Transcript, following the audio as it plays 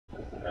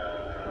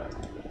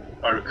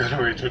Are you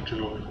gonna wait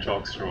until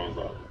Chalk shows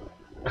up?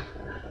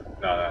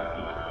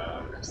 Nah,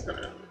 I'm just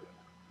gonna.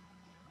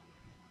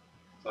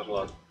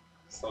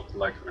 It's not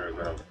like we're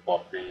gonna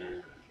pop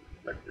in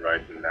like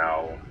right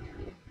now.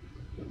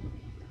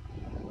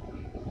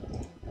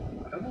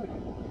 I don't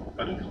know.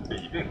 I don't think they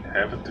even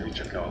have a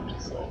Twitch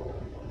account, so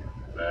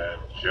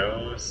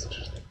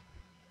just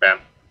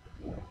bam.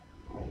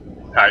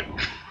 Hi.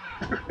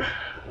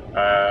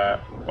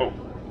 Oh,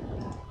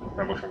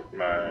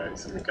 my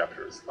screen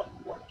capture is not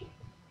working.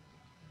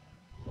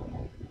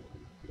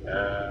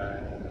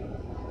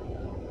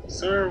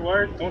 Sir,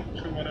 why don't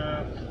you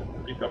wanna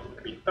pick up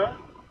Krita?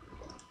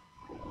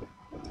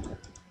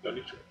 Don't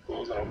need to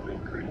close and open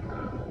Krita.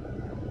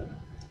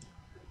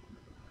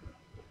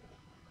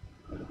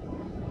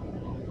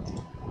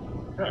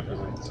 Yeah, because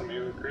it's some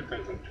new Krita,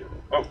 isn't it?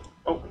 Oh,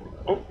 oh,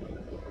 oh.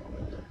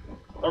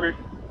 Okay.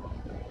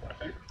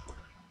 Okay.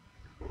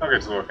 Okay,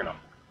 it's working now.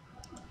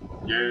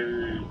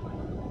 Yay.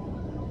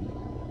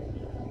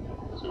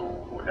 So,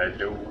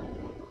 hello.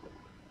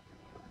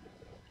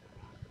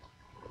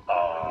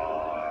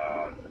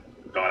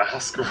 Don't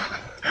ask.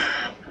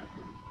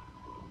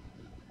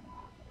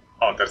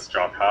 Oh, there's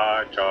Jock.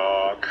 Hi,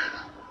 Jock.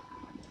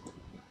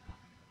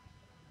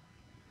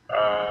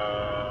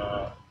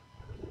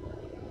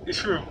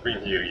 If you've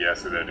been here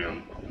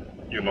yesterday,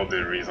 you know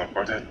the reason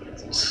for that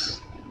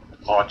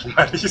hot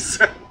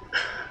Marisa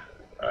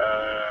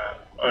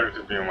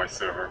already be on my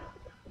server.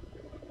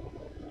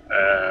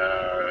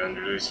 And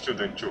the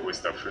student 2 with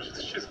stuff,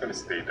 she's gonna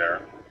stay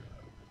there.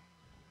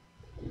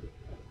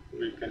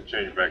 We can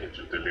change back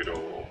into the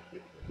little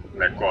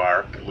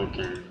Necoarc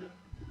looking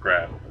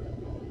crab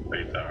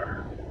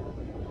later.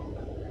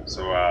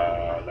 So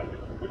let me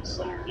put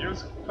some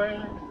music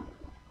playing.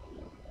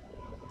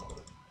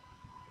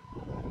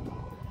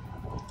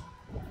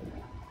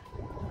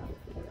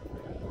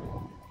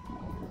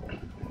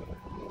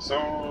 So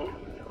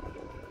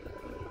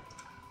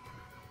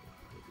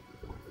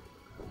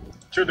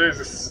today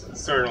is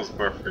Cirno's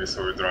birthday,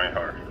 so we're drawing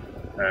her.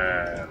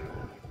 And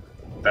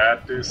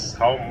that is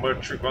how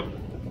much we got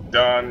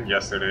done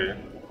yesterday.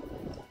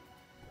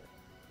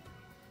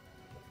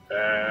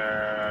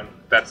 And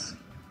that's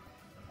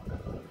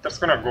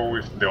gonna go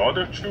with the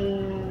other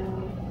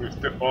two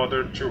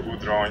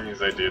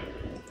drawings I did.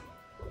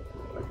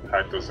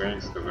 Hide those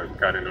wings because I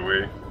got in the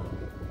way.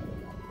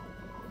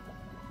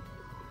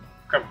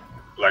 Can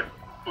like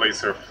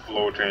place her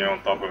floating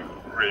on top of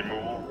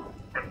Remu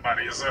and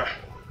Marisa.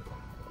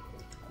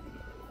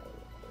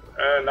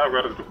 And now I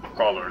gotta do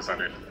colors on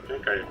it.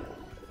 Okay.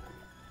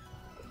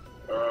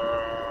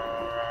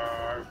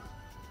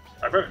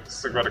 I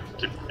still gotta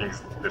keep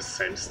things the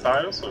same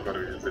style, so I gotta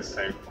use the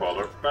same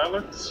color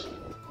palette.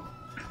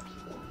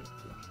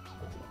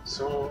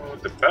 So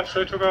the best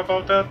way to go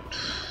about that,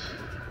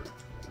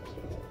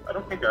 I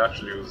don't think I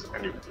actually use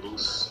any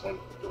blues on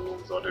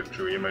those other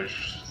two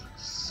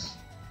images.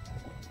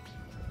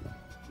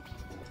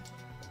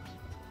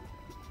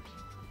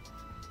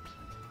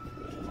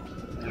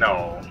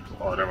 No,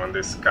 other than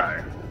the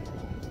sky.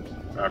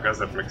 I guess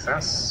that makes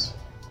sense.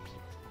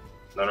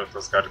 None of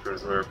those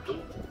characters were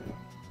blue.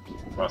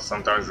 But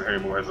sometimes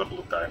Reimu has a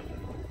blue type.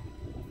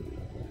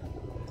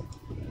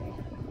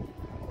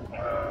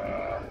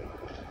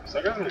 So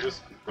I guess I'm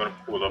just gonna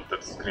pull up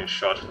that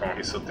screenshot from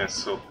his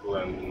utensil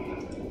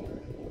and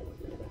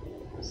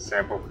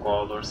sample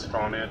colors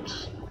from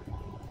it.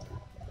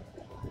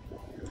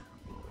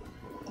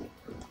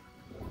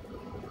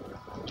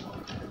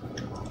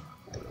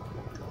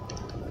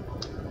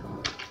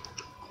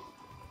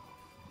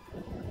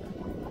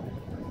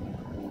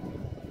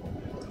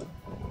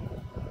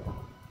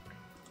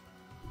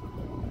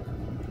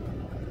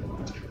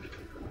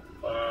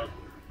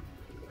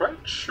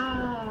 Quite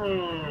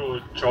sure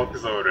Chalk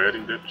is already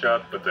in the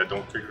chat, but I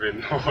don't think they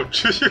know how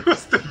to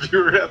use the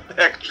viewer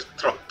attack to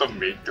throw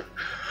tomato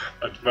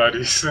at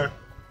Marisa.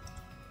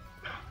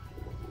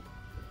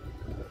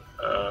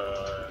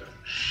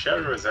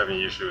 Sherry was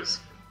having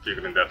issues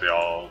figuring that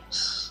out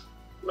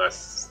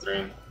last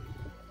stream.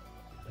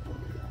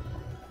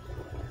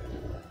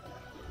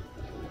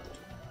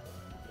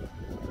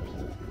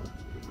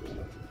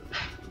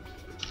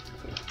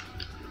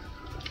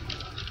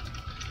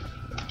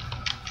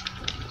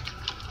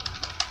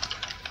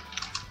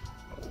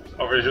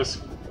 I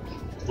just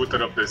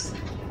booted up this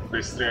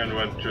stream and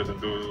went to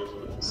do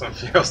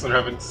something else and I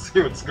haven't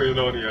seen what's going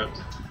on yet.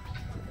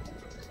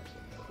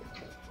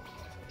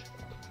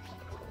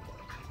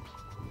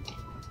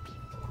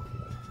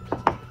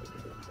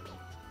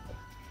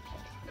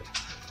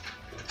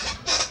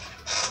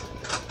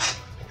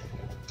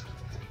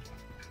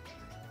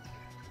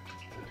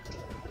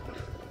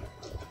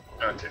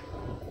 Okay,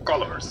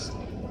 colors.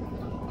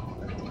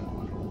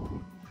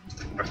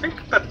 I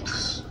think that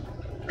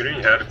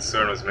green-haired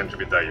Cirno is meant to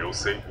be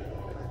Daiose,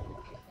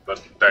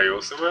 but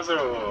Daiose wears a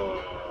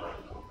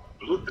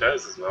blue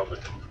dress as well,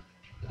 but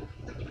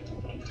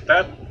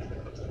that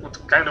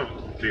would kind of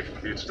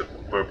defeat the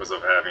purpose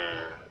of having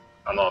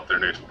an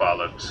alternate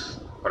palette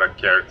for a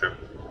character.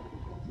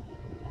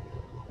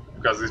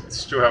 Because it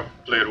still have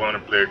player 1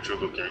 and player 2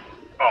 looking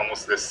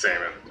almost the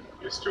same, and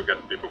you still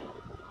get people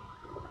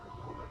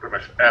pretty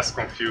much as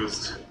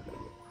confused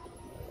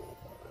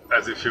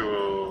as if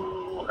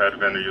you had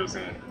been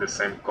using the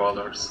same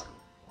colors.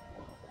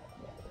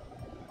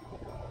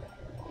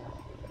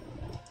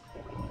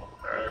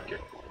 Okay,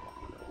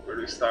 where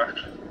do we start?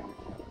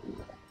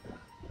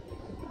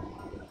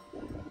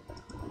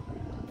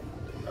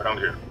 Around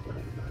here.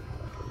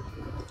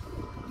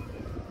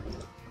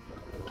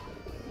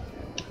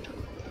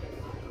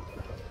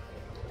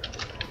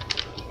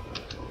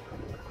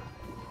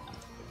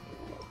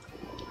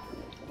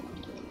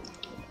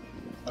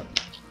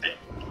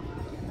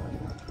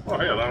 Oh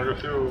hey, along with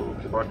a few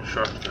keyboard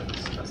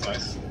shortcuts, that's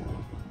nice.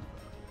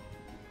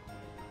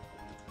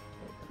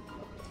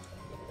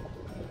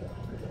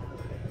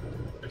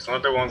 It's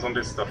not the ones on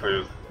this stuff I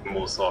use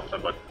most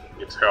often, but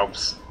it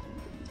helps.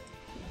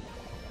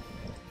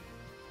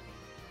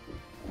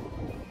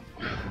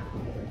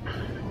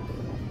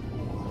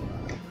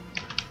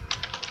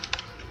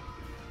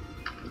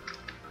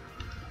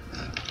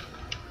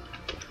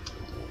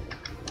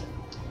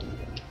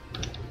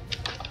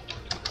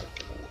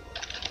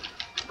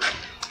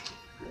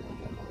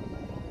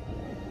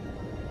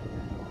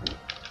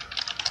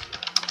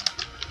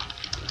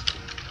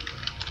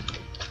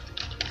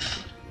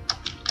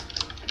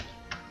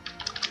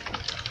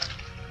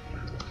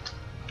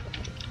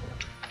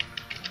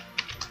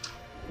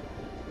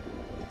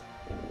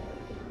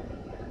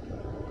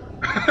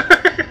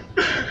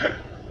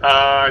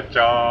 Ah,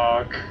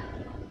 Jock.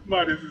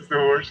 Marius is the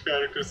worst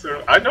character,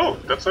 Cirno. I know,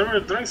 that's why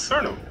we're doing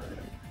Cirno.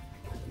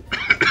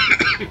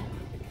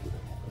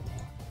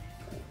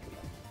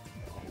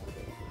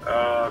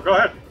 Go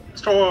ahead.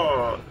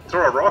 Throw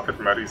a rocket,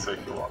 Marisa,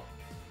 if you want.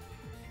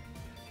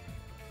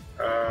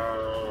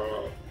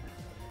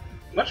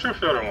 Not sure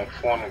if you're on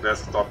phone or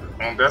desktop.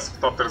 On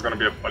desktop, there's gonna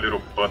be a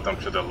little button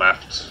to the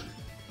left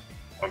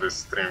on the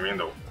stream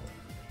window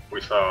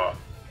with a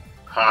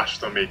hash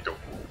tomato.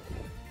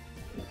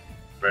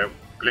 Well,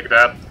 click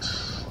that.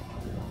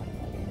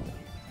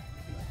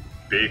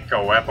 Pick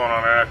a weapon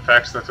or an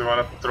effect that you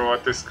want to throw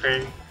at the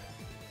screen.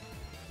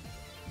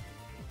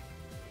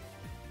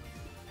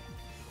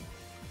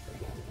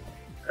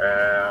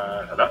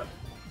 And that.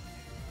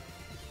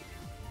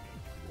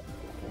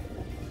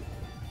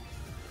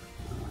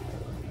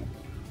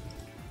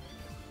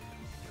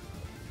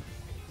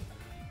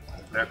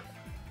 Then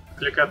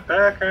click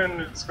attack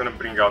and it's gonna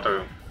bring out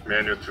a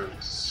menu to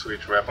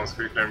switch weapons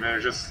quickly, and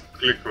then just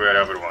click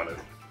wherever you want to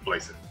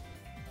place it.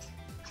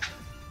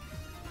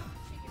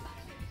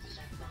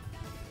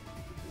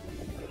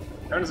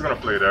 And it's gonna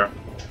play there.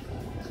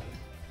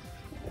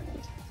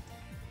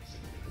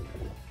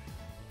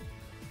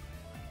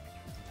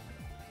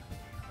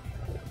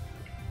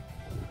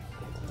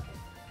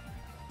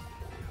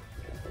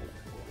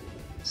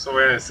 So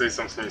when I say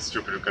something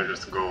stupid, you can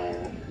just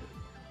go.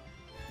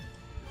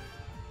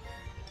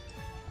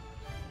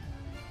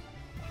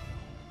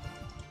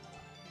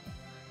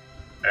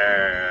 And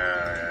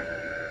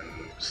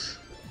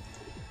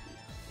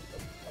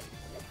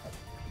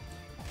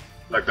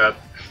like that.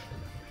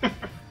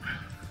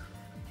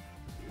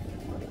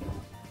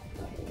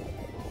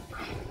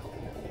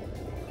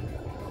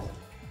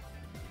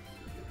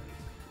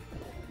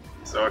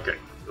 So okay,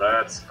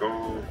 let's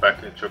go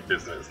back into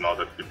business now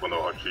that people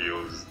know how to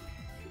use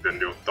the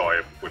new toy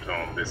I put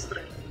on this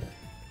string.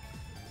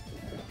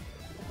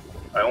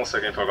 I once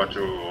again forgot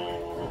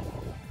to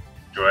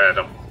add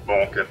a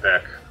bonk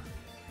attack.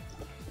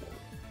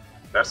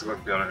 That's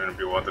going to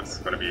be what it's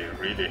going to be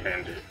really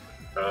handy.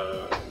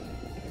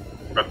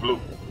 But blue.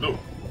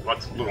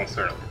 What's blue on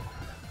Cirno?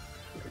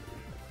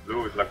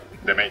 Blue is like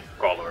the main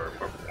color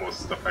for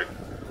most stuff. Like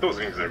those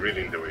things are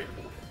really in the way.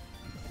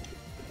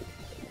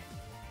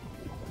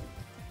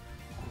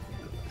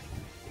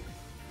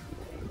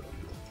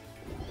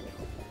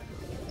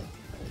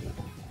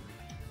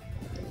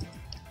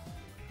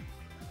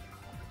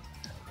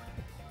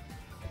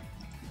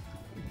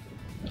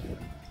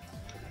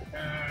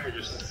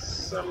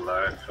 Just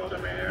select all the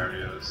main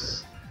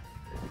areas.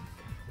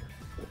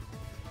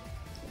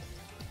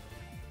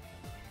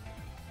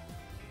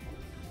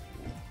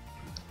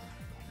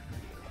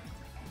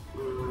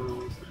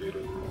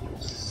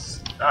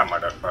 Ah,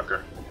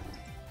 motherfucker.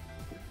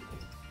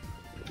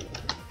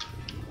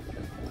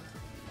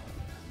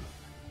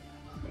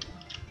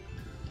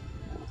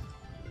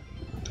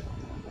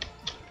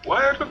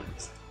 Why are the...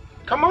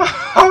 Come on,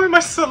 how am I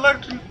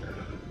selecting?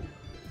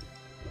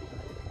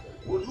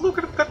 Look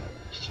at that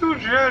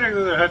huge area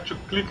that I had to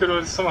click it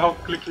on, somehow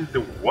clicking the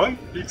one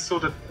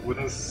pixel that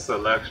wouldn't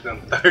select the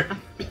entire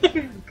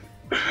thing.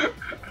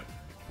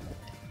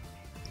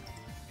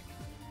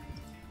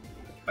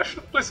 I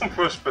should play some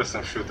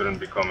first-person shooter and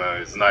become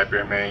a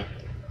sniper main.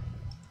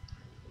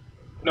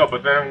 No,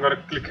 but then I'm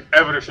gonna click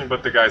everything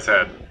but the guy's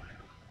head.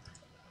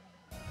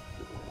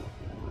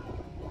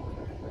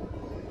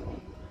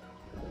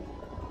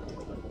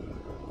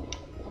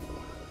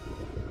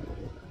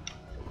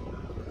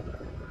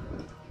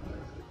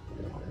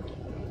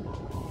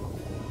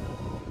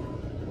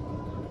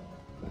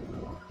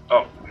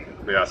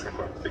 be asking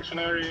for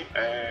Pictionary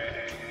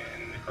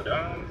and hold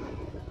on.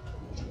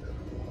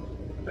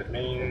 That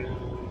means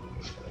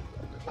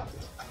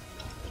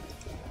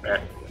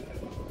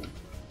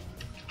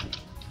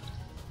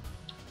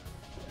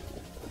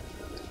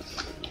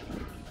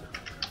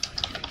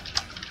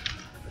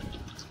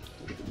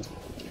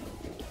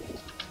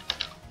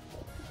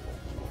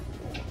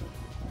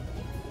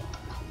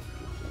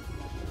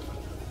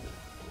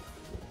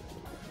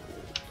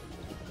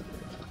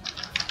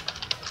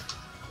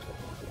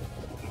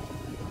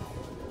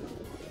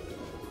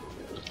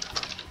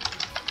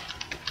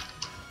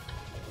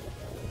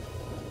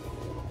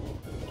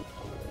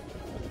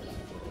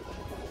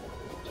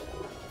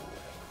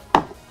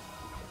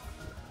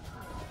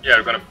yeah,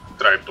 we're gonna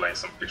try playing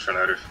some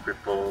Pictionary with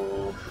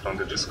people from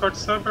the Discord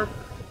server.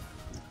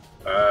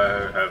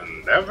 I have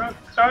never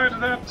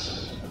tried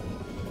that.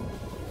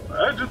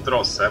 I did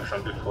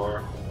Drawception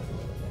before.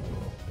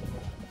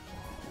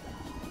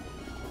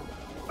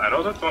 I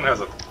know that one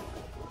has a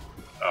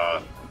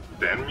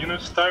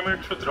 10-minute timer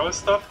to draw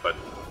stuff, but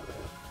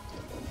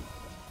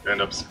you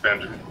end up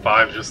spending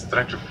 5 just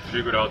trying to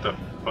figure out the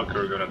fuck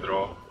you're gonna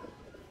draw.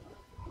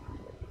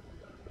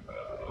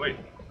 Wait.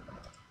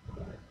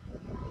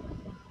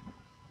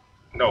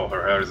 No,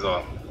 her hair is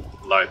a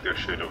lighter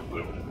shade of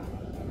blue.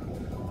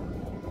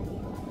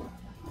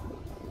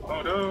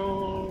 Oh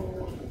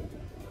no!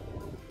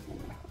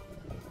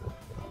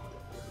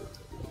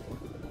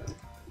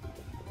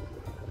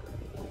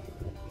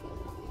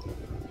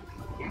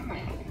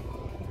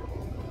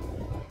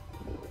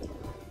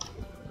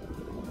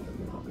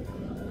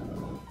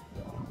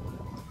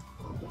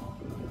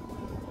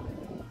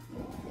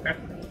 Okay.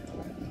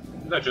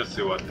 Let's just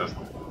see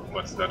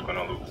what's that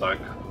gonna look like.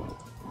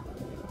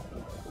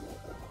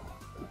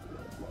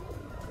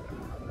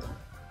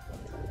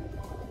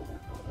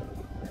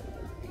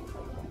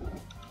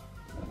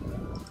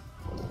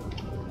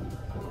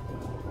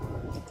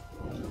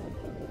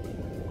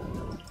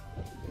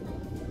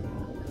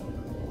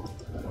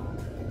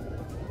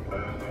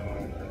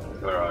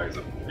 Her eyes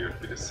appear to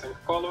be the same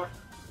color.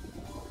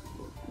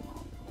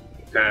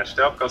 Can't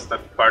tell because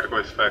that particle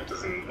effect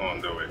is on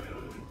the way.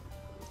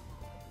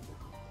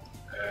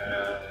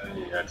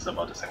 Yeah, it's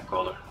about the same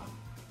color.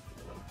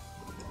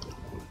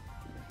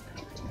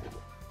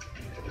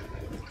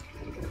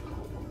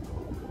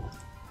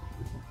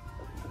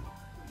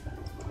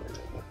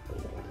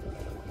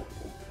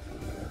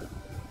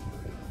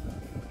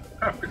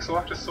 Ah, pixel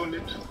art is so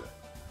neat.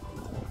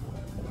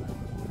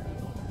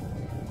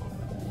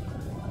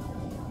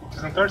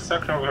 This entire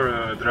section of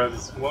her dress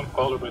is one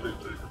color, but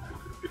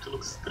it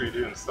looks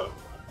 3D and stuff.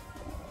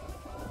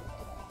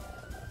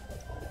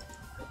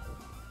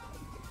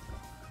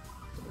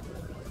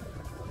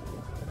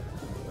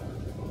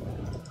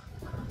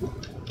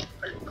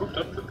 I cooked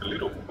up the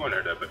little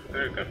corner there, but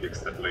I can fix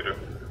that later.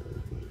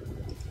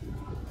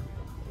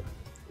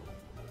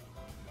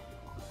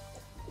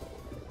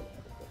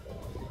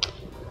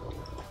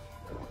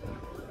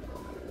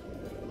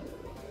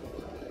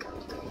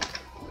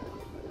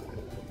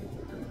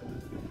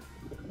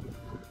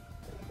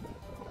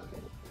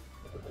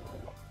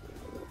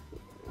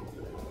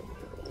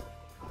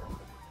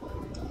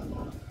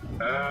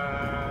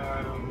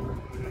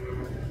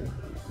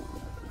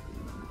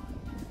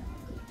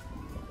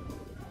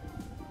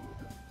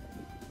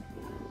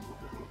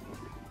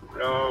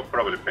 I'll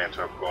probably paint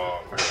her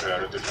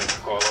hair a different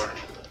color.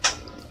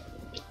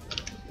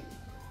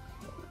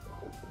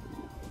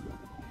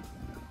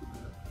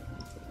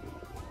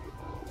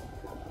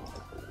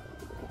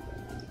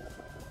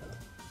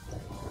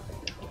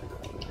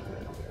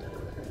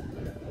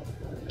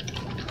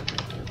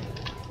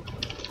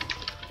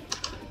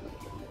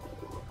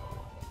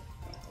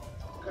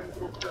 Can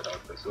group that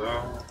up as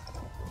well.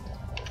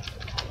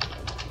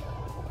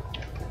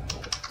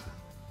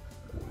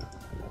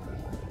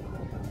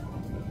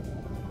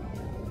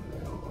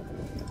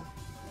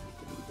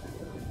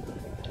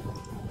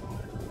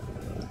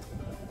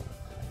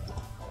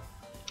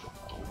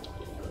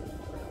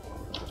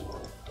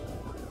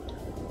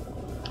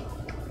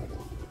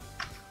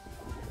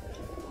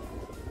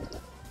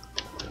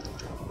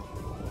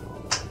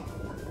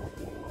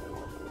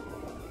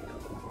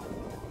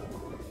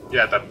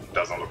 Yeah, that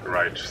doesn't look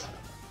right.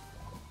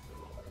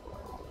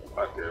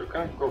 Okay, we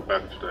can go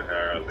back to the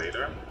hair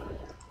later.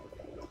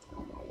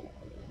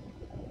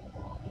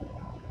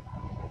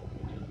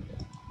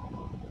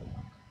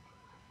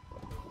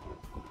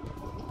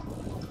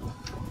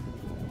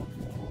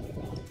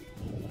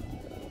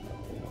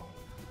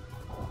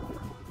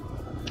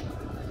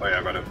 Oh yeah,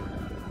 I gotta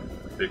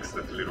fix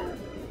that little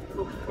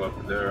roof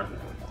up there.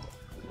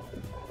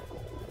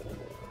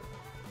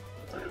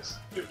 I'll just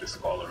give this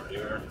color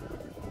here.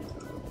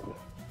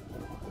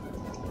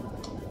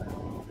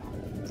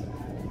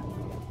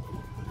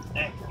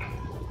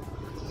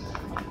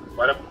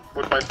 Why did I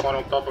put my phone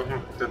on top of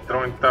the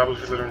drawing tablet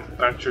that I'm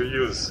trying to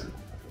use?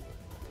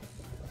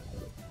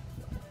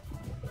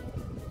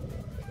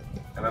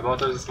 And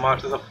about as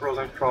smart as a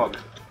frozen frog.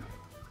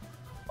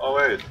 Oh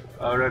wait,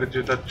 I already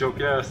did that joke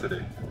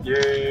yesterday.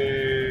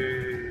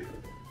 Yay!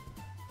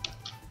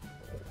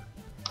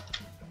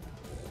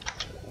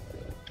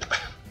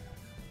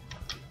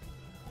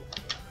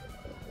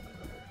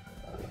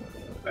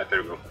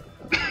 There you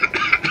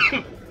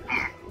go.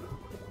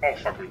 Oh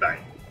fuck, I'm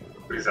dying.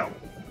 Please help.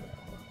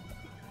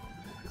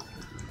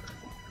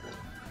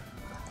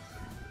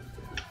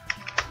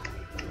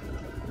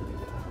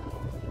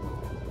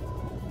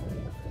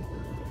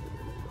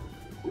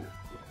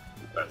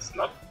 That's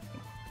not.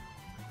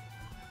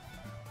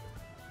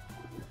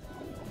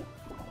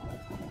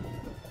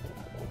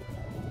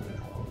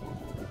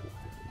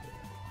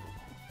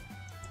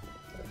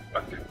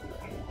 Okay.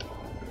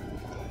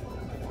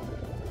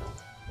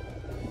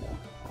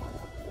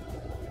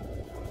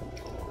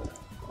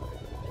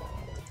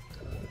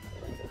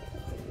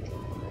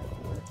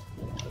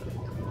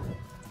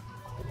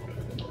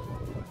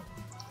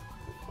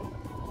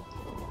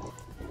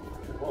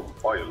 Oh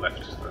boy,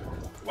 left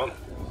one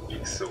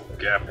pixel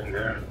gap in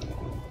there.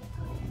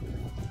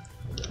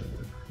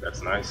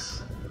 That's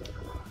nice.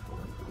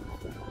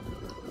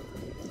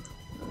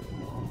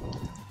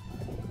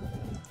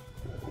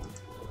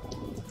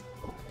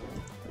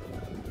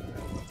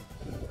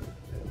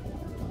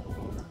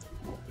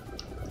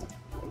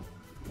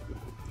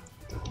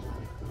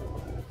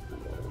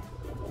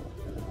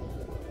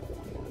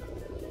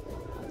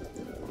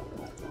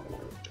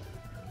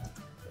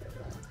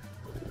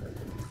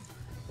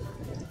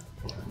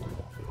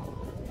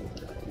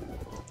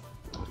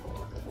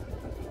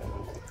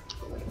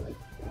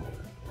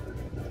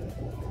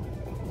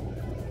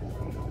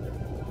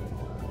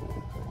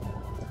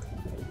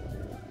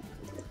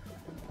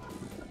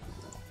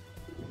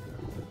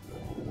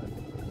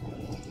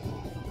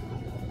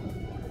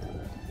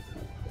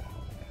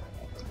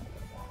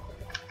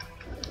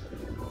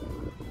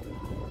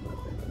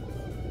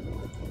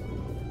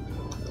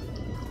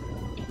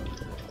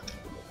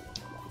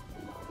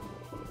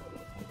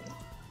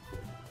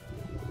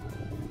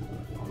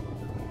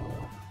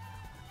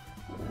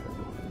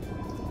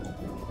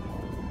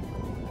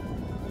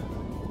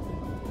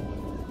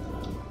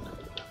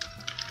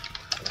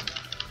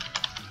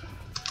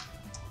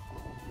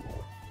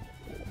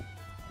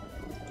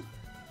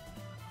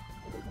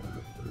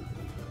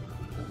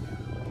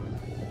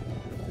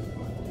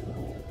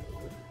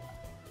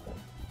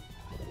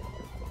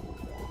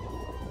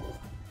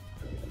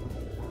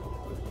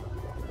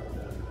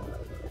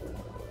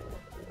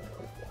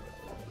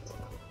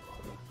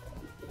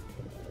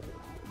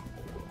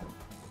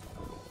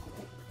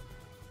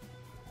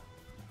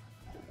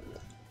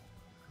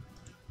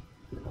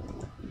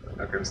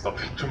 I can stop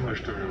it too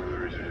much to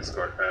reach the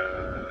Discord.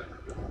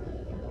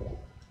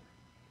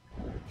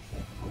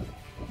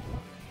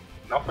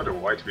 Now for the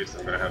white bits,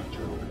 I'm gonna have to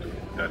do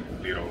that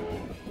little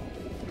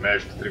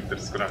magic trick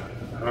that's gonna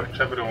hurt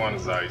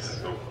everyone's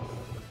eyes. So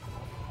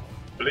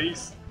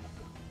please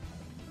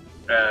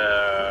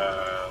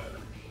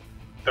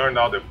turn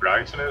down the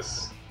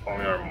brightness on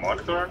your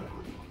monitor,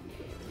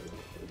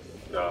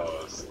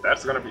 because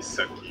that's gonna be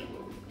sucky.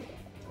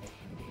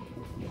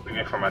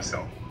 Even for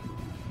myself.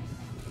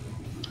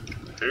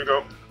 Here you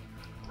go.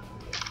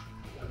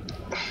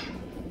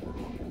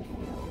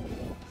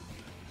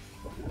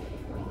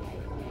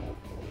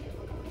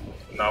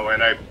 Now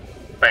when I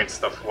paint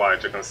stuff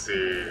white, you can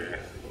see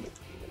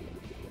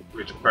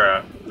which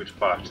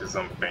part is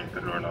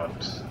unpainted or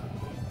not.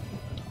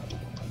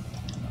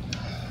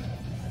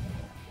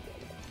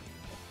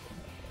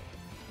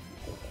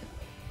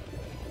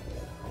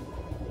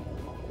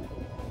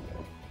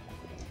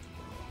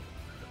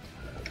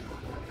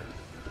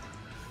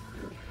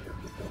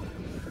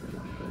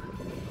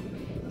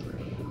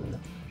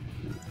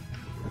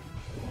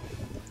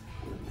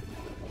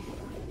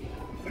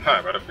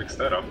 I gotta fix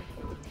that up.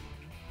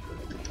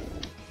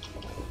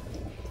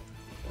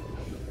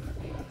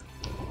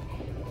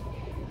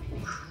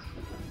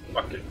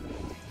 Okay.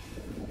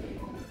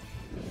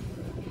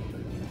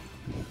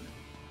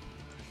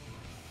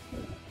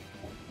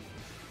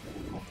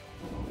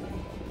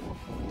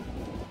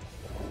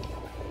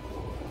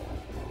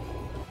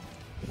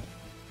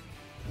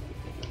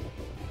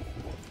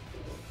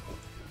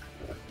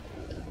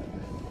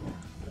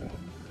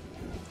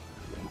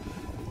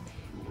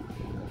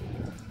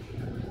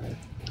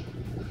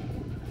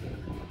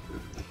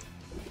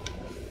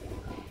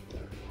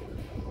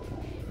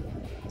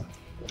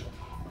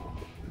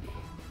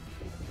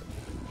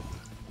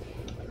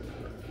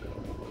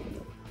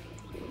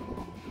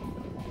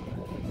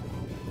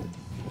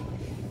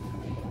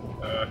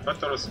 I thought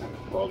there was some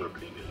color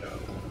cleaning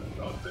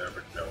out there,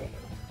 but no.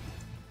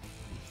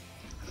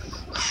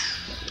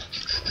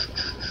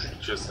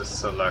 Just the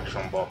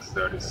selection box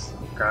there is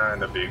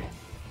kinda big.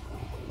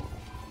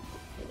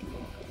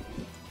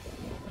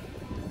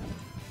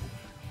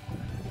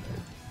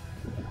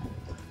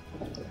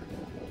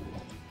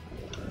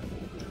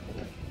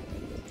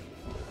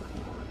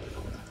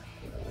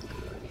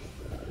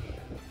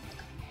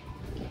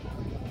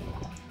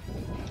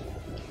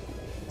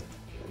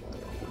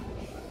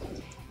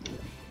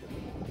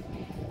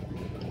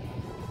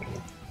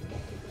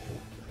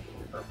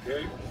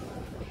 Okay.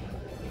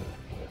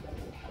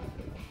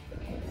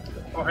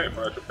 Oh hey, I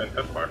forgot to paint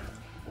that part.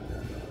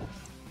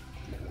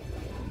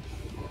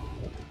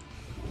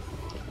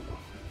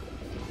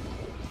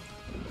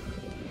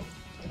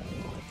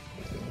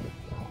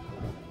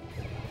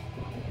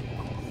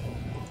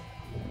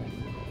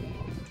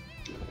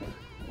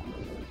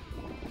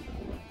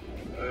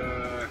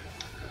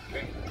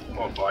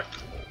 boy.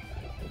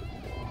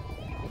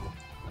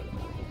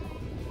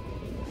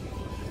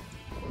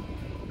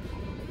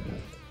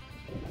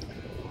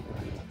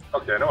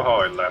 Okay, I know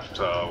how I left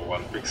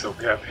one pixel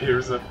gap here,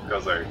 is that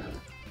because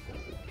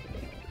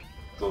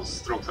those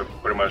strokes are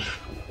pretty much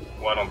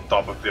one on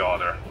top of the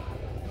other.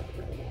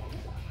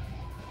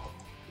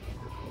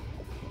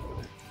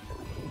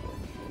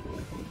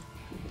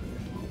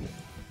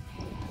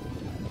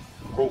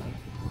 Cool.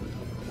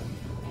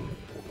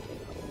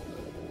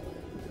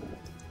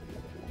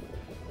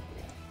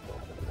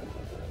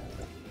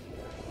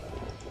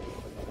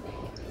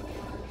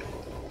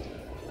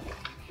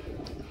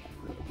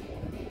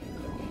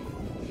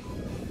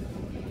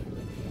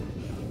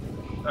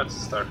 That's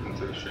starting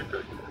to shake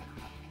it.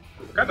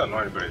 Kinda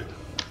annoyed by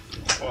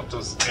all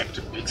those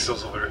empty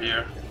pixels over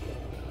here.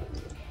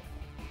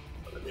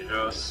 Let me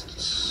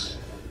just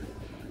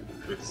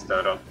fix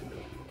that up.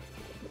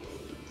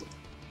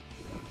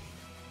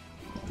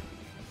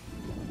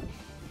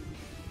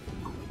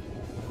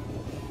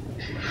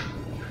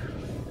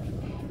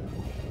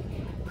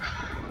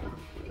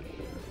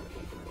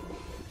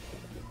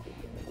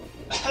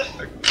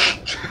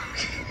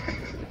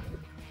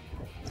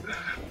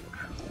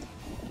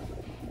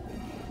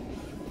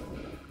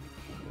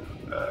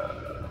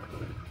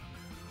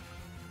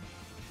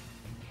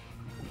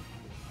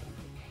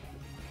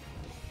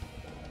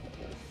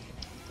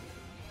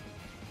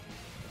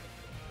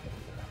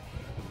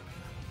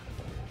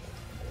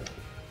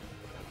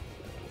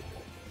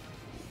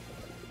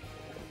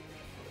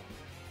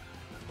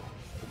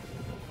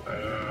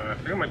 I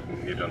think I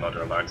might need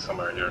another line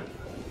somewhere here.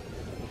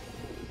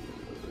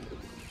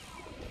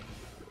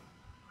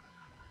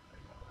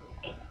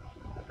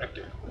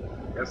 Okay,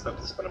 I guess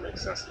that's gonna make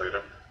sense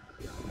later.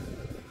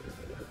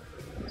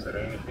 Is there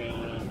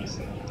anything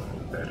missing?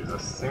 There is a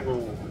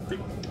single big...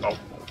 Oh!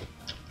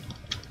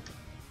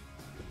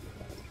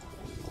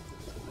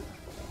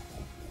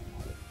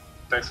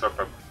 Thanks for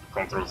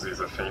Ctrl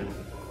Z, I think.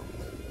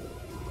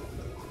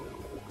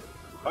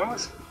 I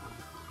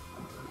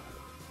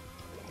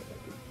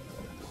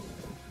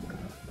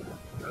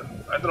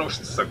don't know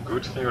if it's a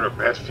good thing or a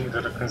bad thing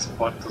that I can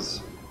spot those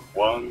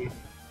one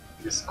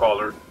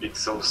discolored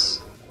pixels.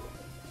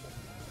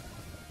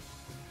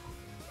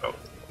 Oh.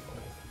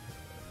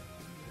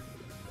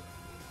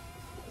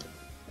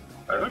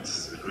 I know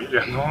it's really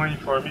annoying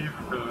for me.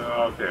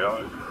 Okay,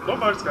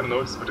 nobody's gonna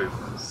notice, but I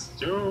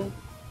still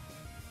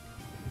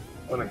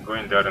wanna go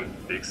in there and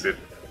fix it.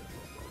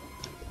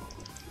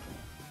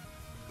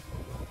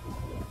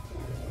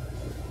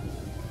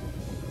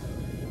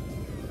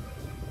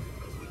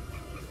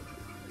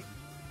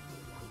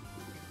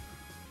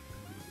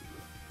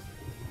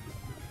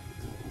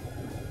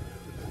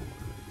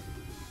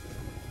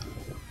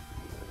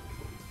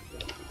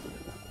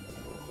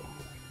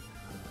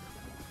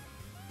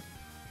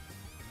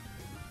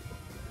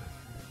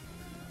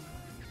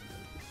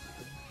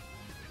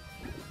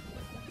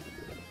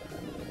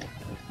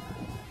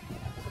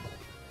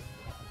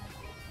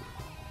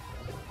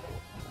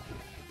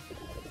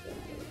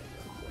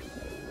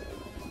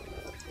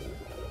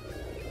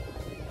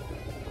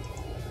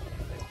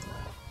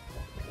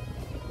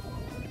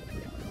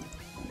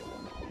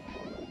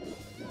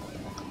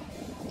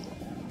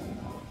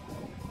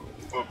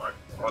 Oh my,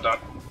 hold on.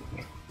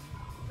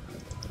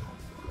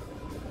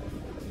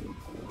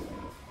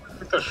 I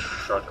think there's a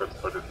shortcut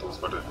for the tools,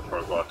 but I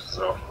forgot,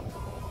 so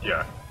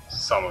yeah,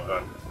 some of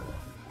them.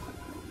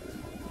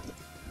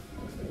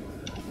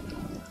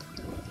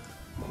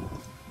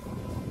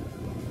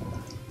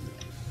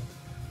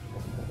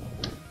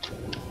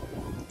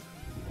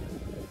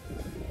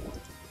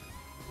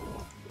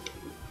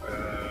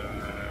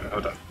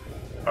 Hold on.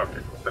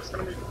 Okay, that's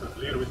gonna be a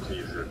little bit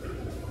easier to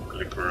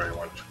click where I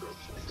want to go.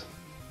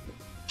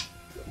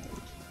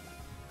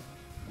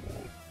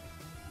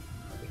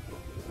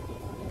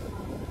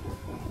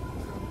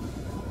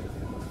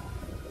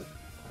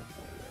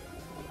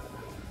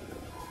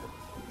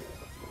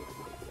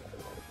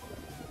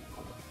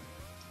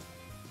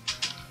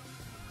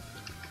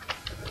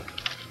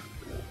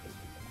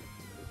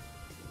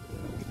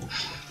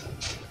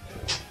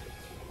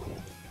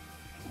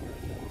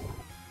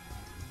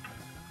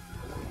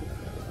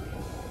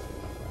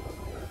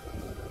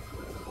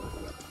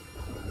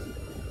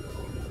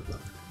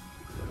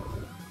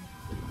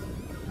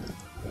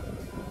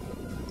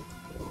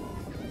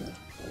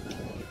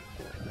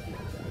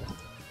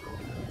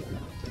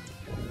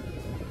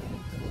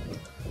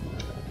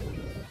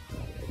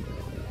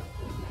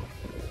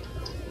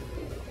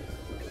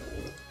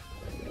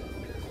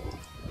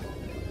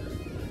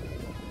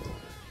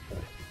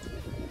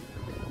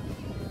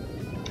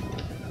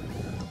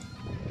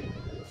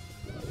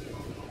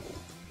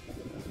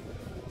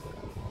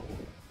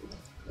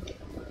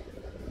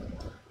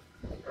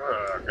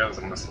 I guess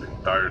I must be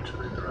tired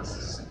today, the rest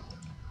is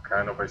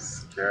kind of a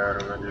scare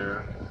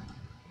already.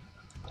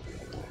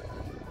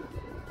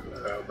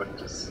 But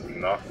just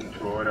nothing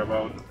to worry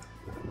about.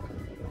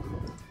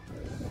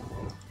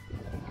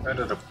 I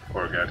ended up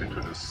forgetting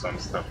to do some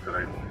stuff that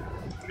I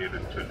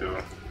needed to do.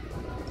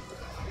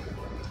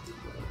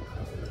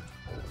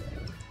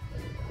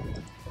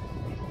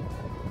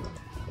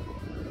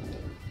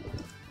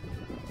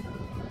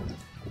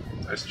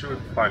 still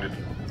find it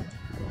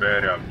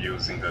very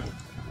amusing that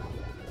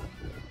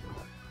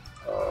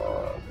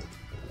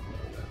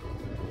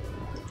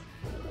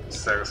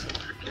Sega's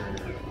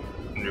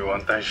freaking new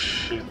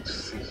anti-cheat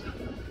seems to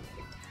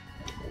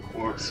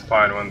works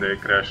fine when they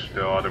crash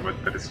the other,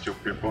 but there is still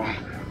people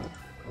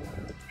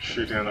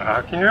cheating and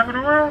hacking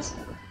everywhere else.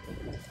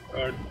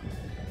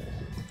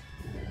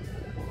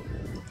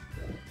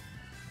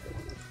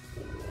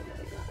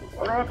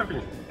 What have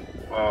been?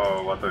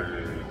 What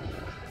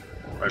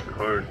I've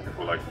heard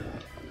people like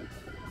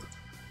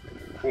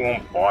full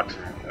on botting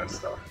and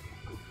stuff.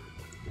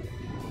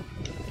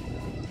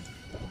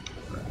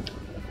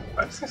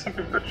 I've seen some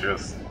people that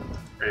just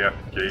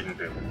AFK in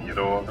the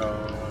middle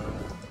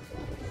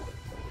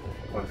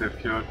of the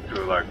field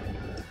to like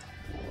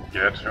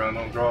get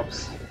random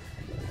drops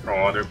from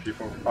other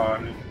people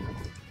farming.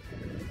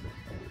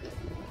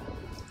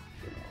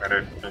 And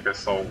I think I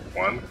saw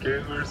one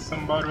case where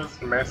somebody was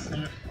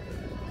messing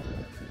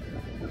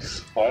with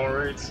spawn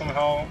rate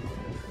somehow.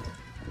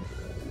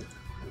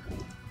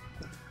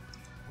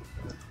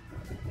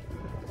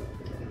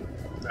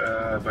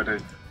 But I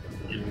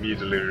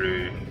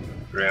immediately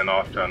ran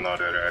off to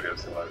another area,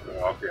 so like,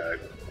 okay,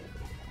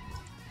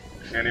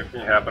 if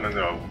anything happened and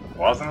I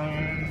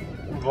wasn't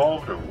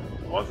involved or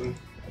wasn't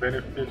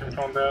benefiting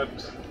from that,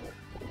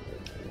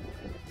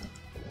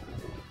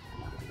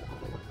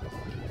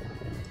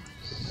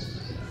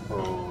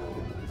 so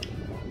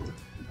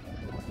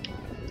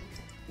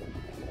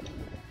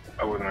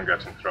I wouldn't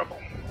get in trouble.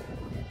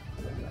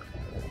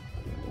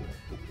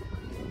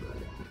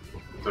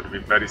 So it would be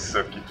very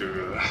sucky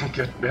to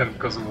get banned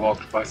because we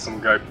walked by some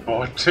guy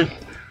botting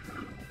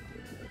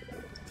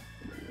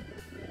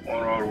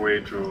on our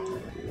way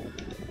to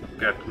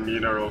get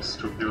minerals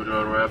to build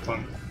our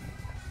weapon.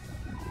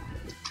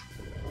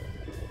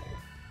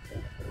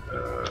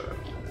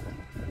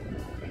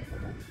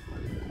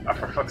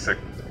 For fuck's sake.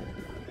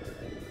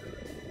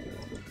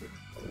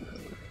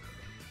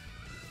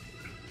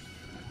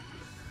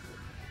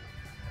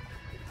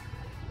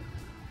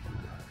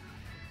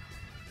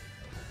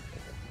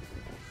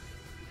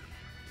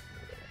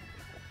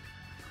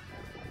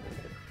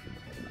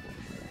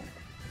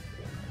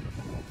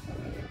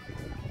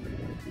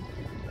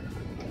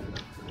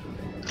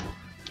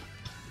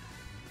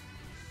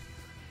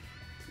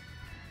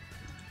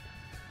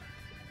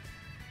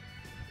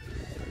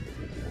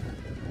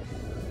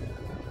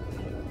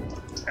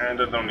 And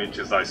I don't need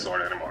his ice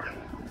sword anymore.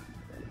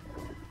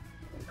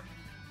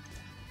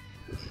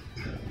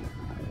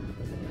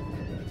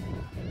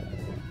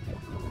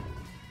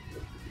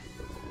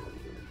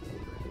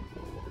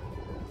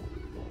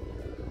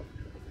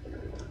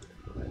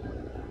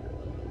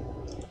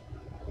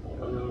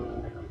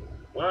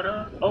 What?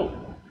 Oh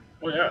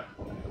yeah.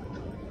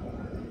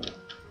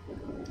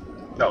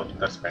 No,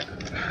 that's bad.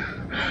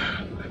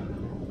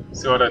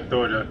 See what I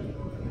told you?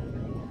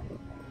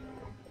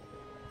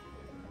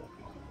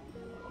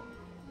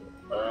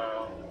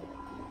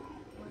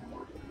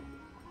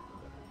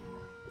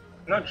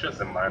 Not just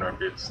the minor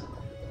bits.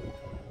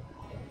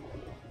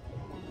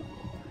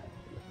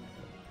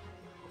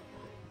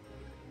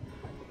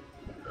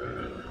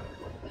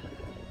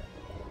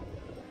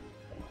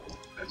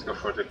 Let's go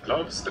for the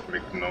gloves that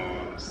make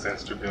no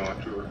sense to be on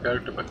a true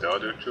character, but the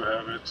other two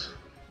have it.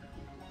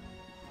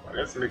 I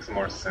guess it makes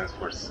more sense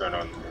for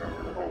Cirno and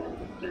the whole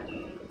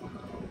thingy.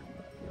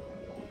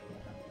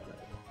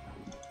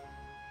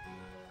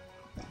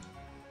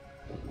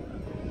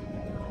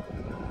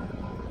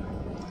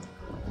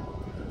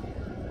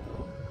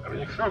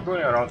 If you're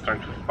going around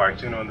trying to fight,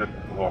 that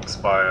walks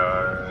by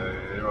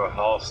your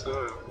house,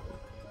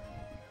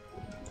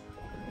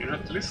 you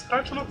at least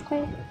try to look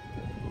cool.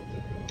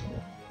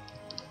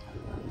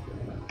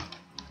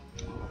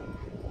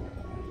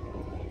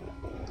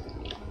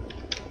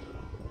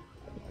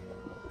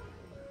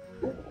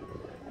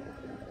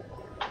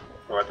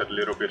 Got that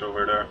little bit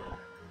over there.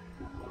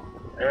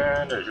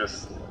 And I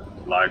just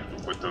like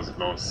to put those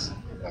gloves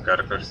on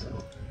characters.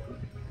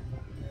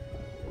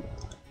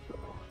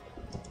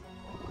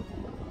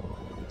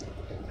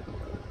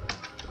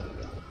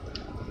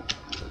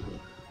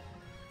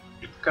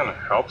 Can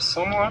help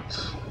somewhat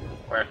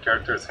when a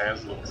character's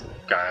hands looks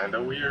kinda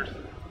weird.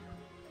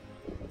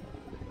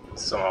 It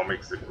somehow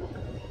makes it look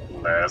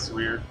less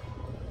weird,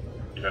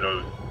 even though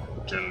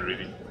it didn't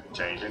really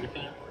change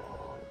anything.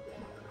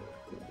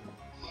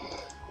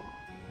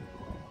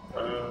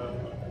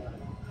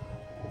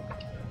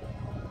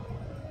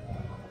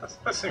 That's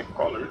the same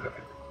color, isn't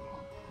it?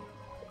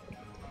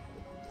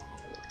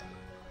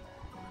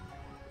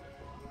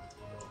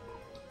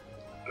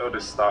 No,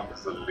 this stuff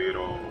is a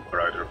little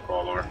brighter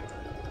color.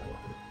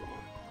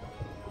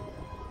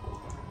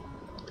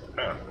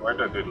 Why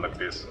did I do it like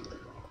this?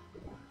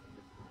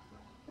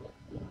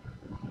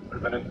 We're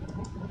gonna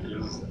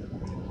use...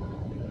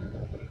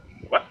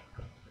 What?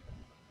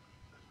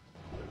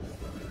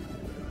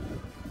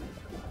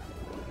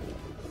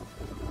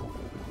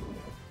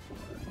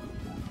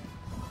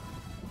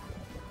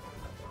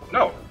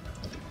 No!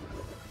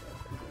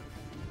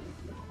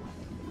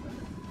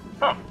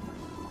 Huh.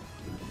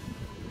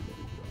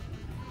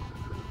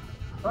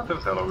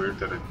 feels hella weird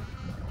that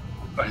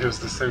I use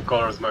the same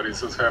color as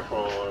Marissa's hair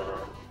for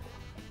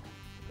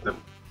the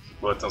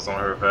buttons on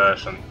her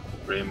vest and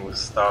remove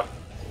stuff.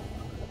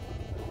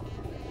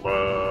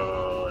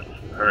 But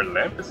her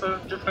lamp is a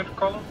different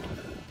color.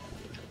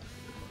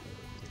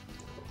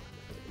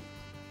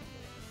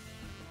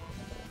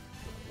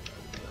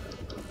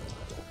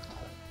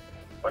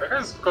 But I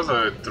guess because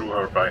I drew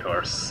her by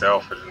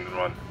herself,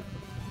 I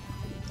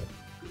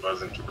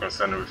wasn't too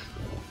concerned with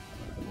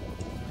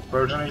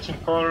coordinating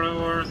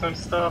colors and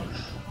stuff.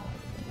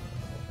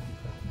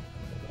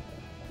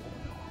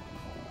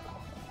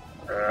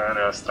 And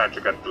I was trying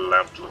to get the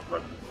lamp to look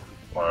like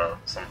more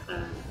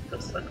something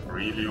that's like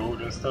really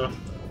old and stuff.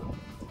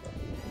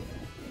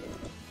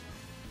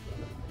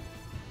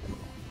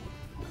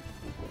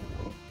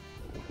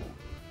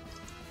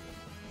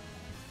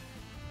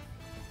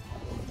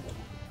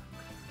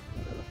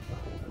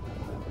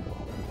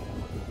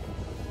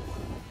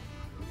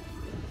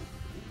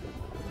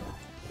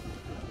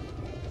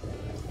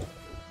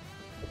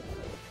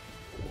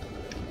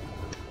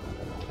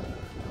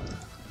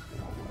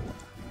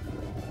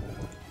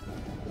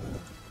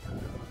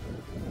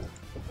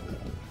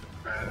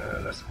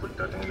 Let's put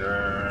that in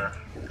there.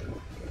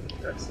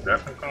 That's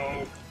definitely gonna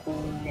look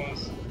cool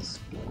once it's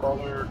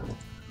colored.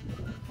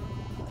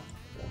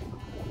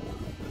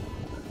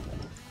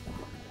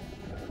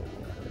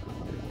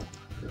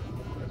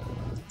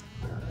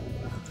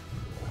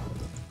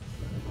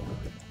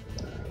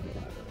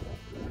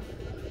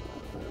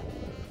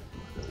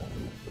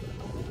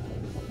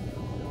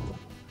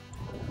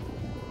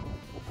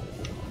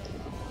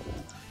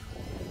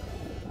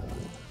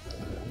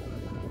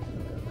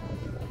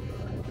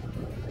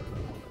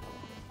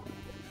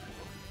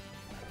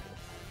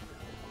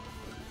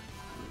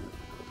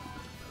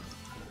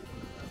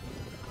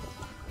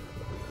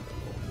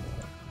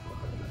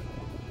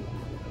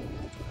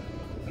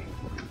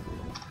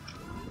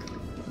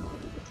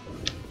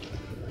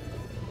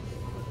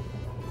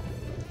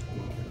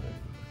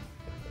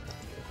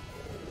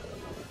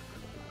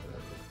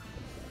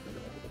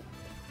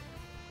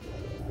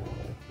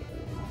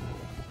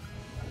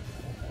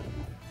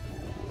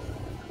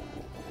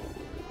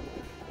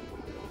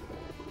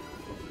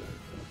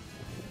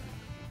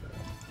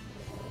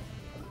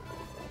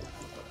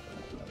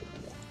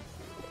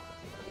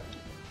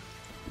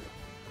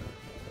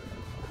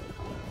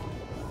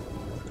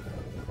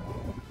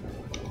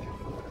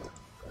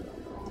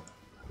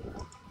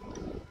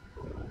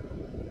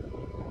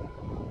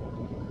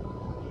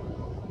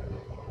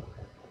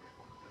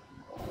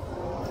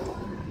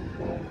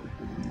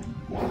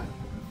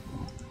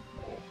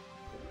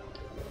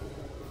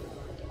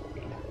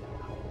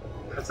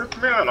 Has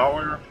it been an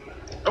hour?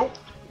 Oh!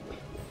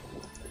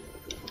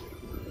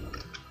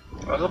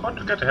 I was about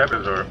to get happy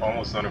that we're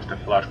almost done with the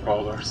flash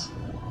colors.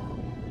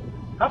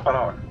 Half an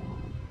hour.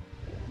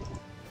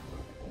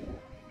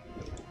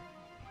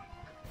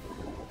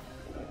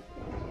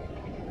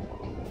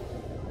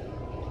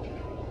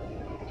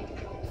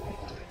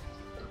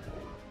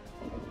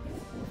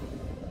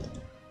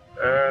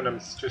 And I'm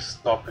just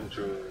stopping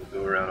to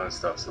do random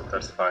stuff, so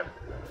that's fine.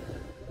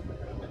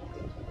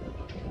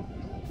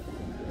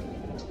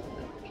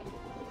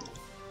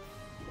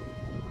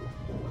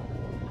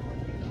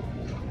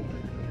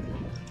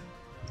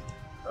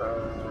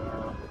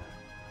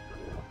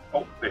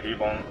 Oh, the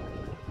ribbon.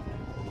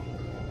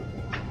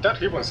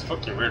 That ribbon is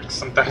fucking weird.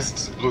 Sometimes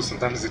it's blue,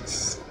 sometimes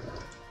it's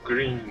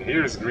green.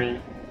 Here is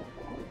green.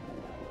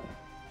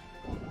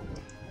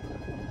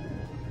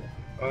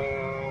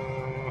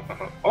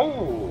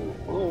 Ooh.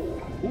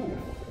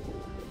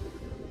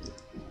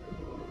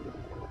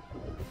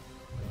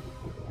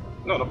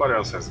 No, nobody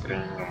else has green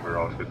on their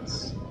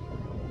outfits.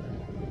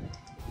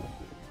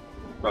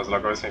 Because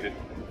like I was thinking,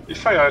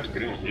 if I add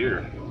green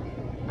here,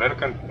 then I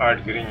can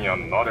add green in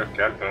another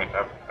character and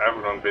have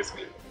everyone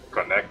basically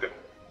connected.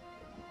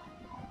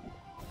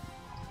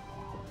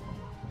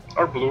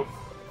 Or blue.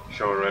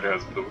 She already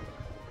has blue.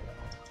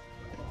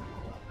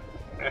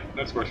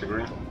 Let's go to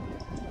green.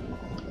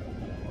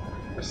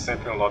 We're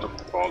sampling a lot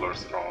of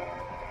colors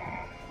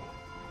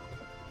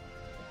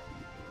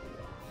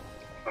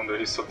from the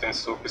Hisoten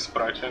Soap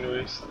sprite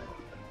anyways.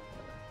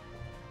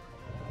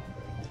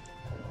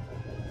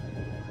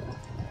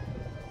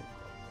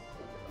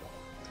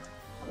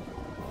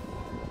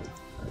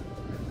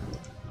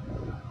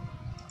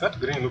 That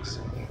green looks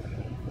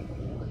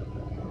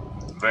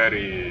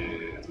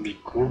very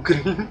Miku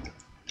green.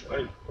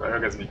 I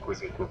guess Miku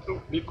is Miku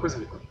blue. Miku is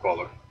Miku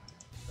color.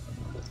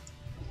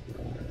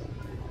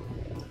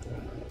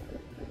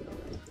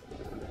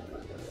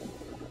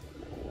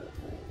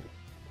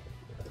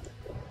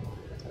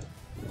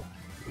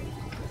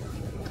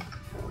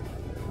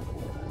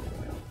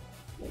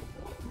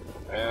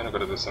 And I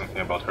gotta do something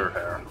about her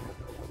hair.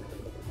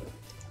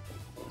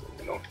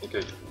 I don't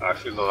think I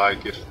feel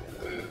like it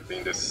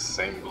being the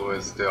same blue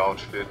as the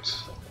outfit.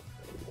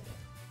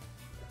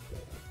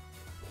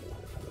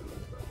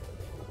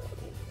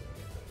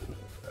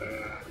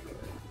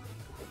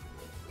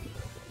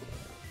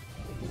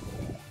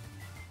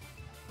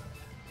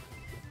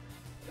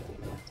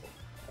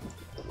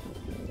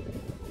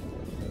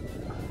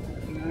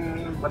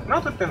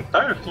 Not that the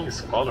entire thing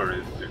is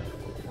colored,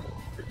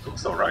 it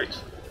looks alright.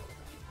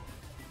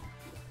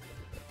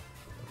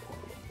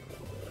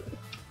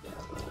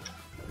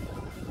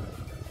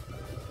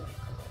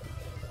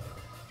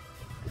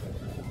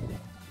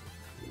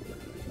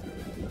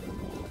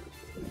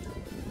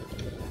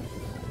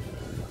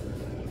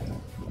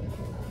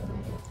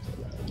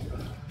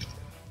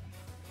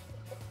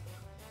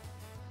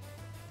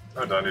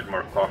 I don't need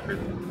more coffee.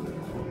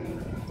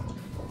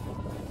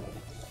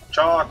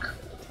 Chalk!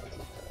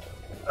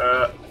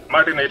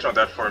 Marinate on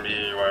that for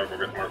me while I go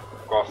get more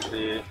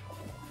coffee.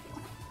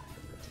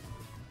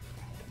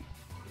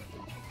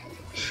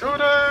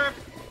 Should I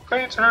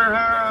paint her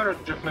hair a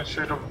different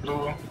shade of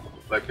blue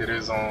like it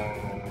is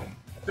on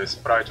the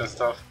sprite and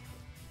stuff?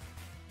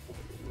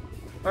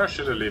 Or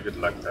should I leave it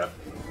like that?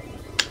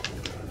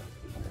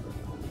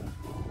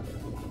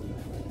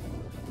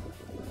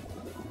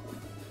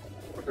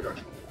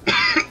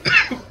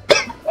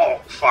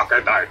 Oh fuck, I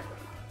died.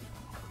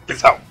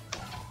 Please help.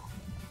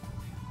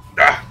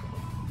 Ah.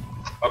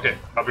 Okay,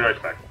 I'll be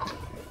right back.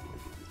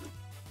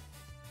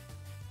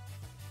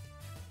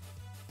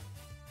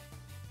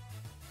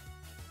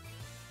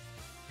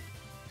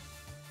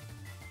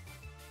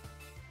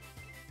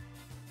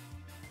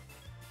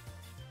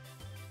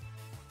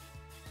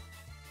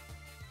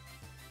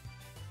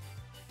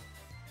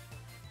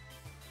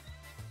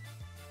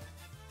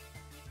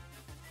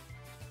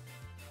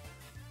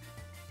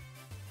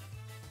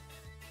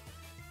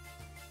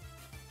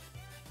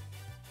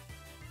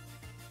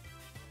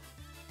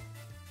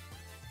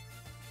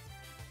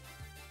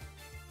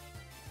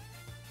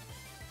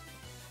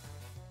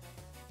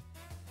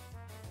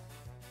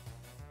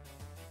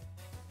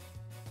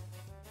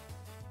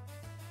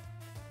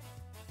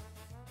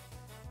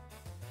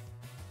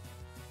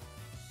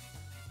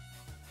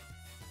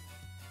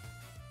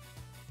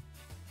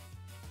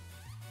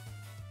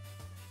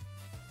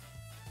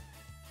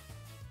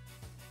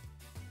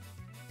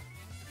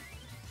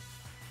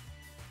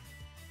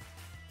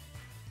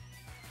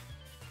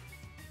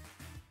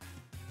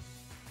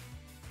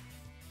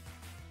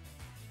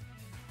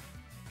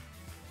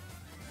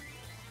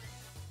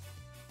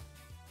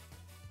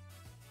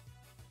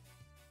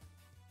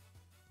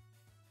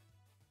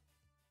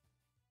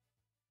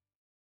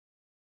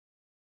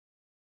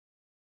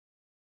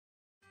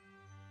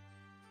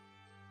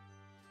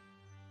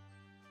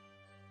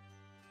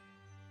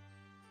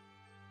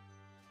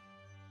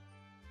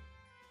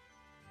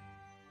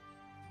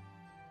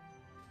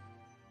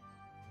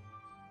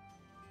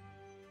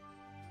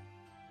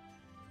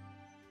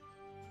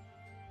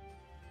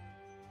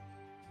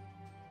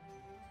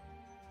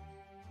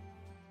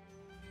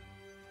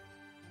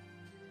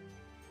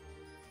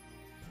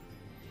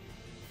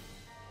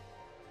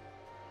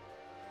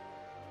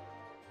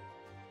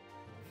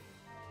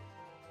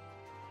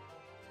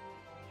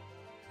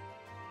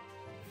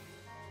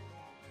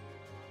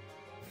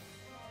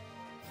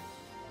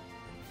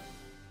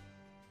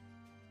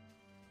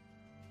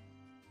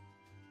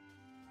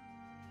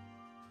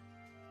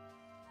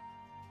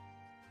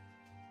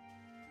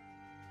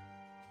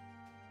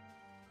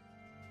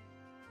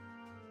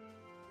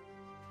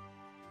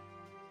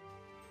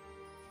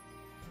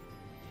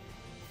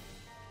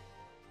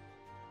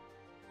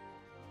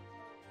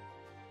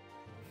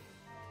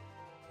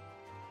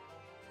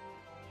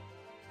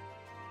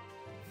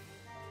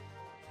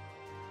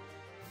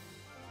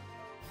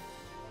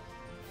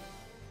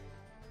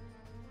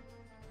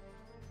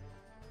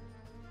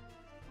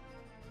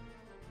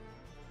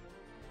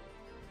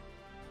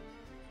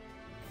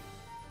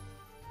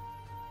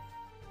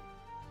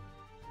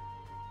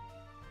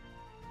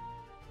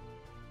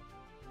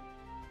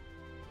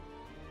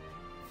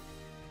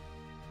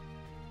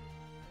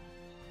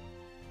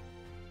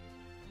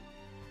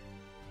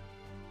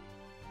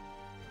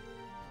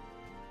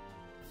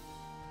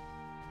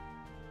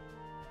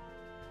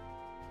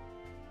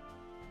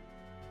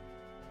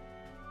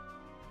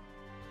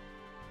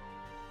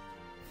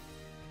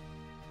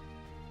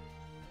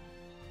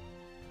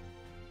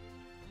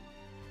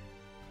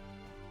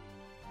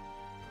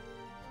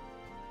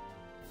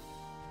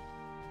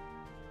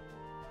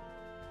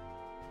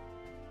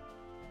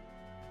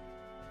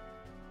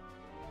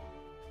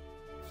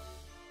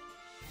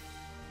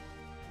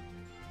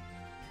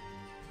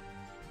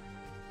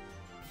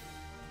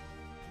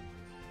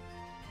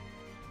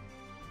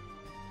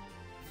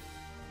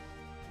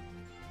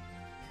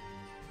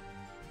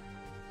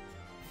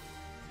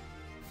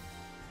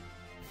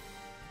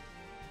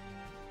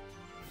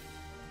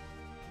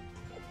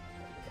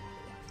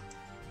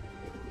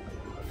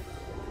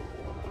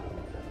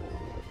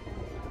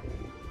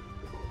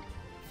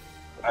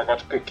 I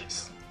got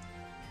cookies.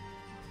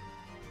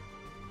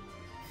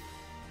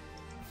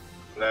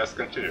 Let's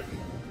continue.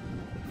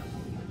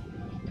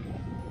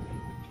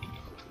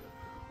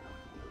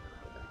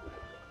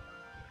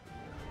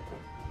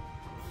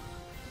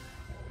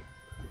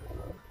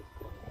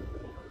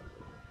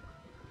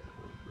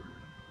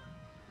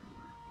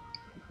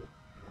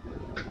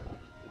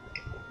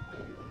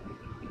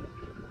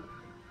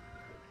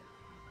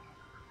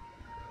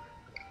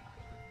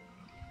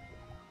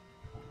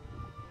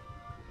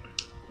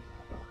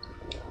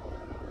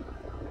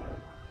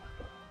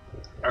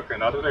 Okay,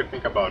 now that I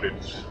think about it,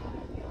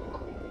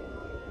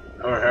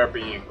 her hair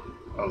being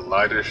a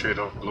lighter shade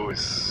of blue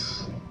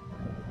is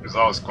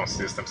always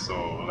consistent,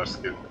 so let's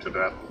get to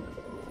that.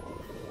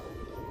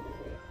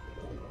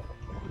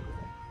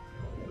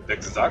 The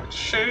exact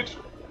shade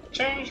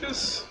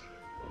changes.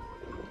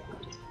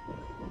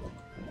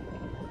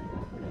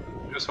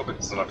 Just hope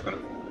it's not gonna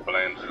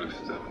blend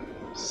with the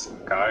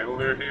sky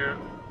over here,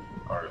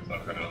 or it's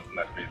not gonna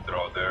let me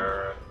draw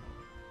there.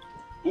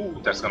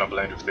 Ooh, that's gonna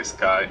blend with the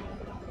sky.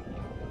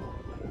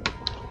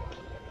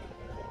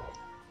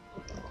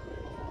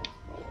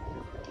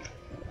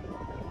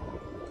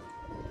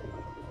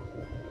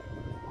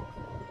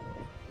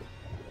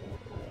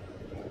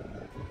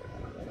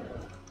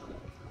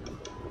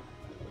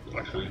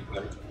 Actually,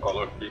 let me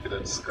color pick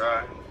that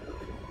sky.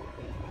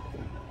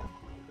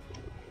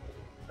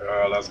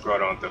 Let's go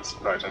around that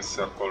sprite and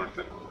see a color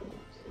that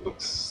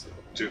looks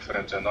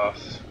different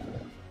enough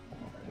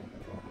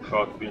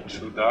without being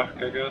too dark,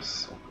 I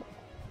guess.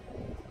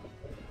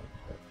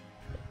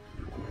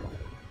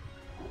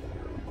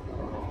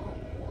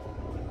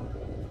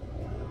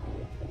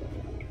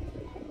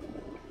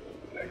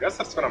 I guess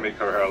that's gonna make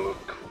her hair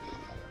look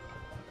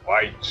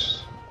white.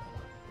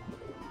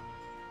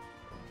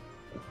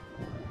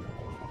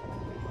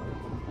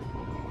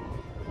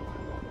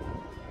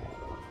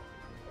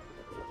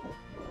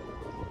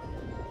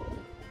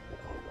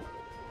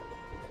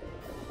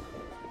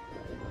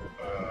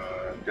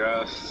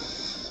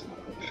 Guess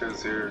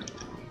she's here.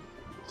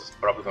 It's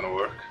probably gonna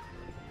work.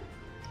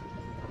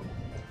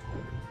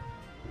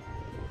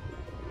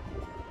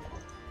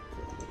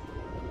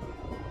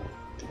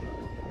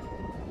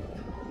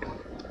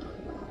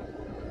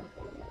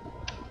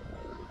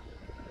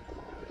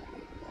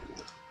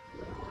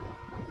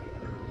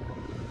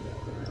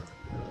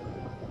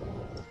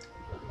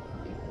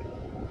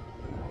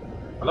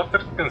 I love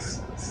that you can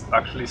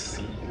actually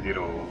see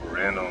little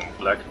random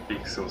black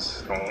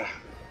pixels from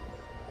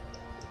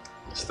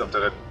stuff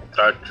that I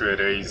tried to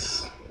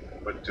erase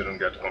but didn't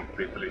get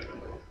completely.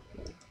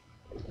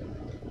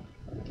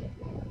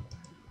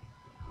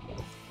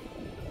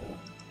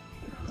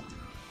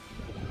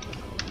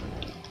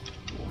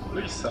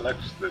 Please select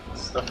the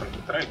stuff I'm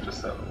trying to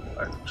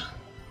select.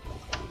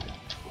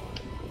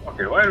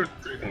 Okay, why are you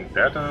treating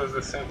that as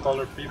the same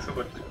color pixel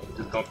but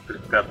you don't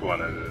treat that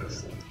one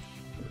as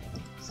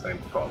the same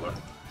color?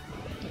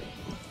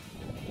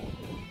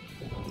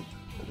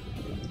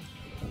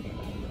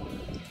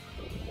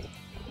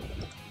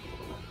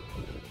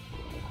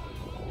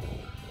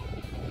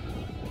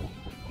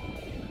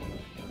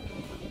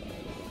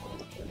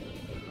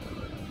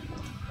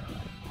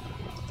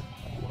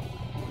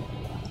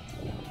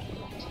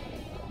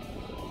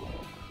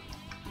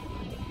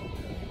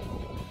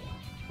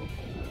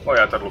 Oh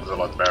yeah, that looks a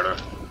lot better.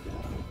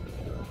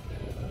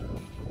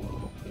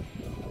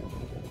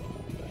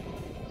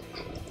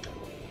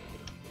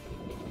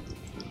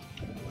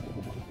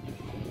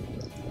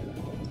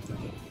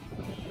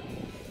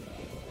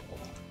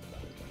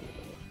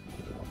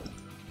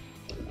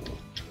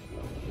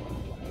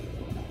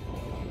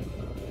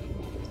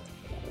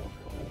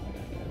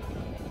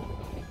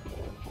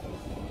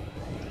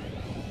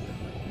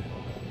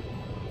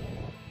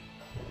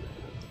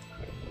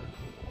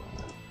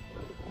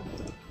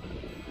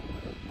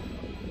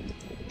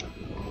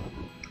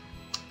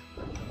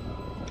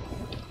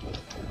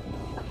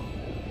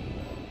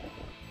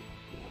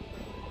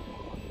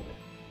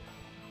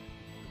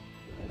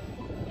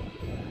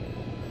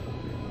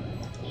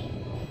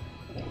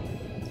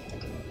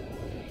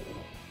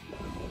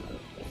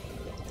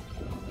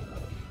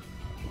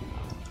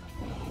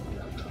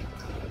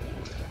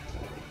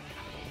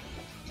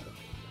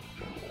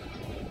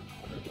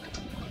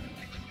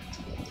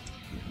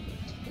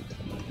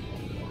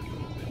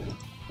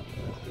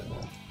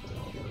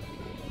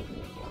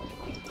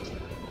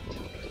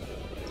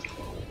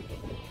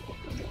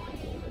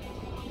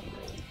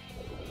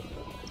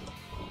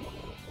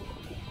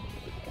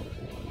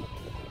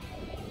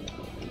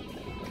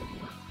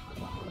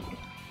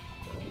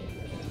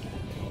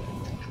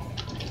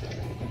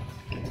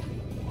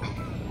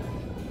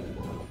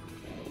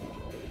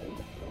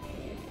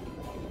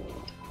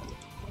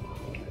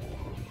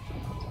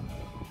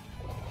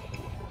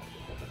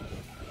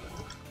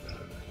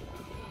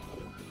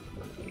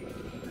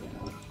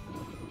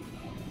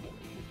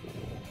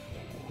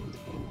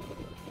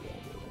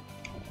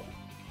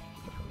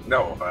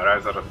 No, her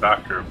eyes are a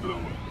darker blue,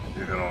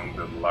 even on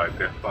the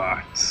lighter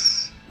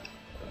parts.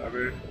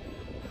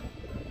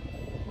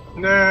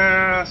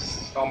 Nah,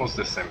 it's almost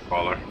the same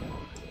color.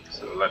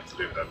 So let's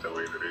leave that the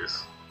way it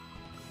is.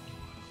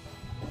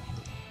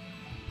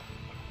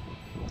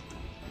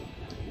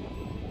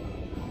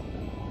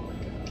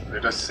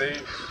 Did I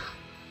save?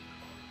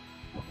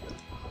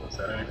 Is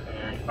there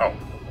anything? Oh.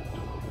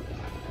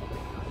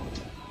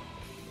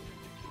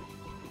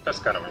 That's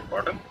kind of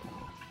important.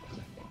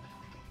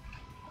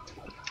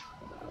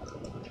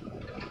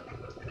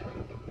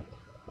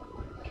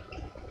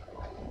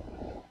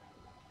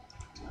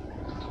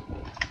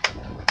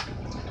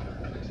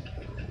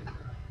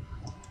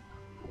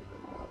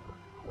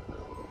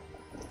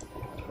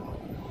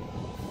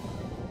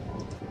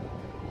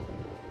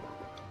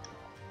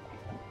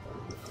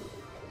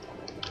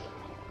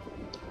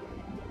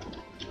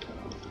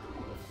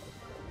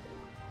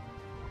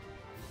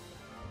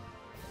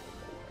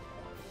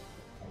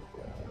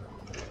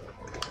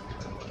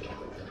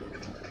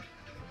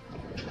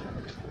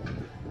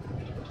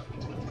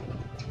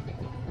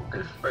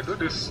 I do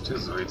this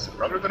way, it's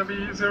probably gonna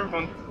be easier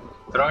when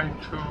trying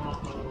to...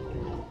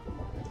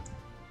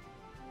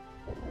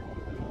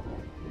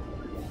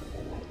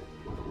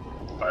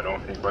 I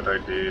don't think what I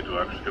did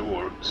actually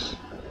worked.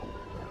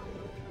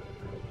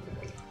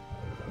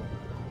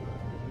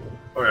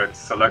 Oh yeah, it's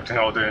selecting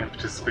all the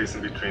empty space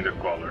in between the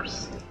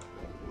colors.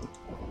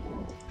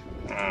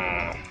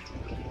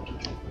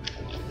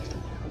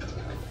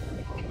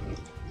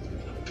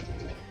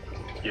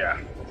 Yeah.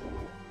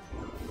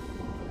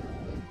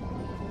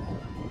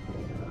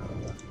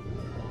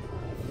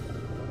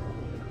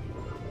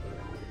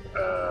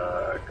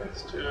 I can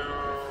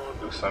still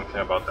do something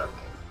about that.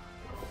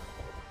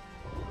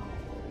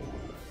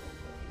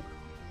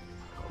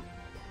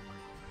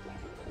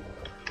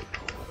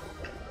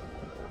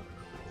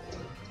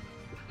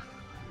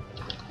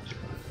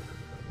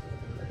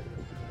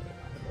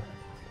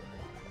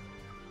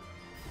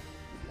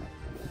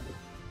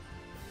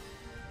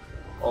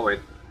 Oh wait,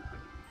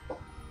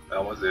 I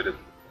almost did it.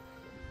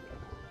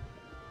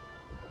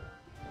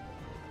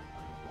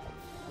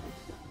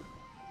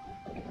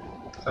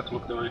 Does that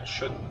look the way it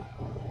should?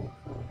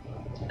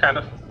 Kind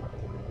of.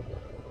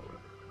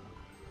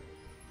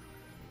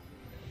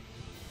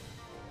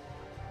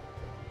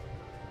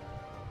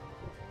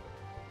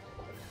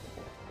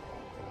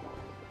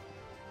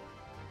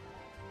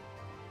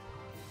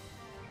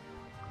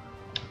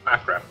 Ah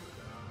crap.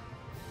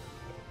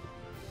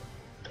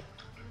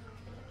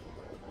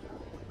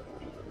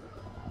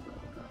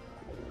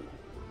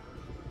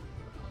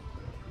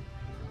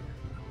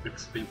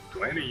 It's been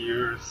 20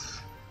 years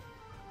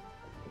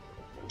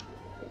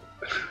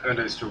and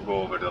I still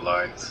go over the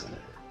lines.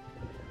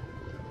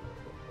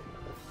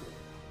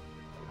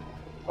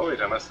 Oh wait,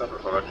 I messed up, I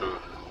forgot to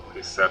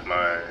reset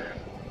my...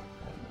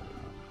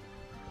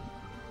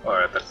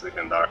 Alright, that's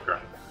even darker.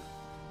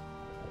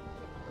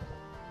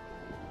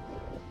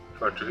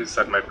 Forgot to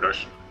reset my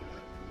brush.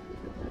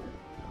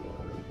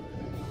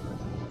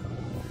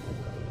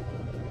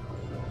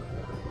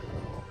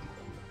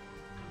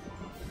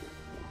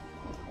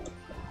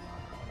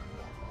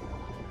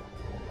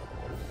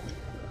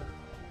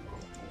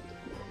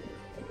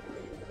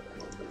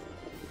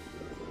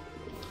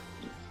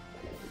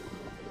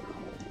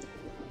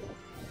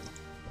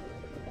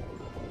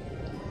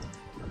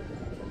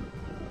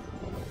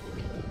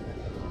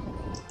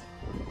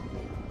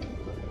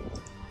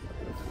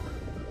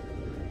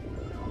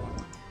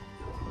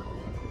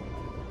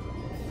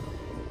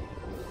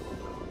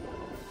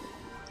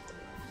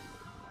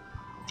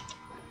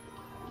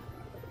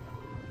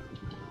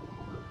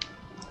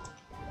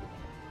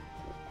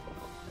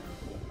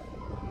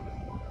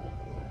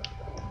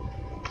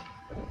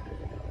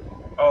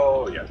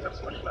 Oh yeah,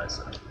 that's much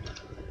nicer.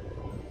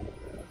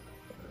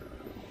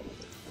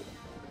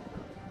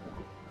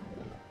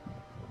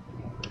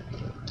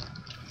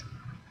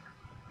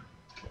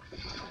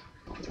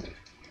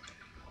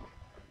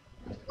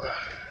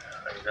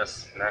 I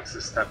guess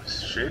next step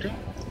is shading.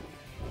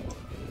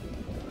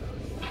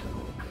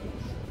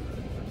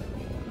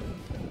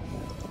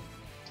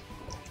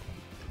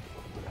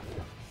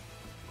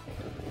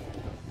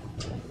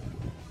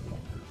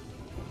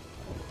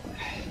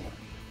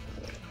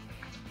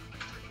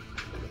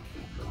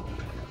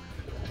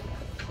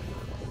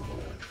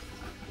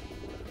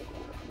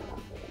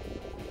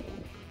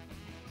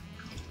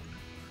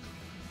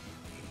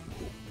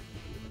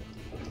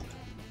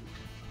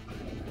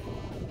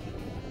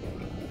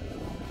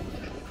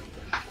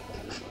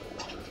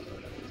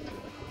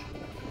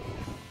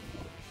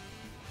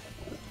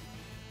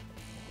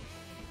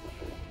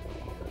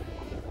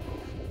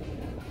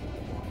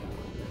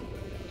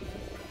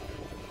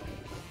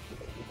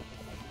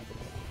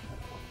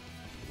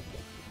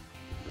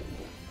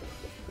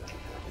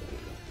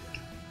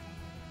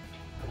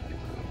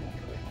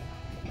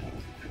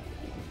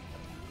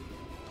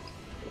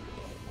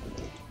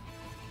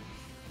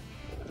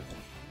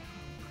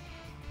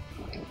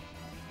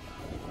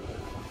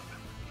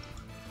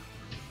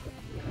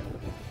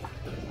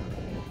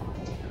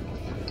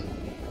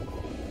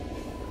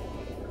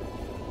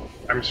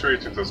 I'm sure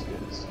it does good.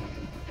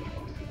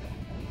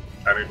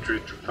 I need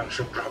it to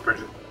function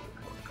properly.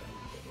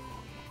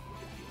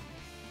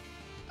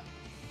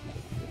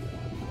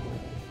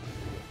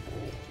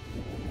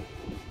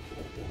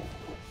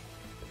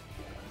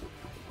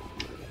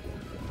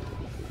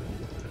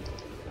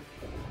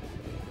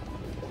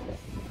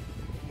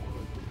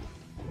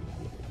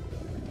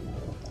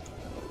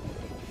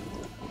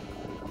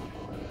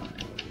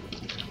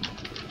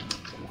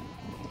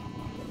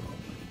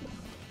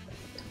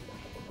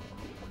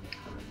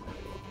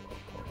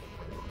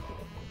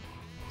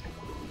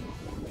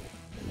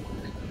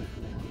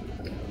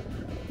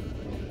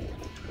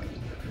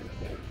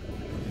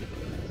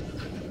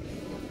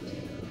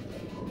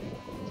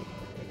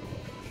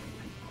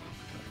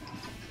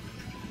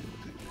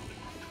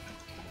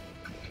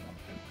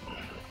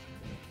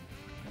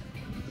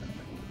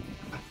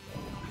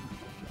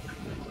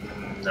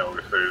 No,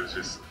 if I use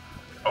this...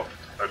 Oh,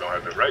 I don't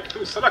have the right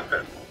to select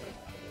that.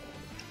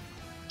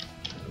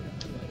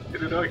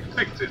 Did I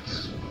click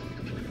it?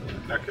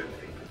 Okay.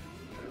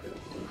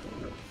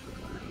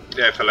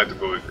 Yeah, if I like to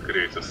go with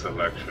creative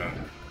selection,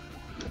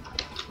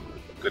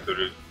 get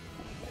to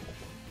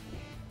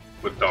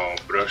put down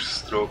brush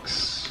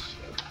strokes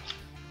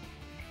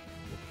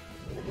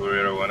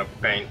where I want to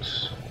paint.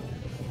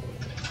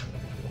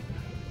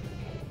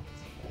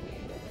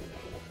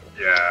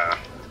 Yeah,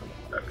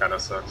 that kind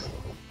of sucks.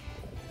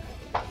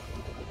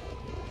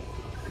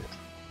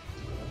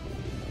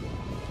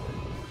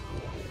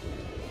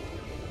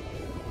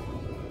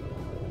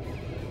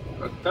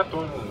 But that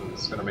one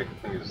is gonna make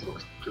things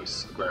look too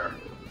square.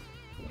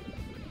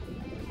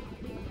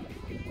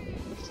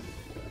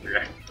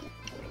 Yeah.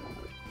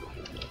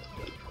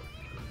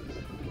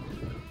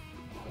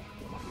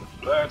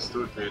 Let's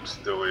do it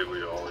the way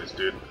we always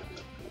did.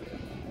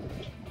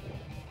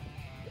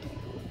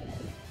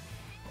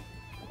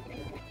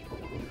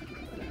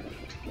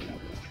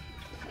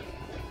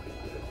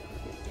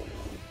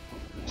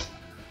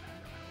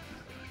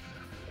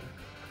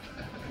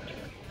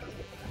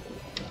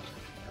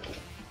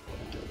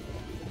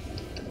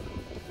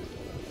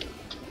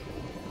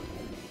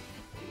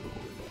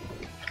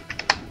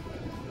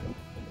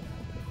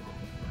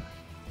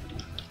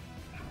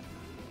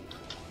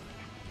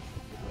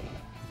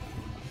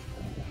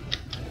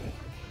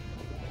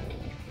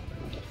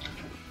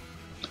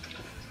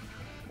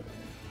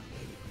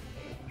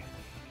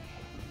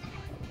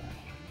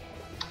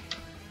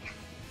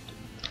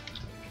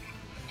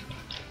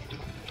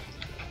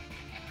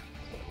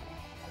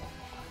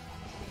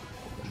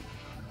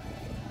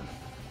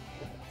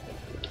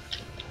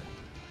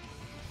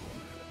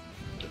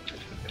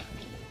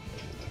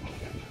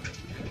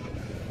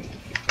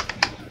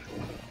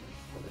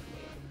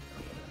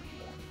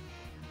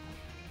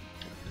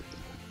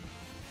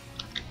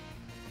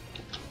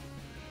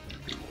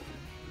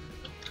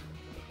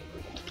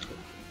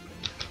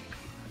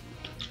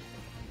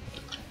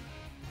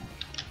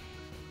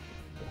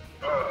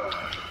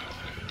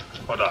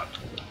 Hold on.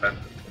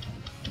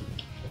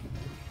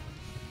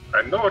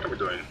 I know what I'm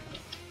doing.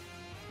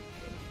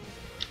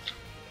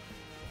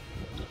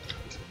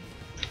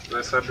 As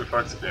I said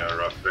before, it's been a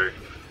rough day.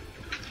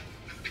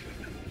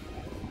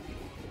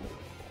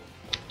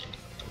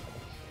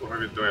 We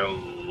were doing a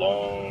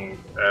long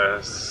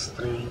ass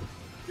stream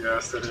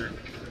yesterday.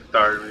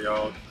 Tired me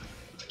out.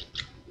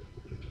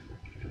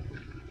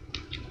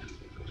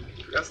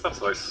 I guess that's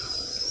why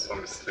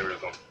some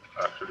streamers don't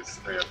actually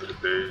stay every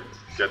day.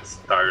 It gets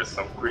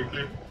tiresome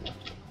quickly.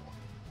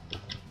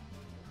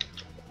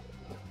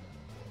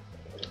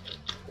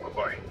 Oh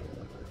boy.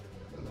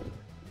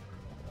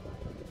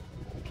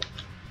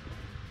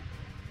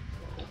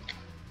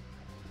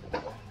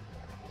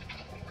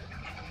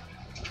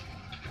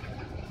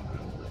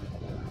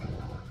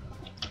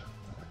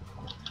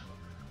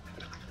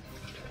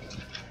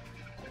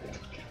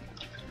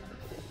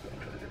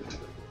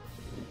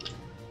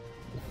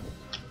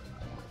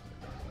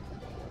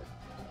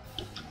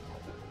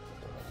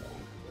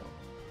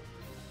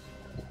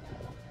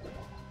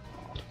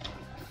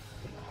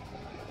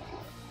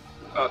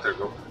 Oh, there you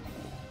go.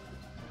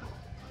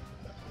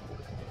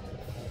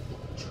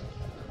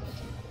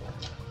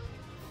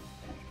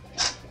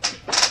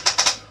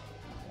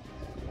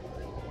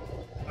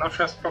 Now she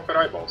has proper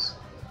eyeballs.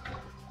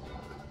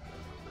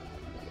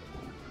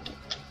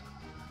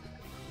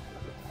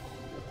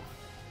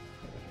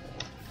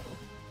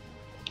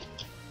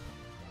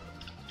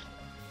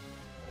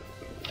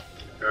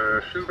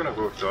 She's gonna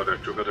go with the other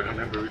two, but I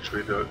remember which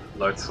way the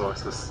light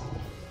sources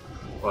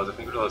was. I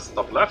think it was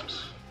top left.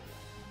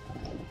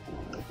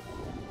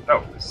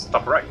 No, it's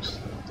top right.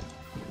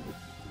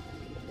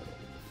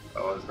 I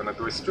was gonna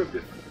do a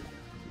stupid.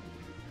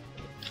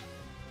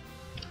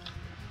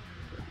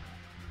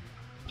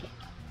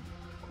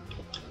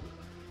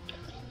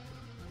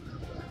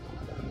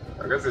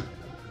 I guess it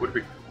would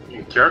be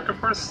in character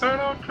for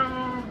Cirno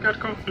to get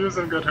confused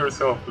and get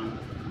herself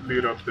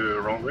lead up the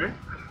wrong way.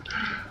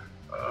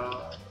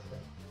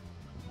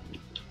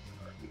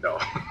 No.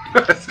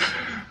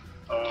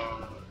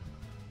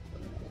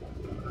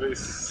 They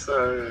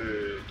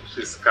say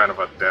she's kind of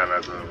a damn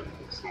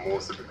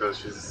mostly because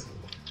she's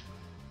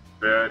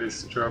very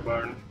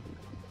stubborn.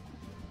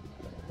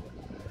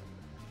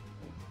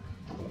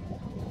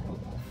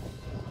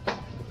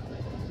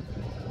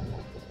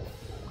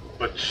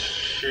 But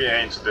she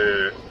ain't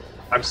the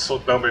I'm so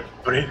dumb at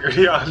bring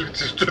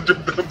reality to do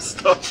dumb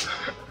stuff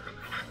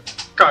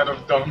kind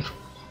of dumb.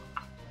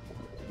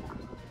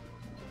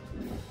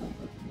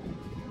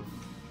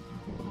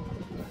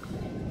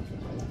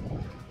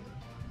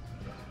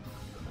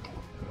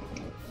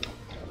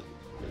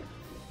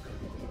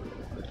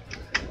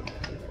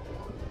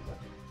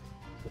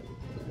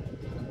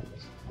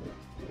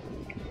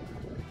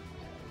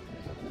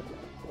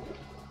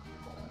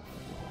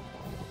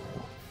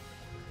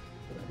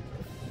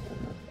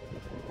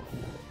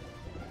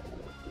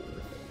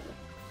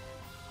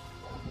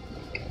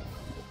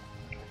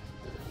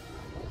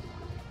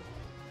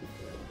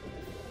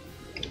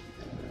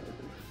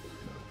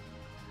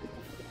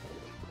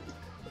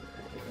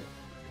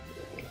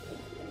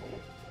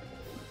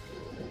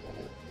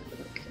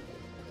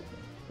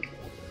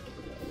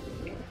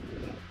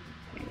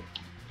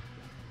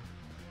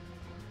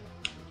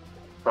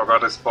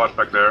 Forgot a spot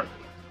back there.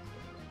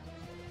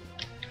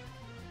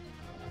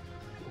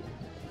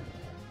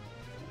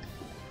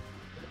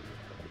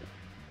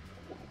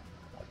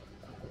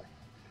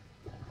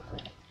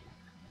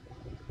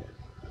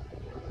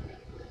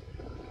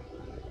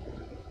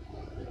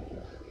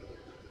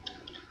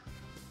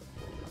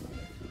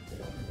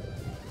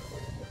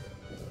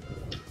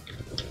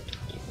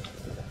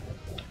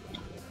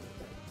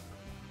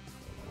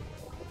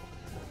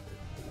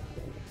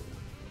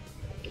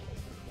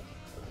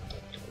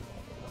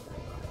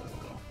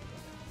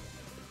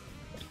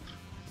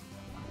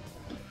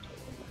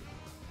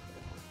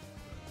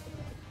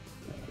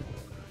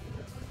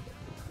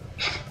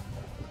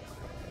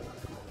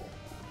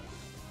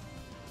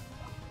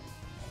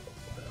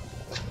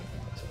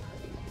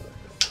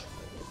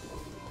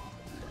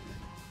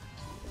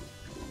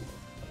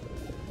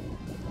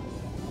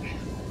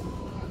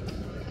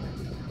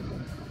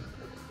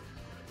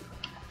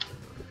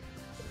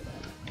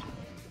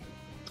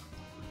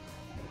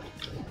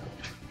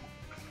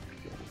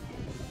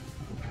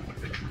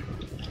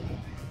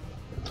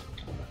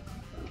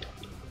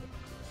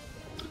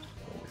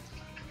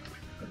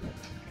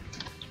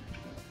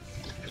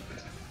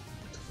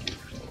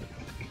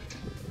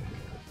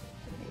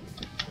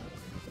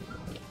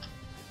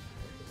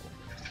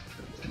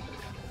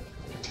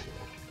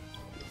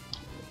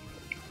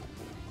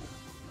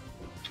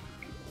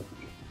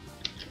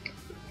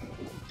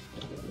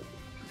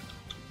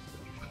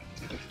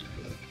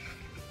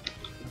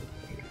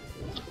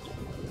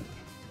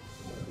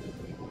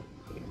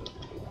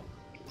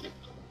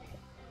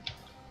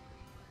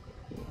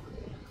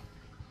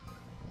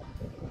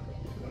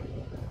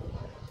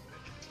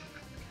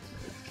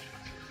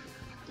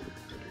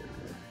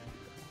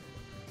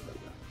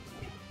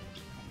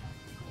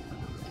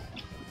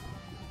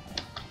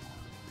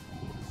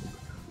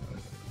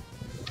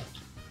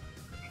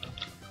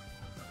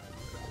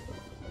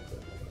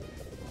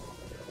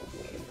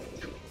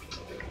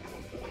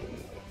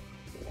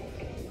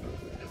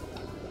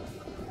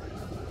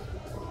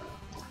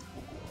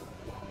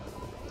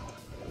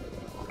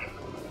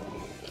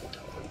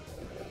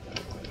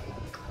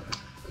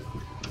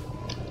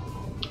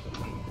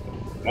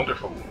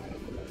 Wonderful.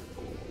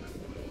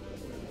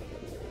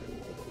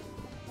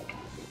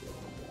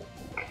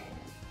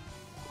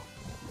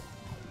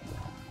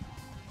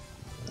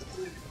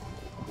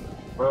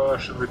 Well,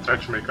 should we try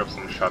to make up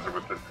some shadow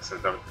with it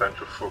since I'm trying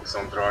to focus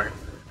on drawing?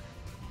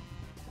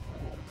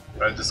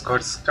 And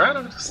Discord's kind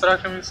of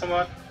distracting me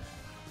somewhat.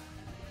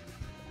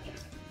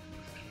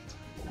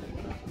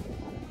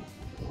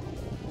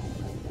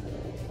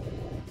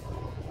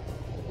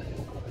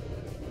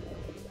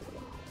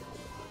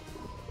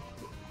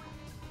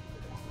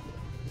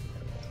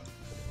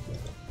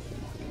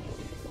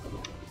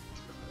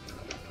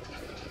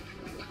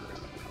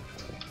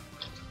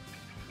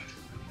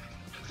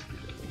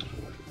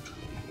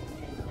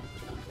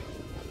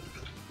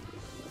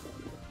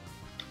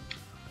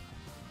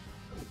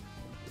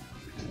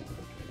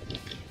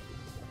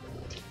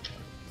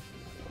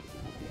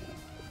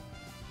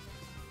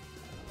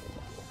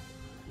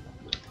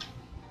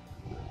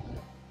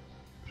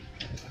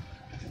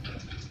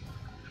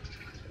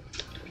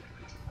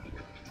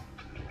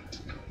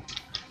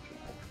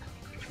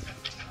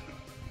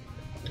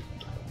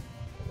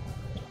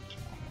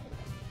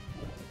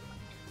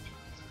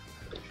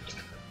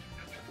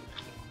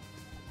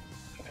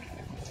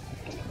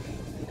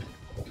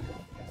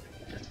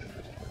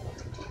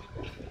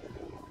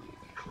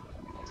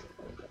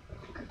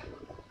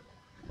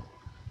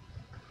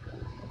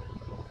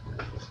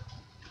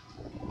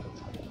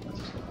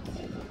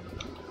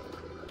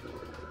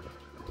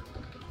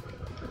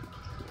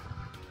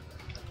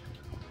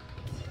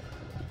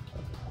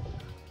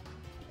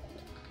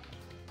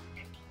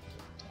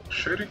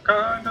 Shading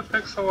kinda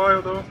takes a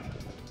while though.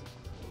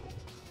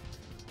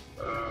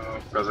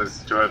 Because I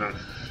still haven't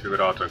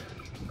figured out a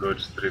good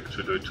trick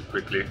to do it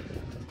quickly.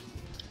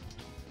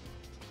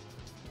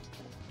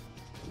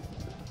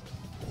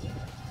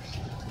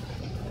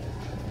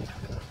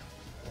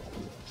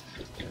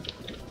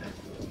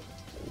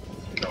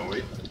 No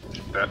wait,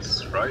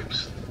 that's right.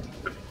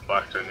 The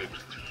part I need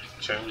to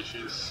change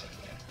is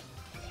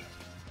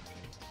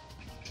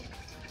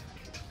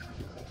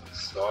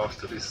so off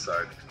to this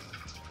side.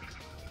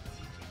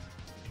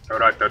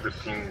 Alright, that's the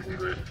thing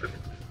with the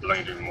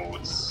blending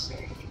modes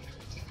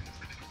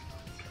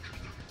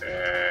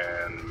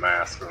and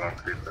masks on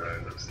Twitter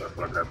and stuff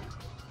like that.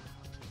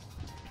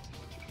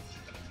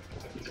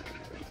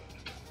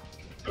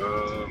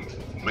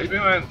 Maybe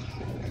I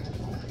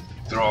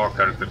draw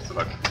characters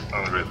like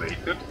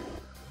unrelated.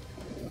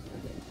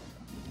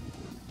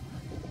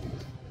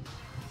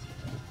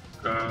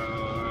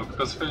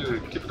 Because if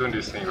you keep doing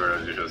this thing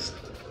where you just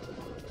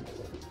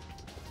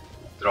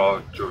draw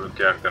to a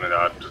character and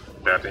add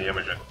that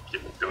image and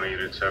keep doing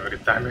it every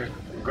time, you're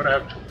gonna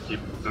have to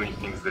keep doing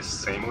things the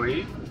same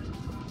way.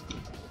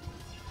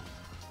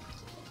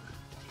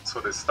 So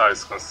the style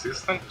is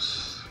consistent.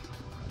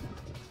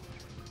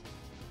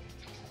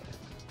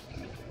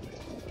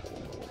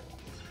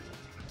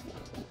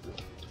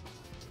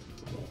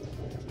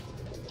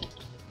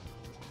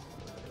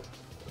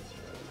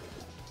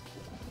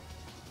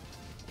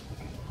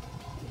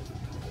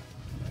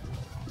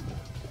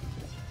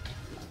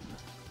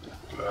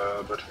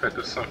 But if I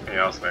do something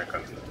else, then I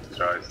can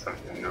try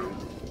something new.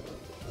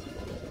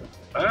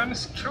 I'm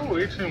still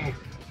waiting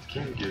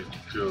King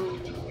to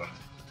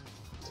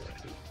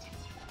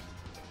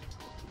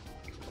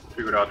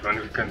figure out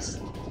when we can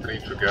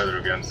train together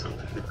again so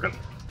he can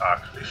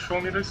actually show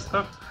me this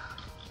stuff.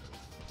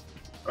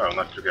 Well,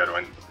 not together,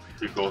 when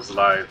he goes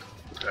live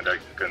and I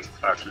can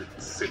actually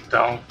sit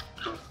down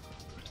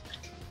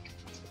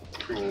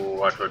to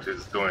watch what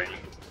he's doing,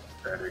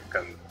 and we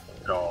can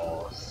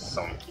draw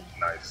something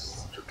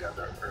nice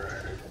together.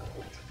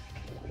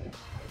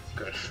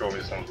 He can show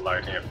me some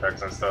lighting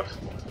effects and stuff.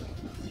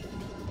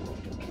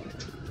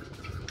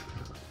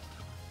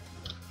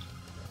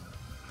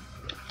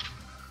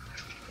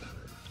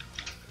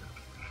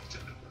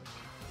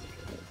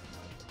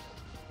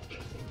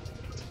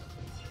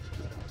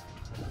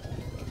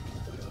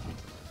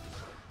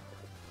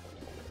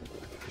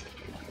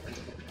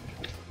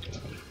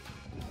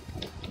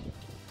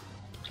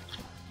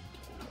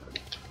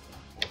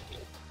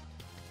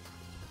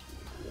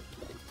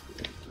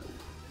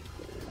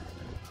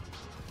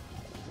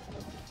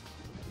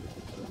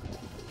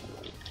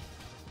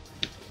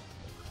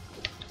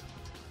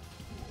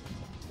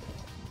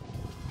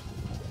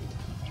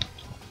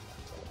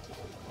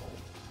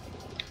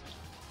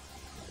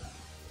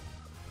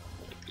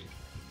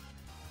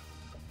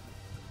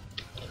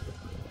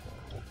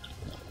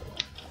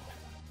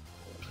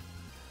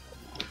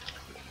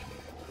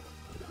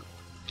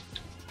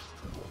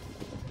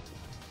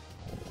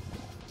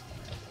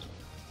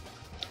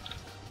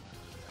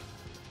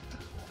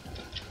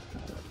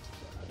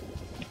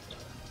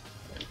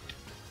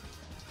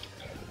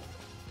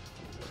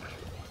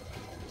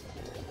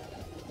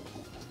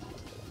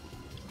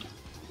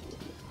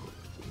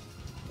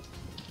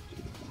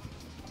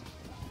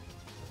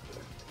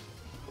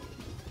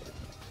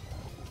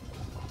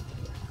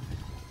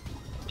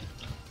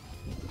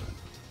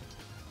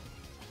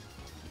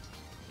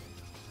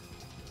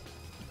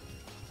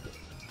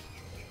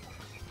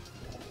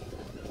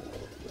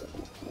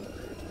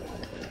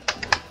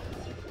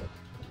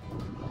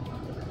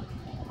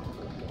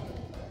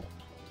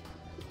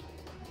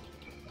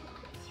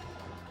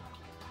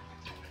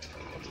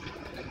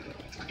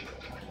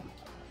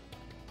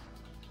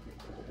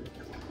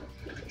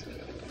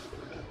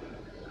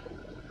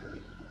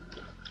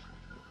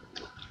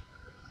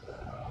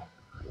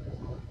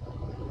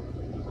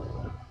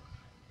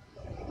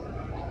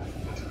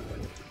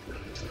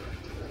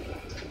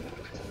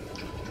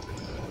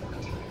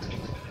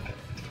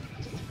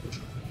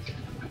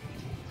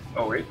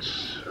 Oh wait,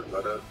 I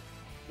gotta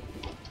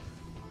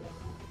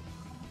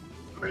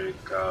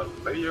make a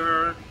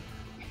layer,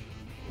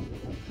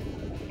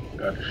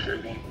 add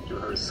shading to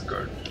her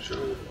skirt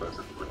too, but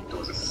put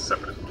those in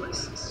separate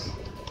places.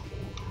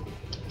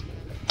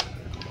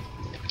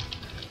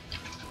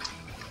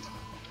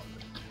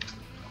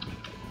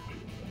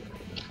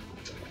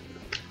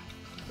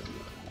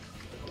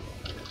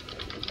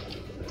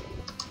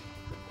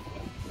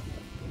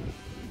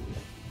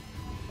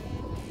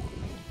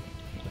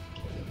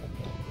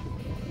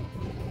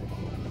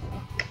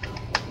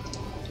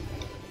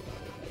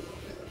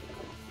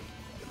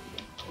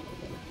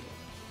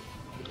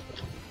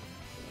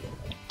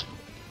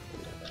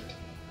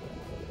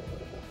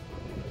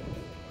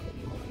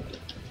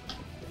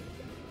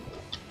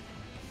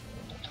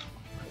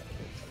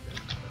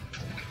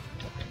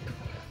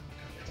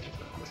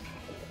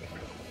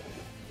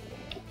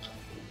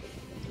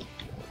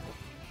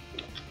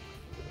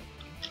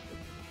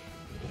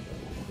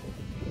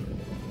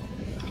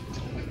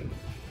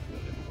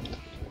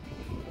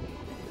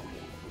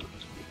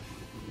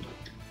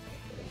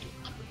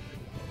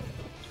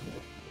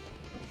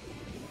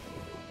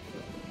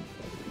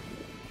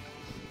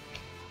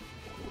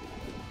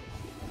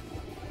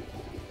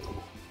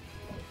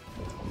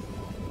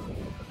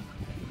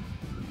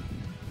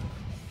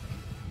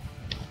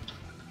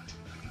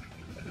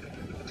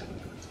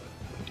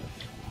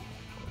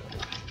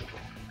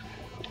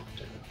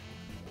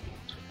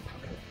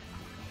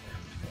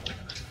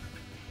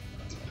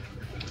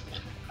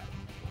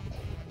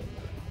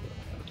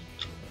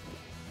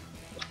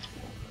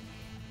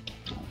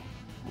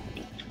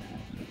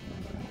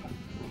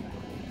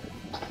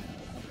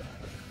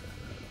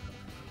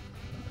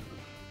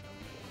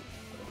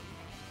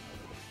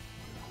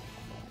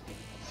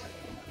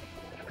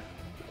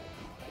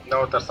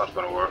 No, that's not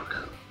gonna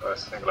work. I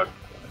think like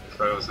if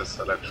I use the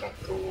selection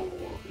tool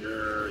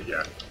here,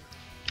 yeah.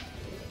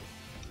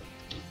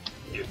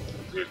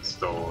 It's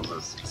those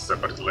as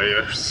separate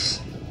layers.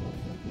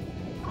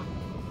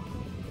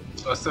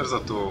 Plus there's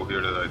a tool here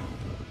that I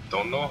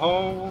don't know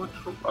how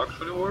it will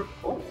actually work.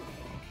 Oh!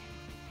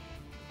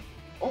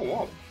 Oh,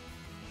 wow!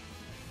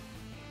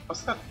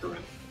 What's that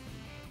doing?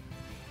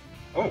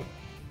 Oh!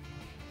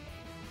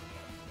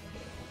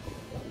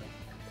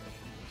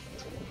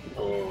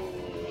 Oh!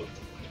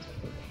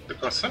 The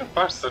concerning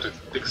part is that it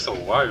takes a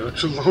while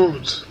to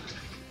load.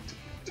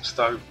 Each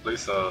time you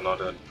place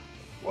another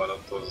one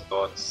of those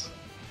dots.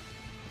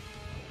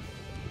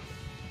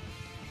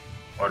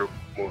 While you're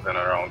moving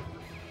around.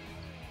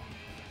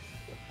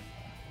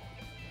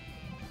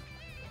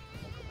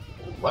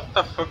 What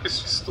the fuck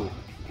is this tool?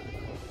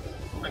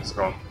 It's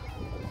gone.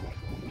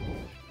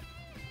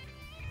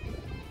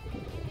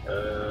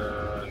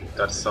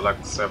 That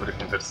selects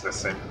everything that's the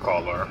same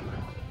color.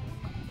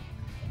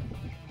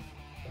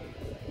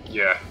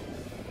 Yeah.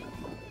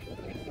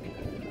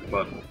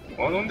 But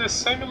on the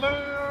same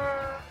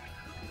layer?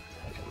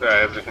 Yeah,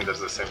 everything that's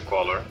the same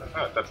color.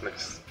 Ah, that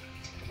makes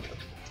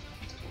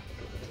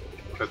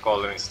the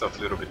coloring stuff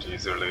a little bit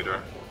easier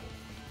later.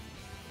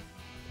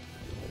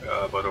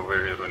 But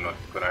over here we're not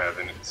gonna have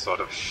any sort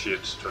of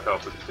shit to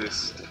help with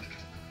this.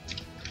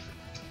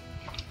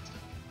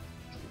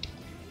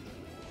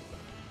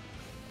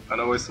 And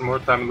I waste more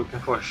time looking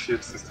for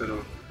shits instead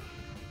of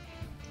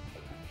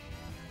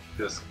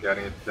just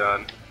getting it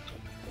done.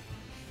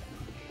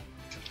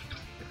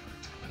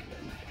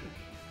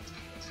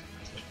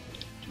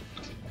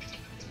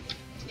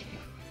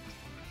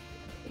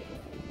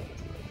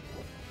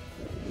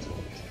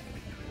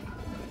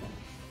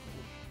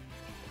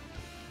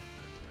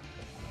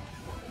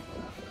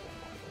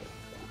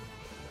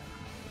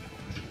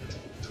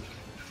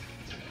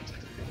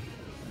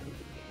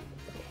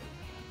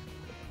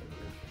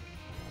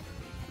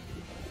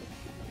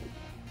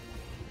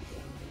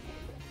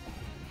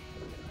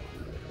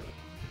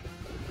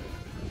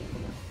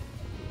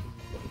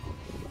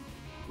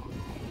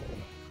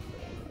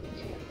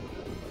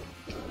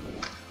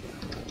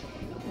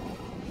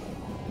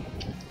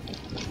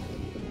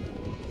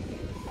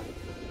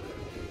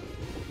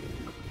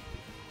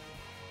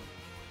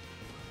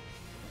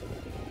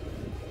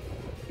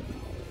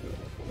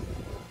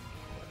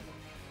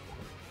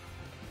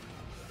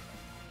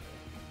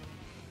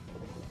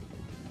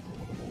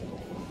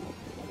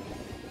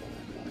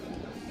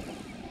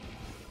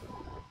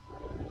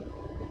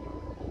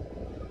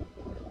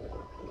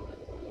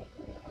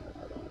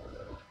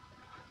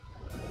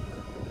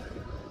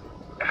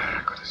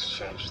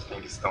 Change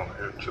things down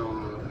here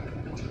too.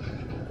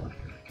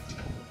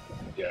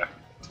 Yeah.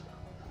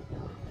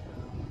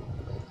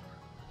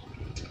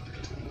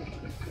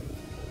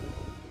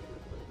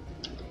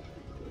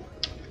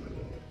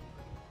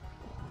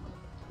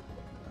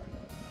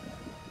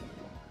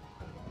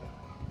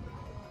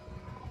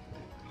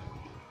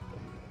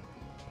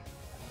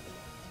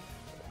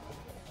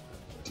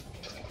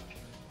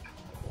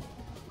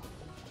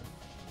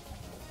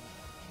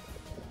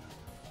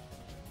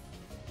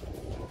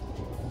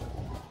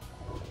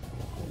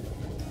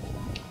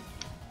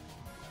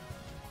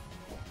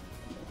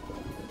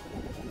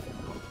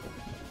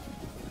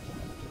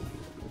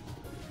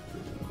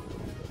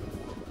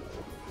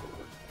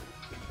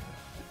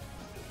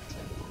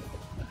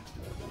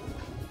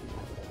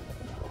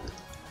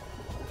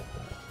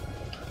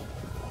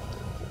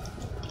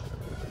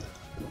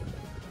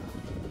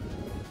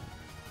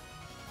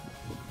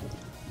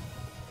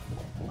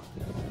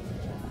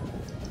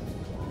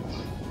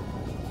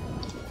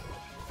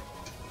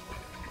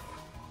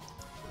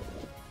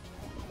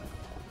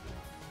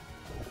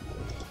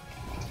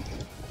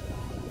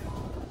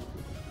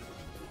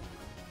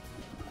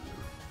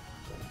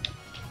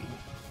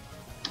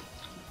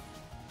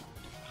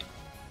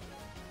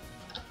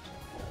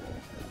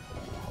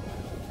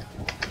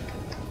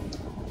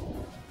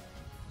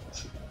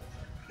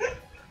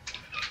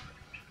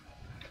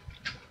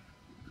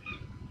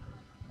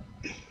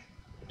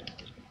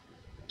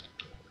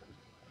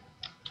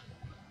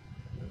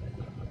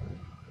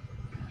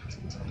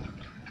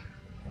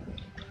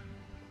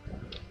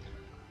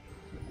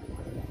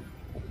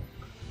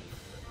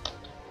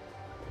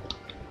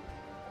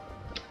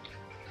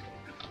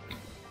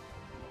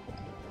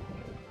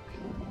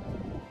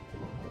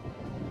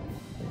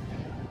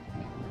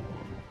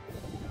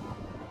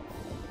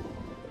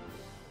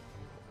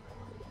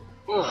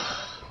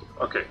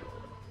 Okay.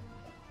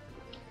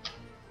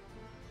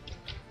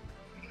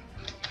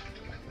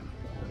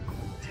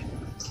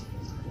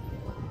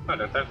 Oh,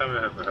 the entire time we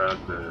have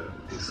had the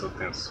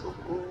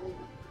Tensoku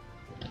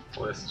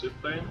OST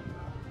playing.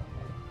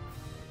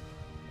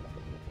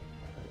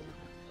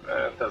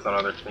 And that's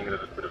another thing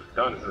that I could have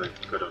done, is I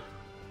could have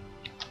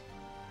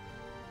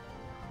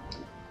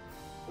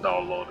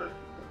downloaded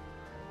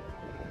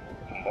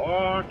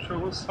more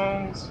Chuhu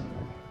songs,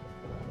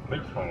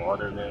 maybe from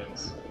other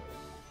games.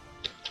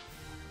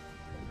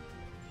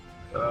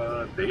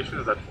 The issue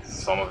is that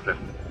some of the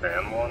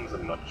fan ones,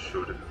 I'm not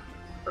sure if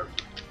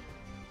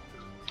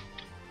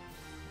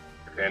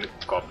any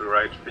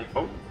copyright thing.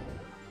 Oh!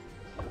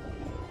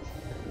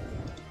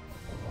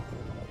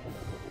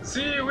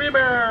 See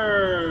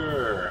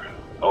Weaver!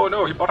 Oh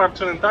no, he bought up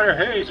to an entire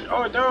page!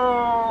 Oh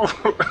no!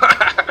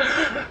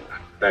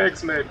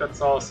 Thanks mate,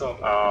 that's awesome.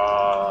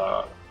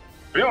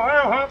 Been a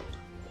while, huh?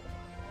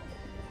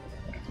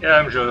 Yeah,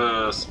 I'm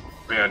just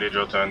being an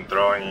idiot and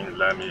drawing.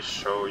 Let me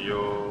show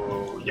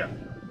you. Yeah.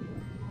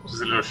 This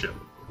is a little shit.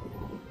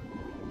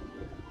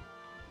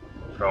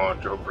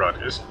 From Joe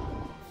Brothers.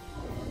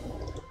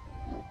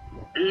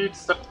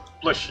 It's the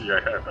plushie I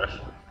have.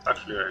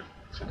 Actually, I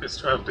think I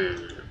still have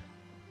the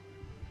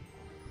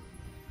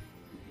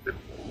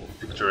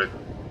picture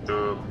I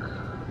took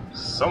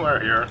somewhere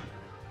here.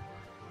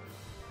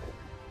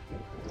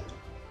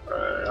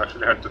 I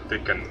actually had to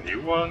take a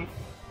new one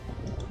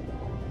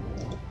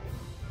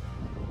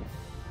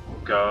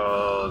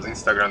because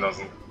Instagram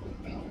doesn't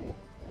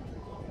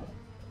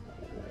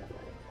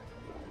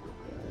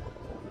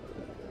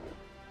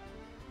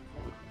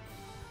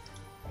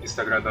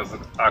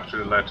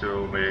actually let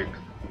you make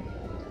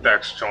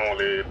text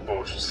only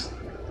posts,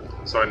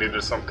 so I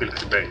needed some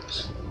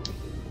clickbait.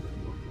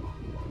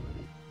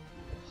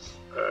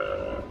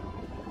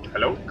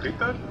 Hello,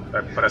 Krita?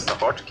 I pressed a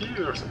hotkey,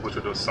 you're supposed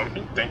to do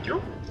something, thank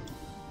you.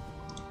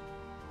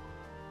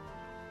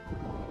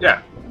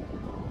 Yeah,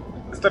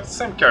 is that the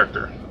same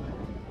character?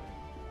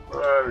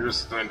 I'm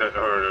just doing that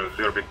a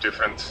little bit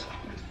different.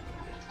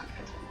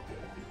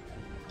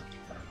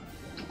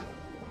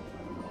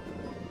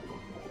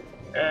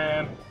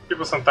 And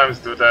people sometimes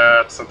do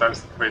that,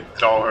 sometimes they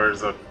draw her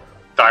as a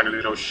tiny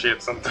little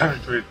shit,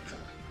 sometimes they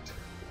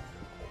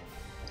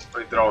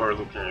draw her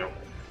looking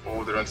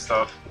older and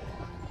stuff.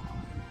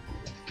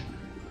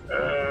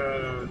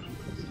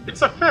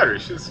 It's a fairy,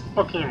 she's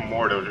fucking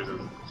immortal,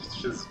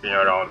 she's been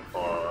around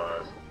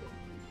for...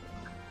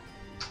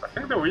 I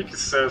think the wiki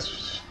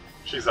says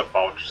she's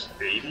about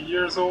 80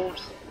 years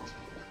old.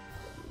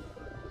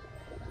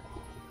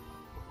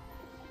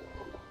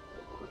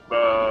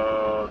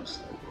 But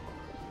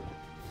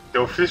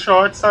the official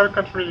art style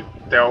can't really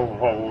tell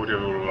how old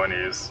everyone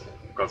is,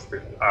 because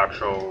the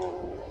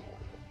actual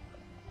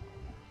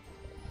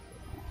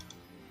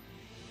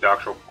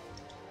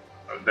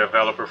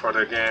developer for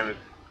the game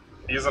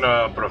isn't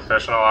a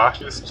professional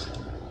artist.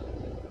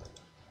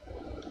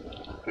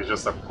 He's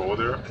just a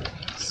coder,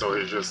 so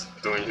he's just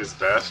doing his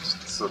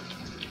best. So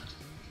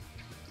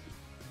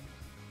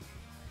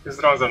his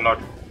drawings are not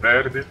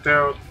very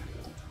detailed.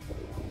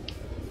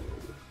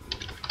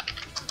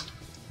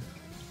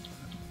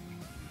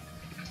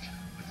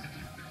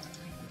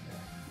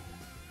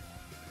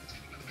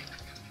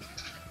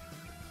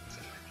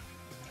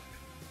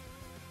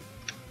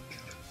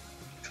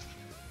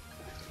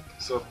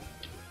 So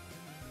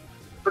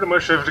pretty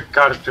much every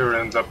character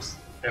ends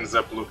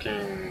up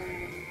looking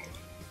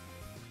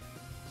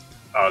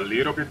a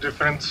little bit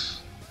different.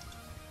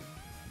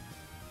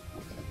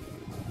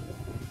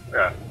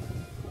 Yeah.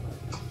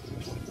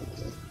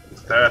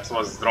 That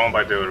was drawn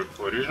by the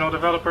original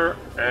developer,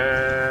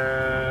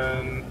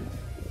 and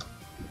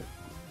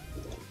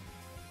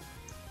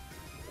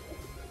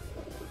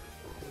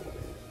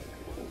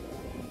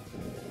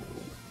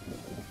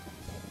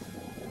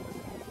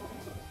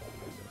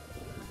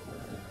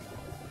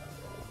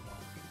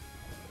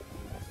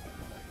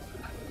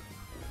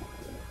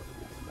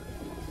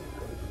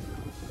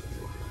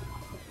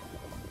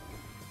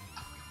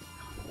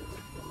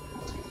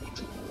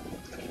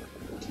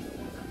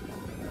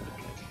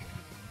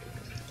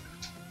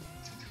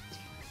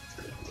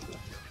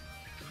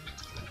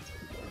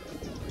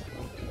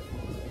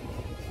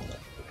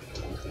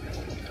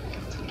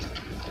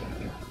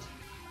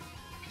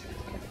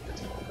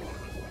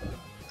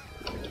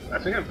I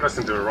think I'm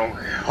pressing the wrong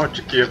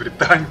hotkey every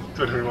time,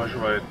 pretty much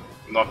why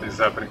nothing's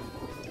happening.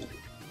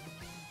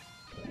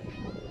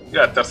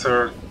 Yeah, that's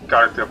her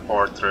character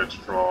portrait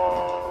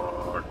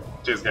for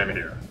this game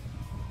here.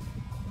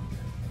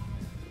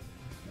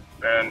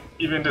 And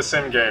even in the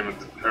same game,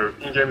 her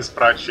in-game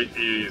sprite she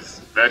is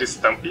very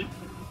stumpy.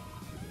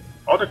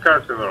 All the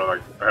characters are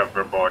like have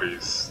their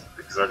bodies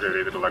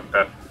exaggerated like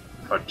that,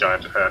 a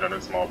giant head and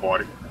a small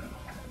body.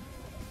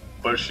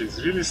 But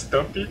she's really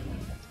stumpy.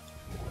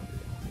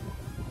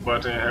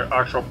 But in her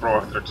actual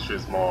portrait,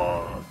 she's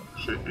normal.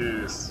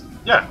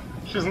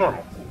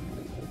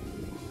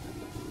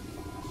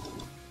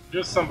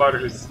 Just somebody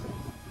who's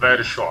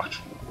very short.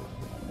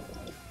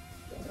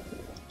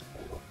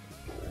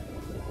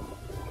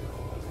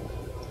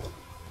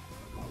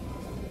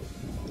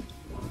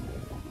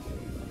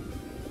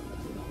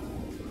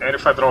 And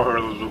if I draw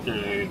her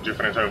looking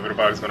different,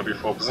 everybody's gonna be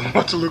focused on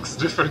what looks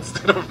different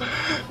instead of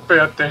pay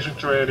attention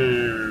to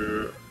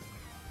any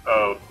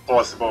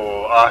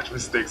possible art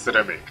mistakes that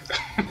I make.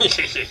 I'm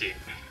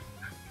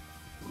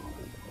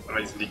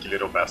a sneaky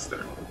little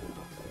bastard.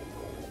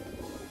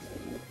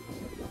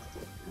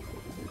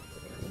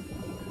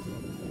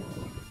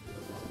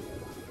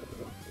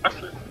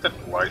 Actually, that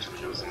white I'm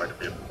using might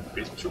be a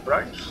bit too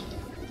bright.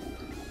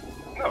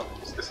 No,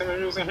 it's the same I'm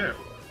using here.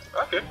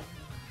 Okay.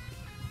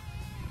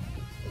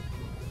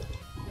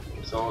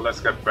 So let's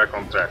get back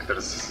on track.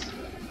 There's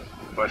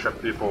a bunch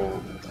of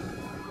people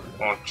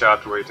on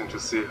chat waiting to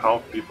see how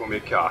people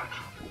make art.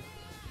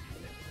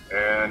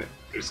 And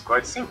it's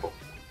quite simple.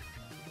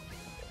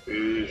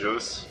 We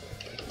just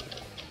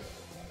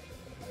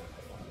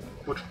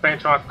put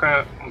paint on a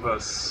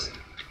canvas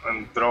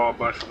and draw a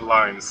bunch of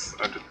lines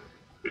and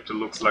it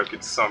looks like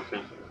it's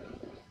something.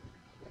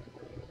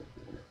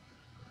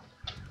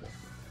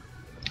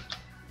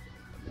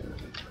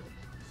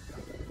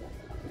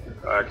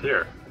 Like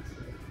here.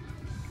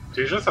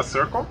 It's just a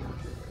circle?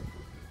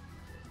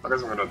 I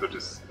guess I'm gonna do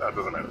this, that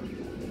doesn't matter.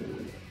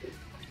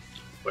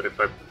 But if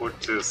I put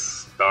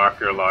this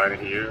darker line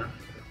here,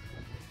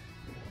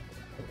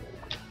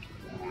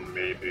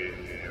 maybe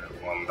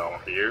one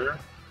down here,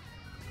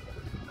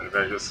 and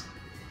then just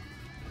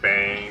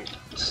paint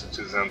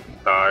this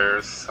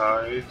entire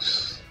side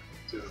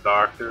this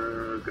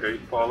darker gray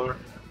color.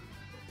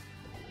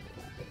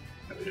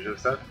 And you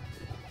just that.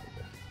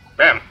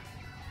 Bam!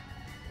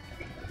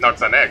 Now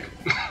it's an egg.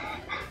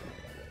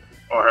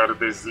 Or had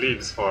these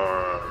leaves for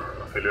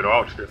a little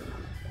outfit.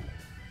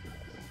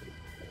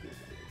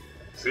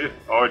 See?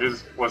 All it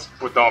is was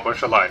put down a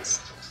bunch of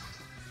lines.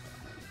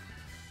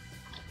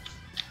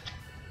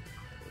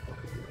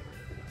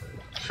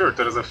 Sure,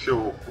 there's a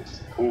few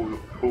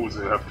rules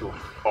you have to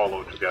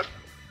follow to get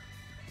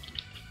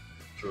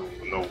to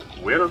know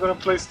where you're gonna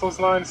place those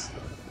lines,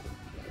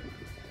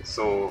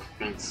 so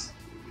things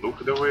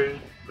look the way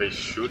they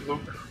should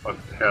look, or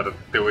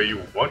the way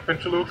you want them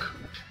to look.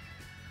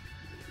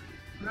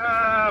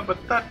 But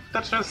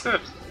that's just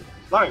it.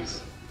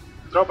 Lines.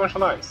 Draw a bunch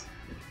of lines.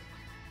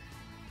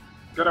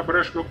 Get a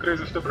brush, go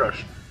crazy with the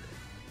brush.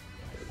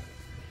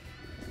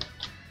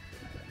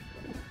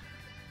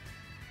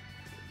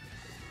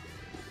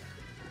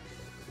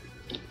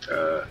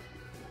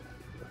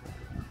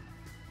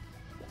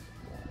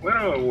 When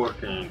I'm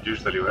working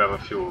digitally, you have a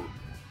few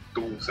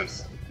tools and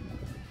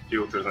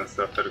filters and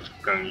stuff that you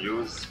can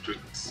use to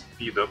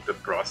speed up the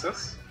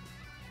process.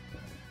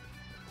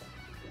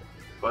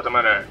 But I'm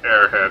an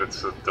airhead,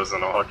 so doesn't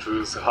know how to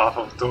use half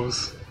of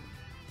those.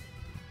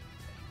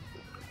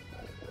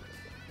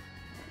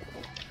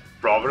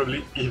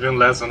 Probably even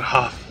less than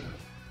half.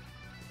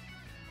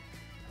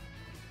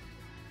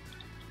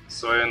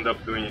 So I end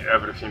up doing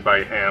everything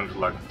by hand,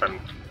 like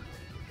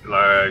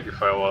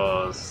if I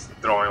was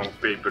drawing on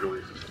paper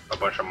with a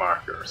bunch of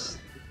markers.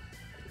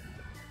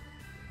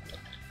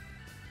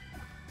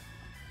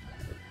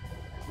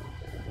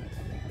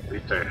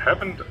 Which I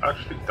haven't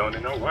actually done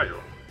in a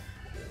while.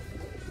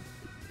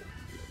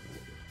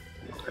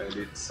 And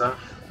it's a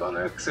fun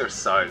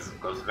exercise,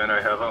 because then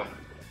I have a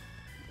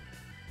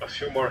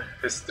few more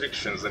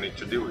restrictions I need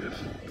to deal with.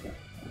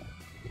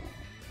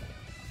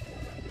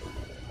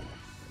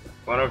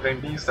 One of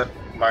them means that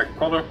my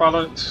color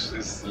palette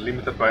is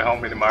limited by how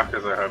many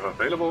markers I have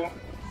available.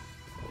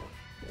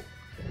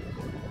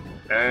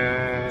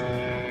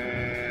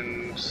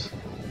 And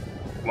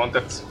one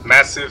that's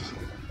massive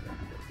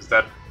is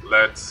that,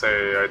 let's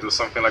say I do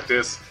something like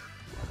this.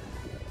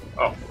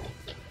 Oh.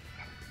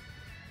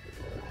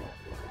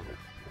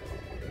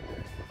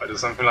 I do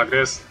something like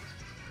this.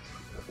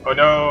 Oh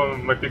no,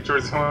 my picture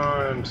is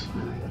ruined.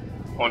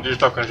 On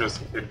digital I can just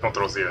hit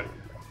Ctrl Z and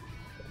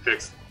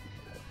fix.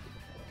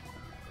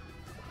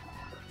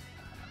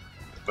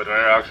 But when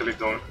I actually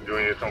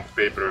doing it on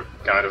paper,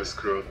 kind of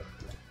screwed.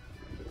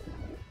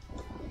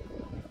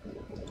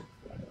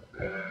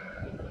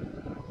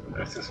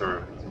 Since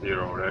we're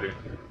here already.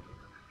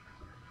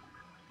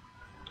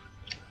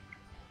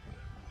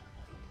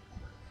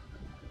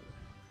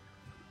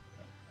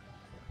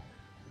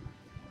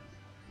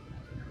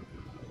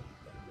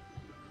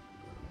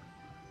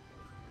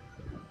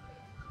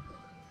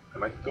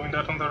 Am I doing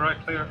that on the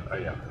right layer? I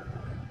am.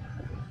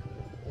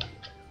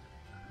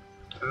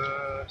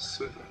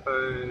 So if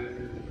I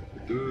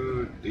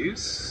do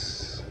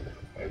this,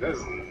 I guess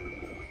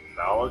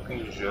now I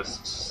can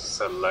just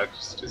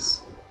select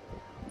this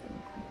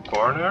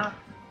corner.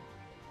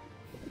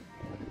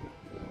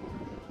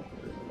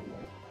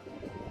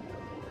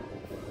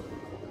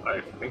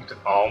 I think that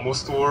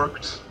almost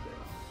worked.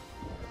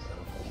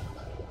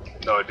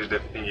 No, I did the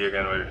thing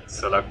again where it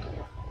select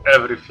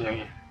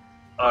everything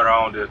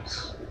around it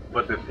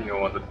but the thing I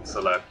wanted to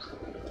select.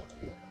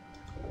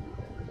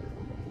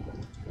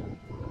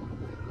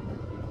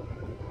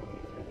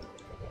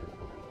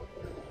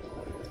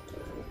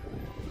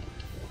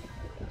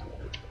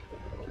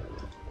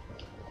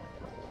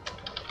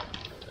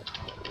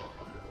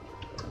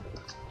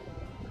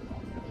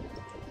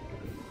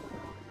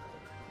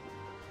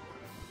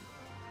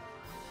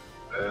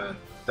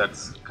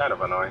 That's kind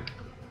of annoying.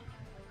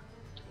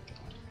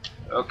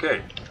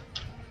 Okay.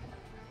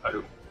 Are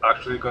you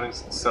actually going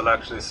to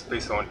select the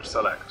space I want to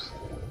select?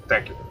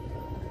 Thank you.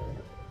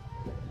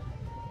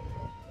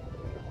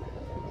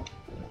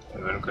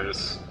 And then we can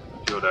just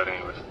fill that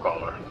in with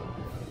color.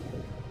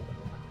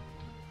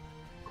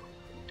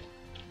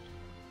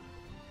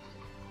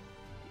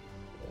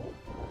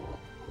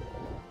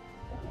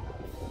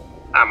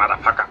 Ah,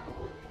 motherfucker!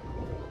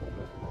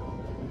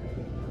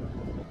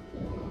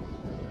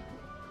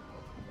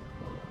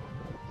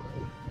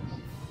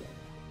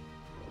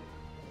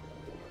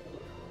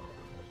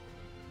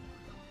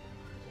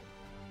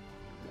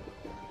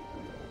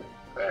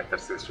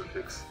 That's this to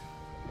fix.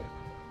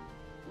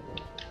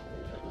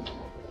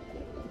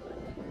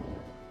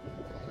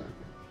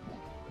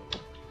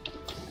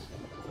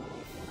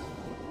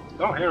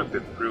 Down here the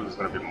through is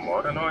going to be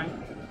more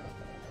annoying.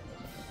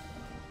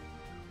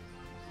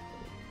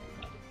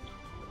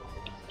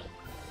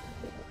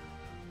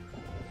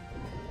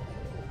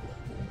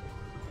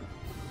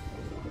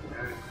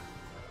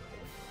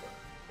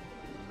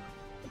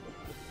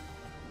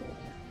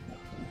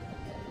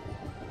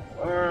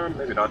 Or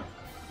maybe not.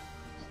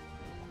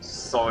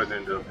 Solid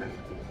end up in.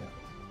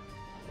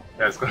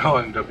 Yeah, it's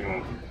gonna end up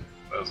in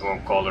as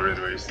one color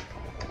anyways.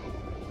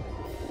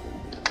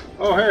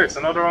 Oh hey, it's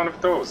another one of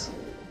those.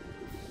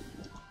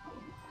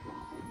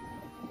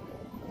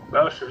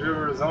 Bash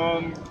viewers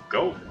on,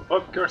 go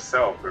fuck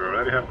yourself. We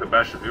already have the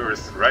bash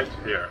viewers right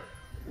here.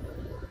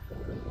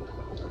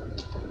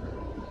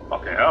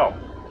 Fucking hell.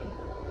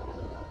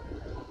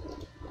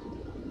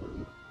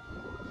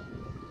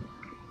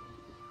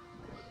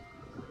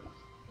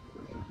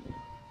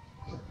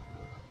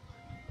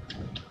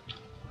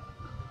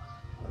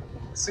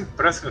 It's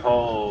impressive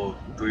how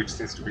Twitch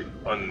seems to be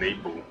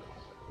unable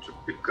to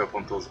pick up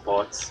on those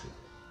bots.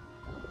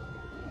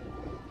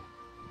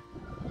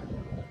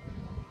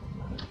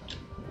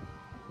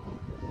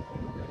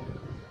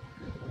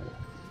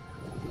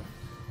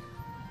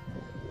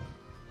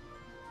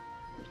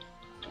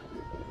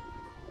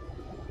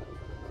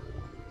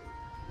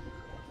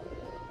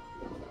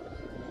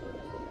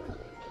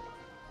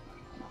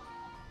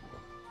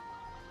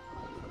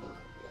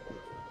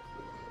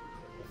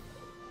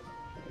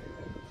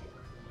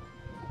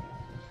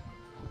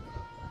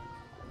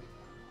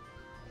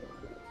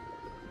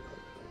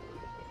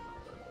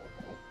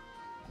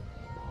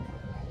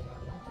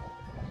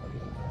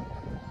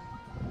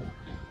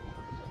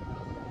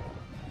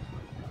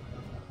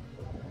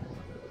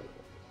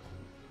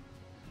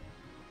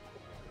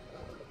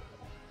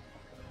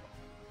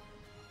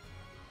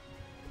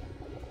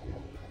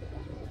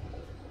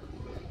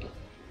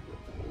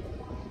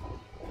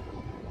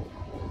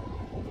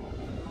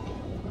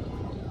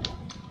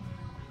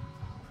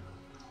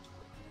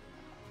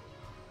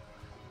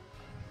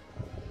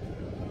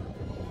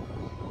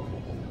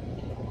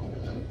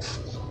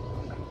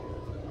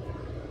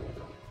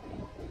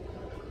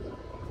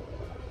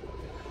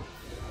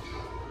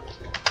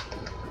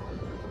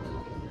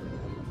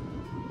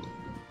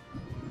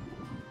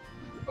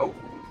 Oh,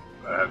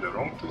 I have the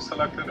wrong tool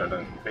selected and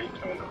then paint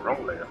on the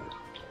wrong layer.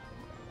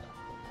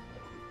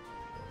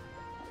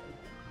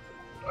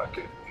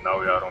 Okay, now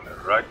we are on the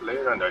right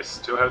layer and I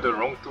still have the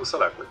wrong tool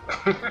selected.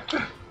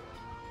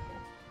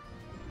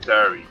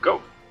 There we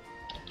go.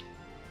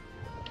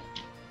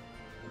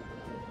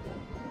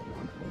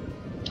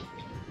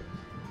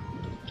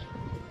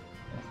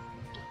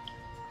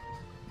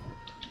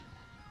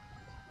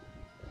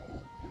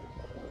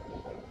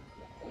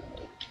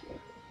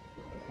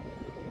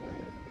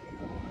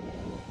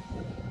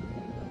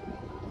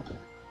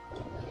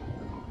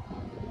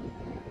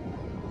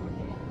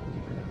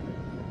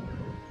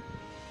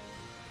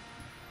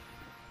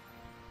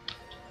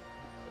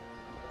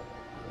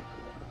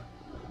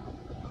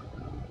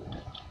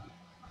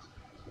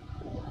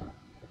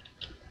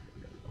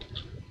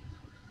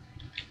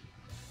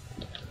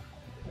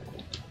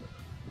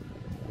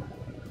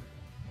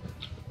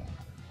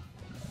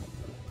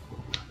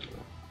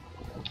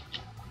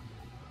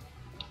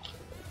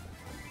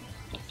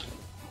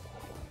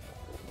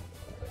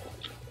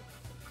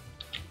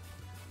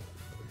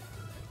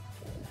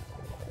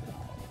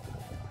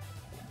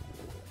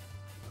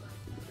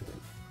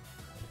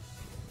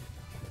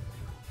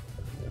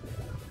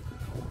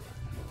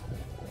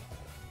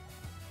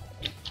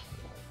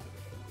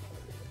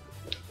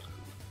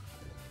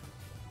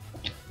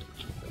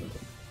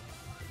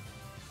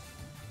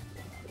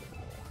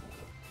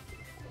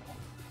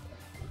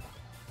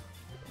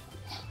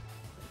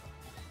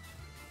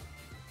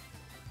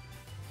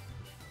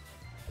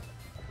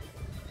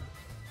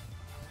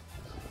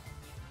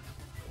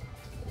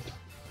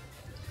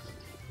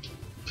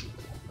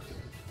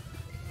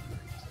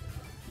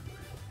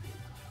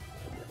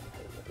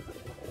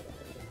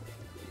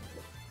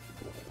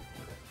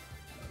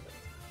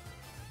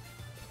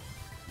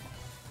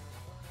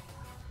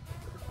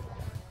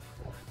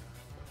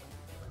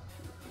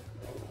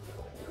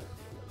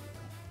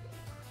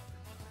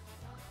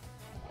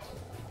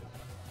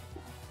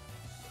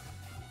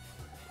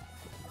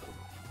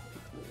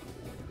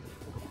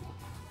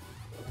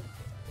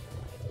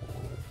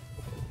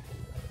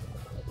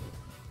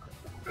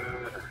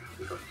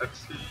 Let's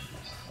see.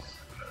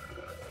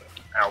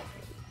 Ow.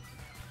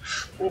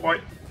 Oh boy.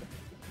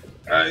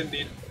 I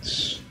need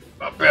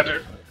a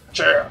better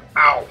chair.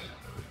 Ow.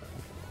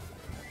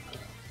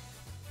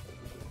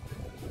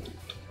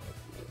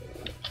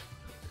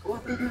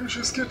 Or maybe I'm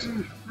just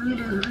getting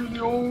really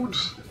old.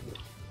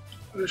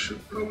 I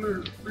should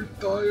probably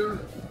retire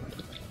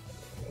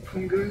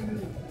from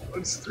gaming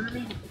and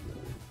streaming,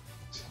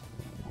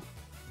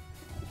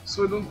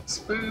 so I don't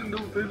spend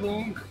all day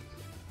long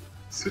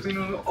sitting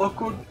on an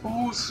awkward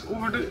pose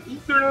over the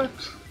internet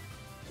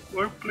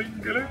while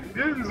playing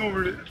games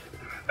over there.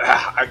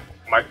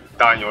 My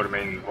tiny or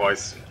main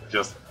voice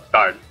just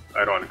died,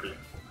 ironically.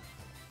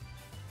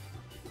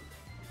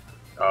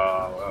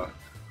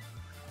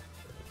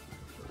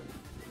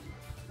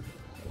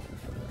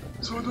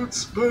 So I don't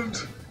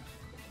spend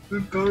the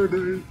entire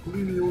day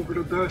leaning over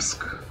the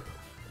desk,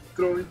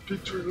 drawing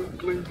pictures and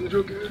playing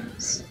video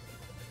games.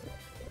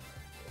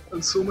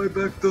 And so my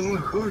back doesn't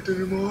hurt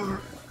anymore.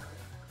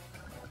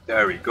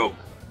 There we go.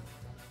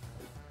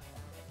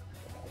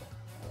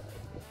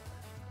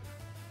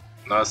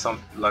 Now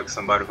like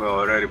somebody who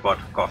already bought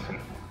a coffin.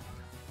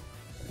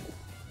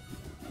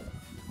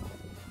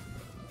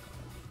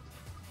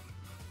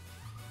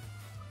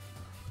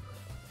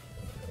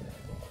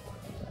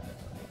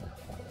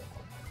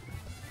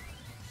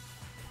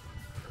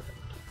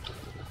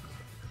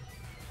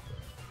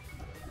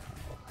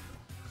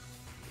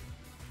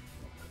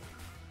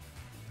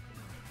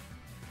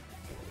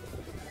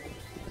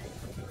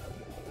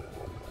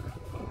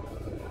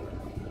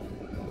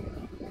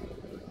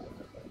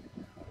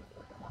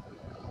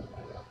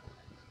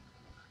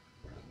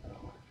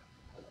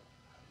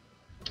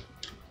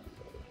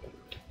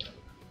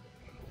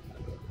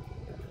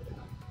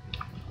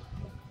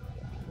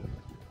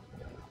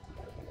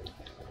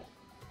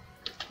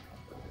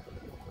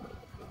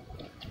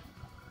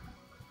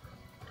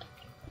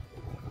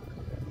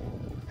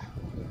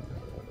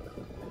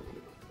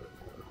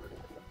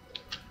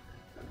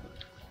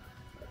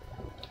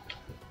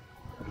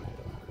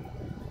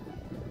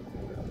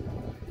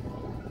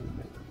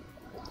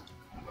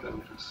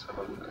 Let's have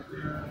a look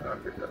here.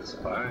 Okay, that's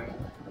fine.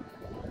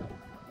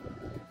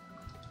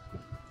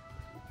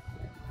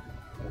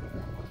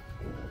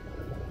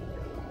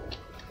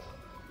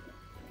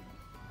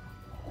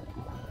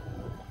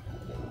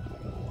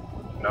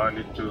 Now I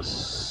need to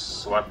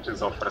swap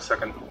this off for a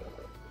second.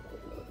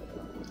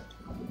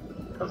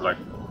 Because like,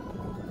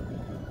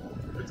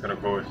 it's gonna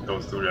go with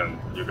those two and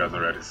you guys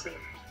already seen.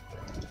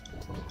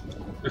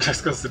 You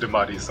guys can see the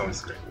Mari's on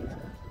screen.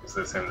 It's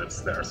the same that's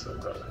there, so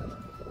I gotta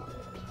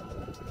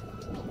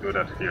do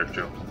that here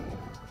too.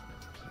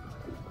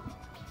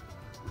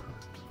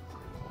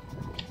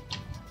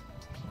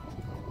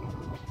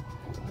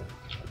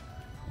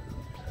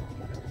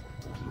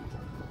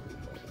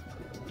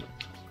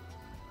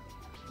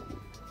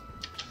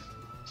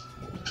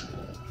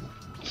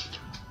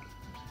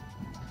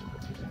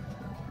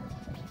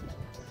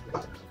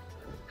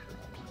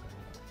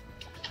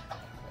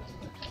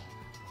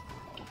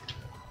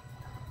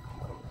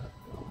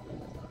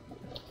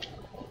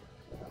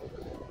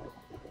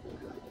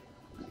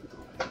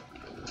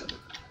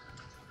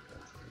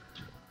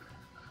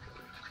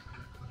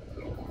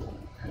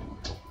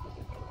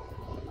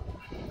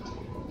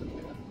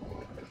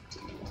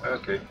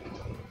 Okay,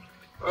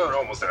 we're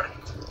almost there.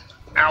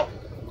 Ow!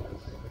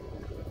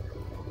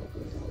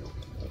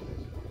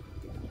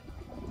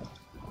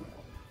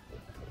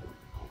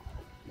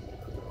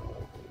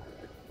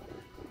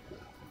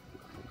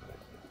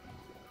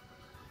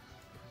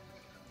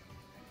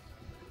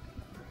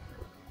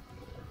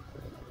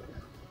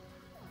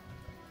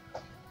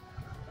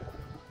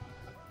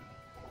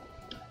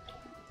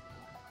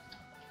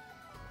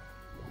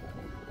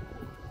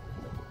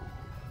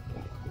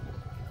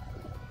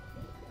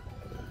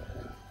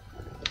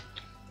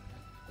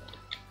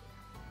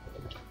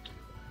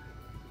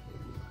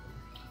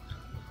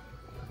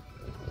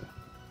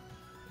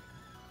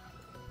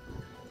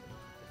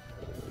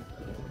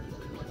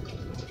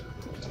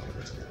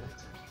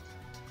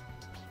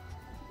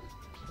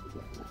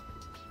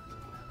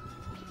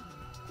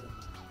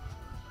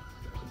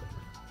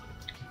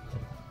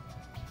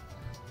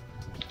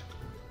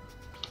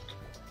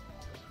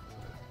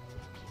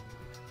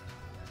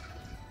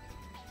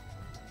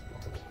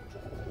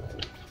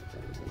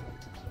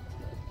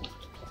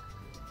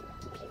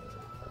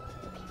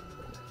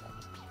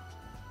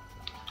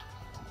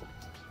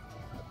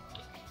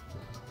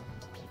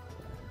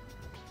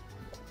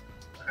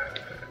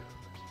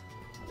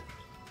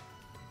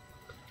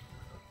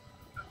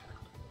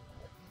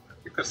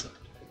 Because,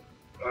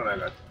 oh my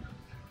god,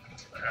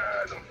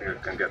 I don't think I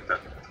can get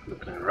that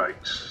looking right.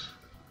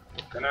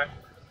 Can I?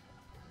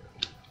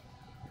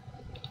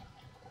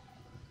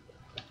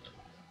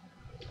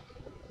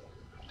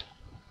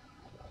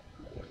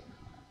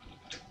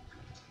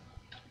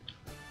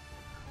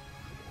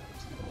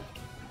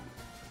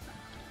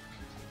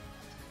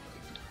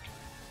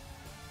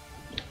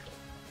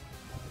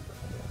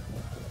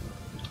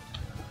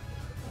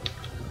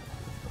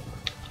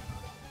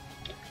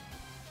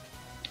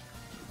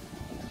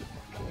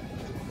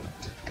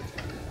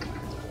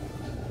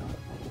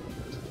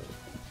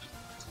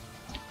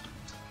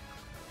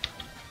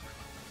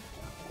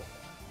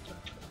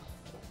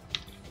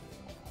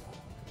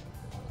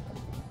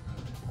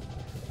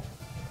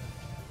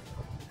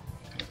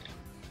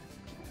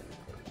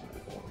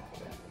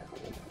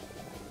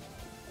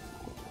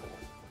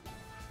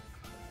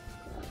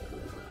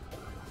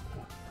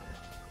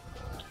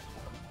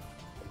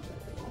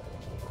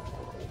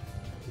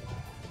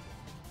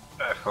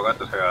 I forgot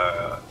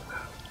that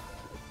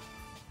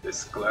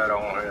this glare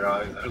on her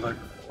eyes are like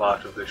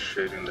part of the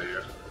shading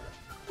layer.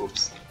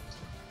 Oops.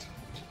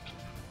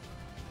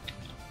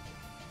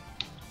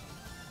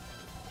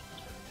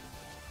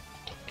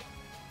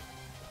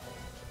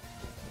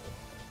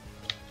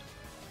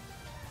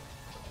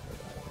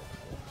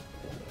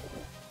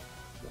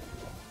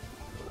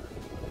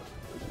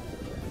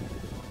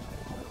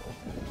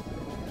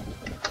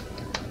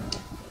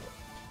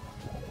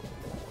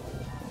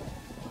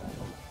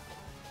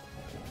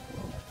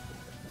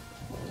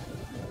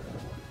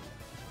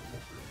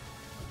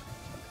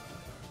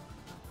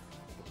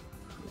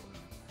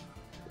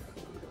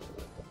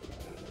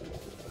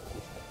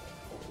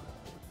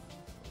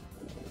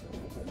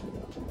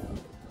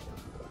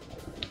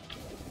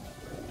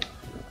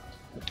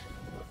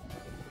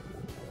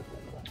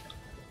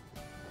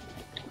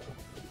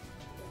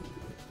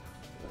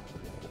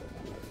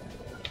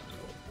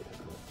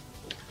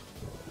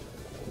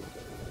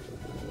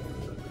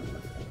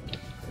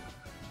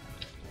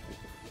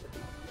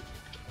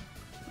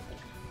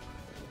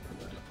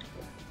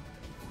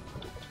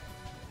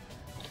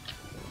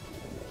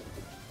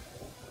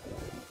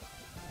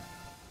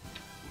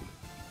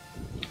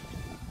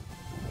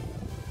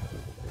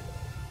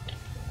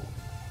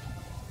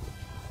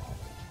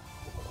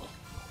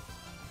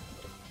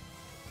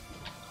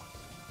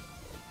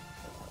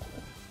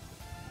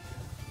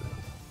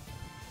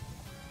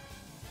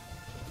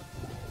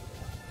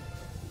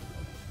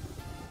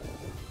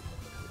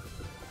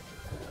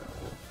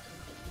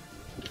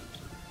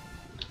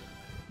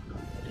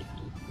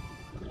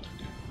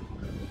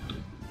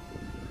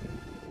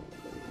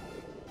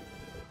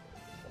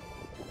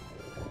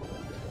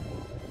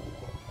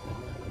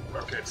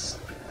 Okay, it's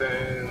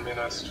 10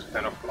 minutes to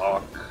 10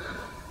 o'clock.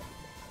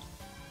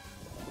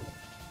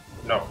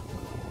 No,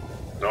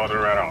 the other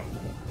way around.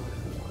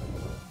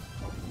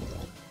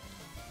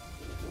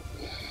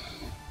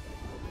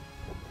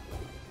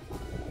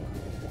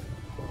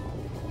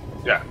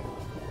 Yeah.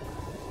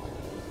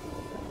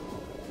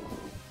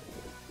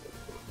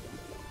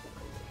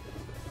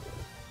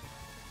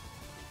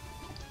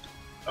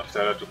 After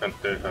that, you can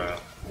take a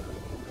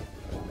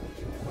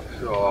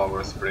few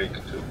hours break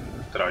to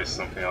try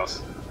something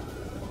else.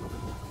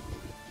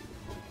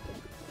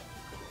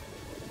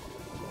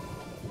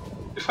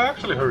 If I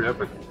actually hurry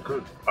up, I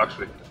could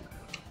actually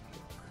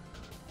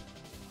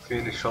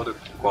finish all the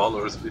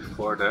colors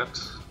before that.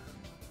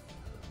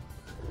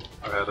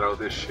 I had all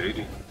the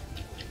shading.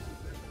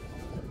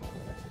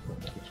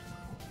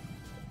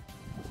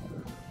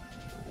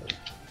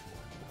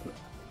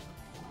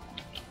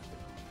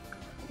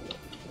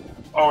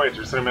 Oh wait,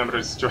 just remember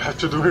I still have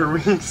to do her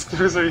wings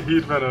because I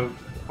hit when I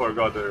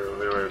forgot they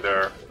were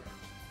there.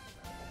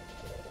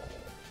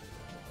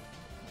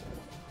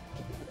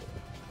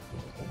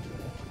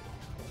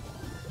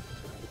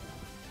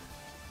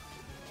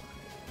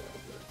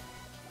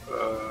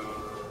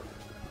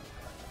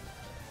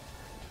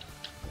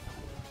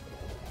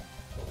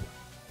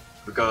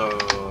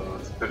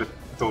 Because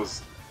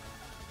those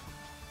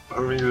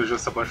her wings are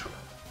just a bunch of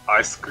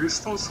ice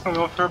crystals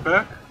coming off her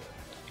back.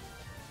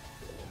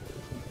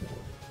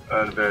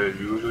 And they're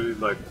usually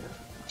like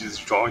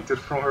disjointed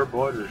from her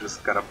body,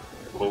 just kind of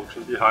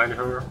floating behind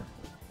her.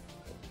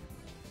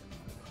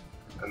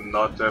 And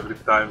not every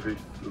time they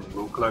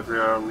look like they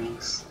are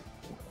wings.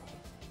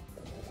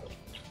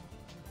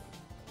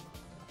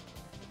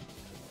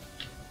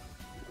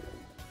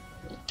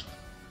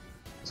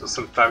 So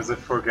sometimes I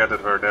forget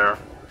that they're there.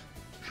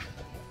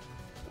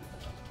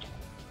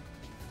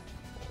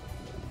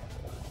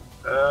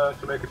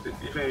 To make it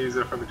even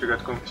easier for me to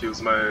get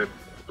confused, my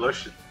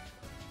blush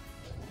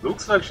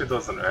looks like she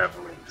doesn't have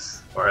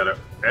wings. Or rather,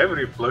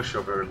 every blush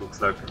of her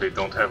looks like they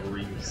don't have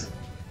wings.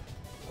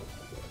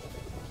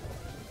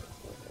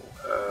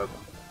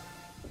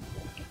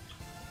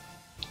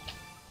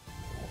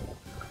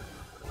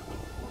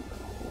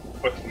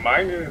 But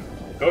mine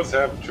does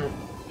have two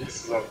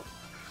pieces of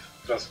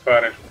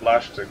transparent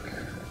plastic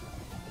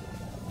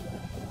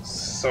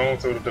sewn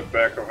to the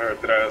back of her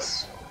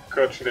dress,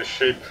 cut in the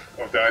shape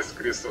of the ice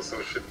crystal,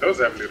 so she does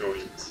have little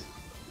wings.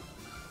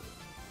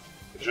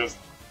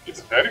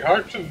 It's very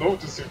hard to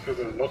notice if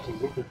you're not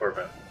looking for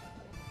them.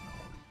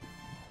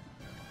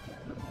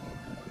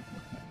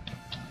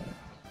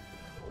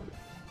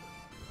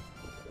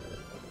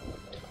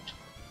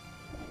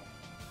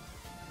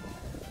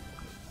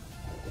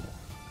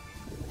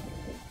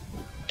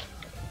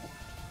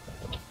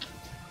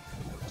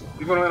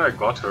 Even when I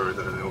got her,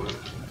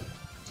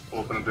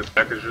 opened the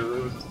package,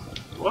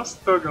 it was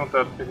stuck on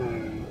that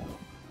thing.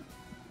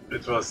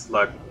 It was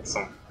like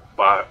some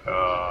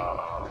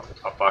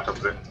a part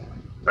of the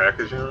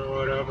packaging or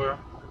whatever.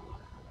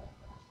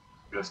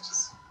 Just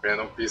this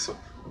random piece of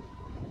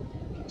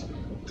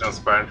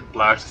transparent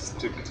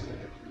plastic.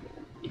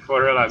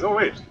 Before I realized, oh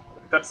wait,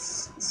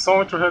 that's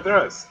sewn to her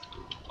dress.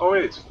 Oh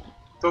wait,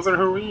 those are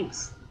her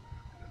wings.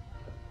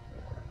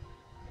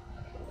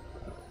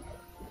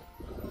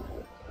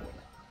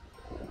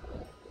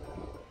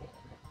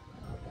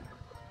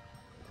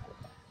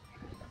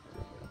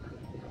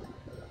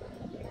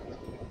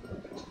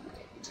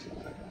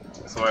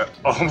 So I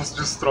almost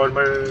destroyed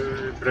my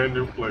brand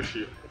new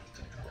plushie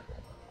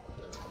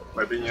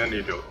by being an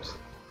idiot.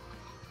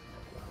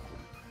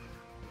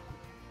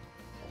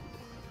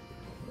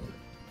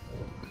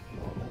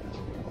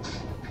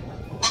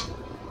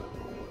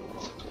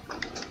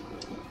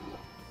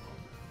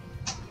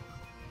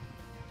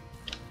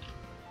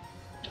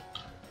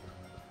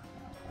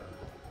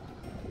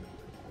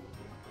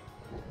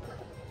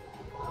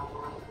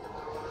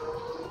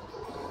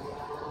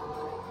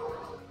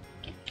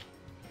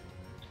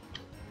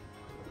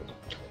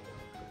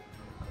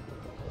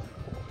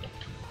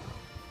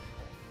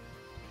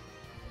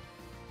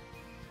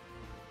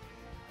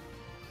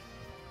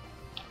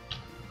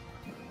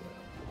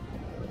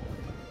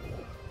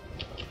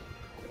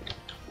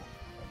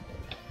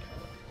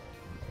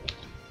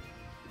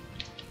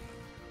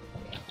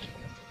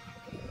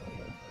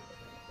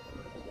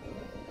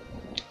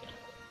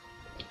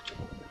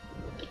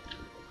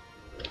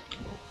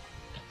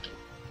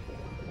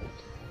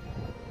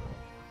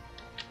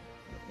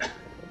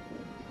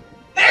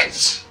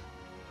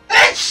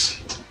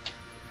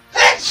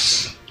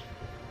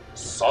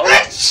 Sorry?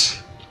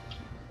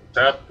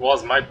 That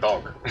was my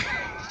dog.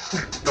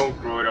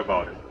 Don't worry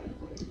about it.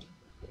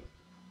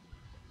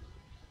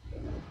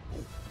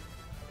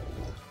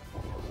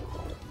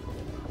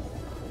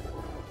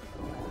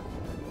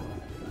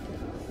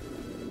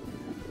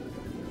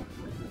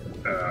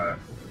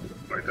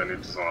 Wait, I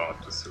need to zoom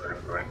out to see where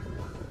I'm going.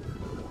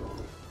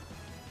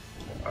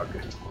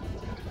 Okay.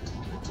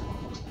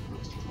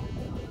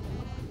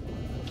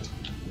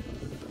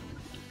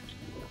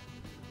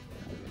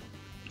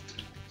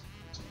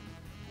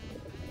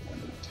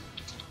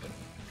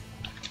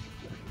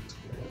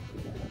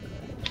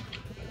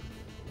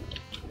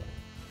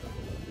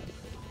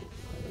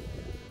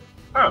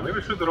 Ah, maybe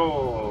I should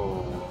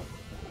draw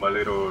my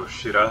little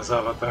Shiraz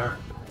avatar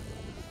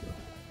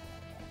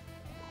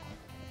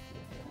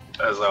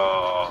as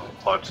a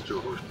hot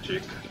to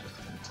chick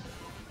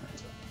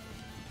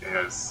in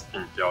a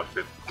skimpy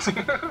outfit.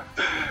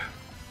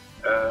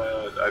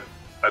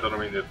 I don't know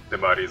mean the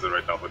Marisa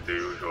right now, but the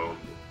usual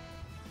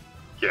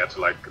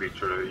cat-like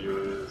creature I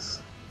use.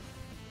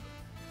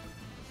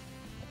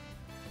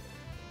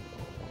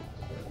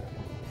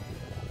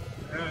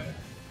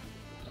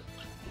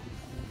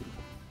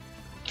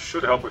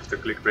 Should help with the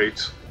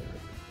clickbait.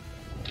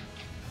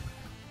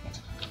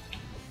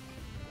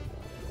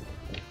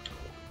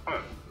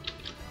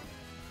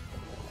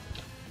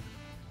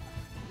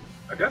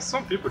 I guess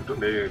some people do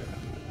make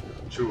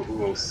two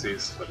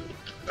OCs, but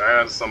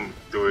some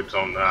do it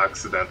on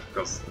accident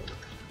because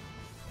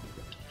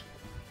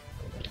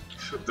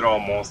if you draw a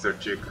monster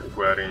chick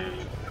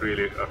wearing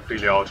a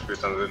frilly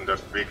outfit and then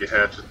that big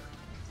head,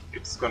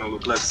 it's gonna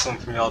look like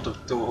something out of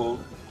Toho.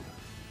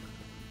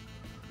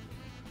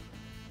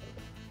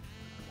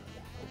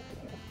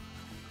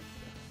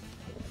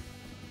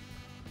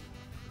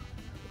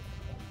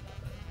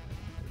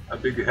 A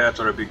big hat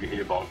or a big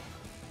ribbon.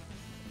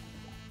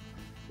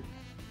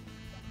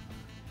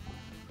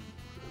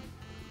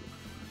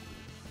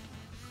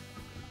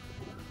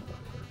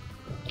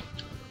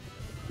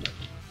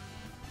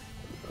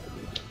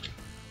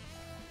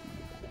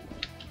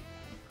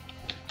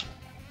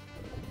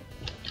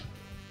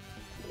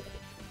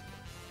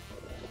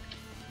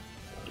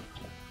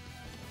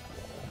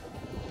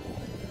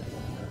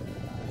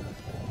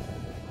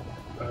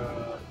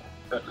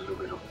 That little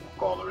bit of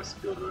color is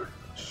builder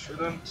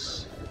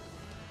shouldn't.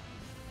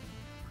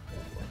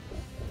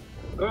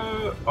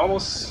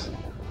 Almost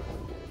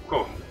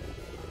cool.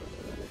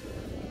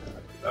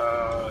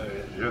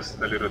 Just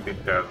a little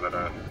detail that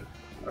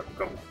I've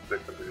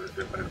completely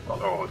different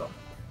color. Oh, hold on.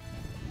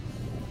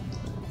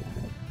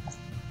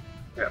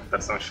 Yeah,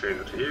 that's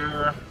unshaded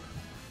here.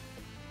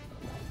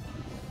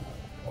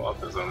 Well,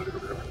 there's a little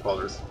bit of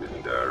color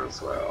spinning there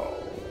as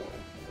well.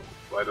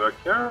 Why do I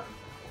care?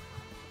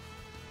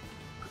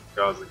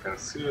 Because you can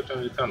see it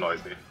and it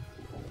annoys me.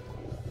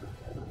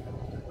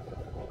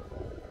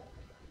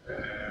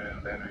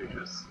 And then we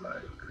just like...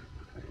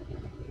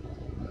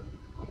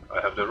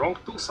 I have the wrong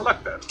tool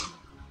selected.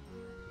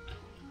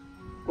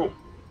 Cool.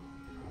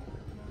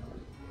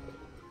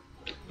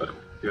 But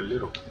be a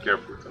little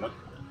careful to not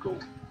go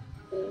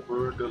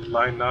over the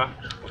line art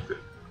of the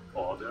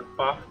other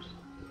part.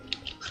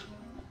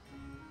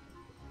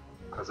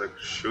 Because I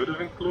should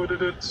have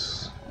included it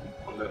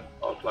on the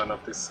outline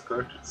of the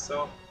skirt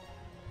itself.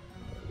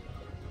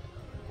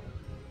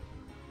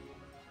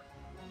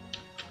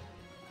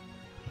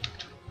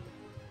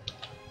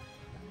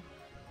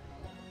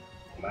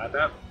 Mad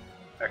up.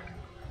 Heck.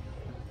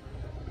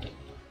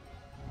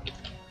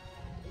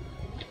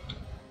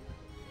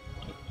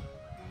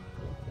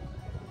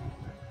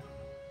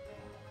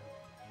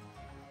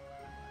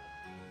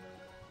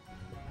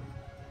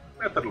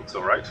 Yeah, that looks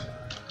alright.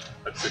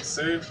 Let's hit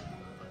save.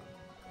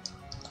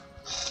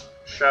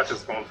 Chat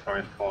is gone from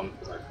my phone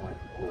because I want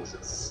to close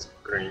its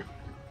screen,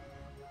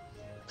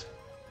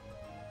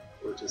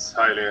 which is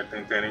highly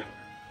entertaining.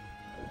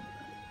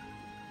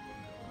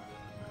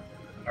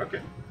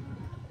 Okay.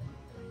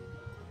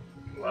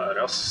 What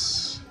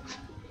else?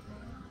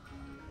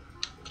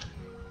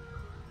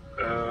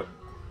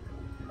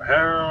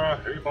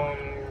 Hair,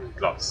 ribbon,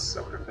 gloves.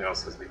 Everything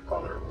else has been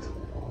colored.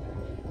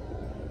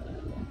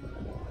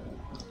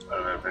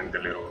 I think the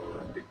little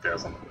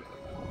details on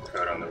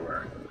her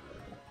underwear.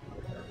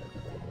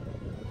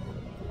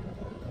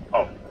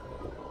 Oh,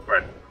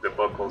 right, the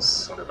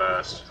buckles on the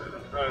vest.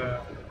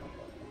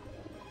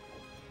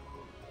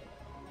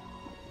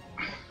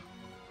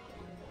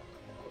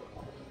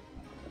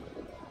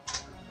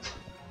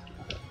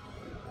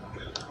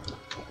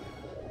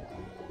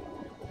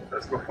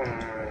 Let's go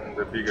from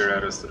the bigger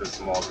areas to the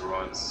smaller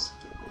ones.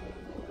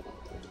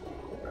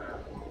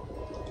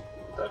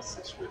 That's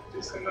it with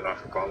this and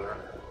enough color.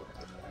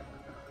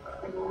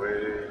 And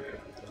away.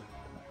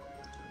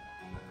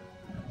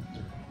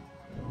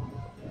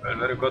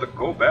 And then I gotta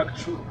go back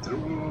to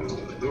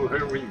do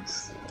her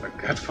wings. I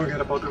can't forget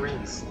about the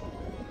wings.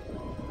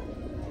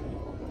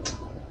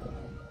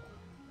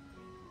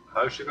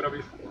 How is she gonna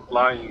be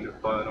flying in the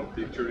final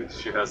picture if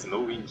she has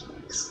no wings?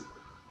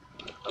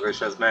 Okay,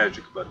 she has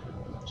magic, but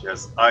she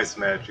has ice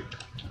magic.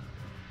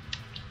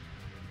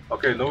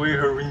 Okay, no way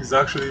her wings can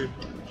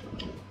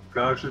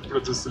actually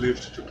produce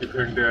lift to keep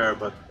her in the air,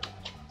 but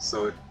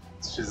so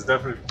she's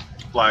definitely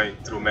flying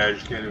through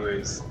magic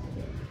anyways.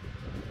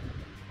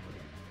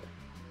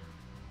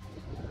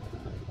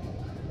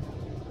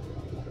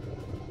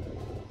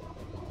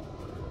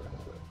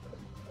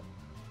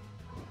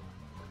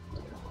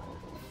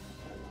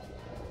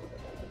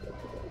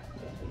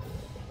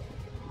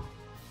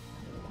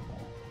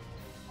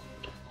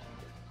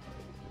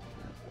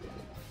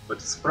 But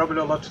it's probably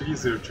a lot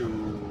easier to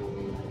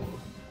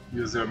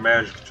use your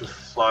magic to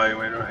fly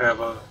when you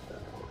have a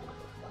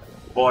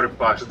body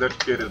part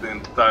dedicated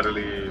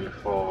entirely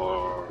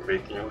for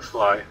making you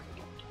fly.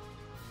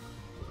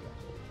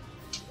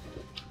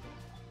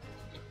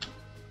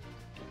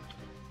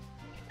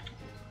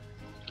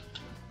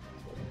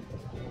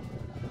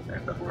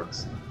 think that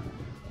works.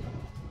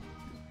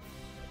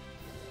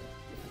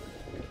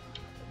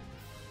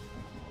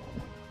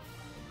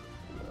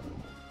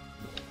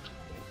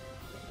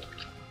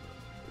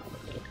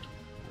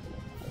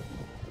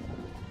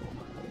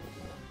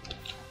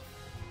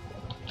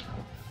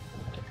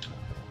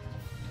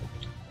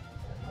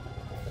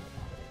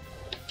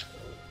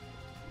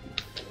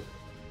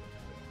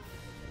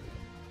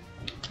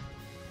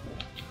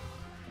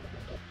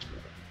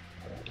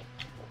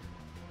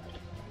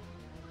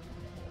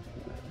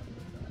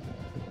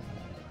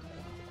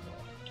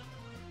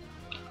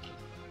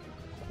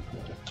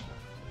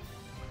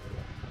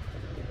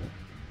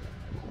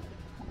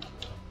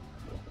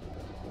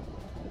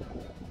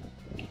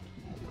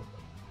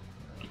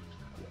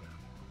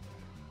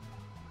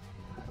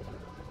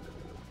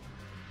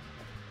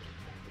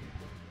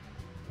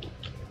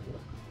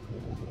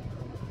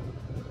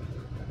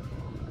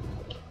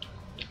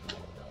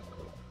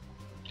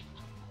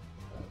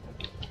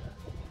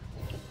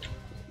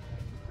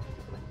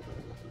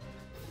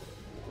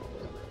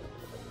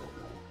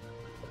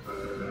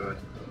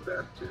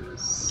 That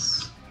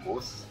is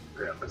most,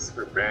 yeah, that's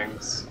her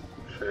bangs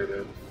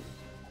shaded.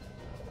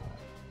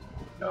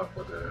 Now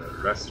for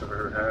the rest of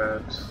her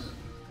head,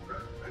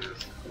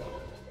 just go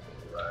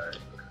like,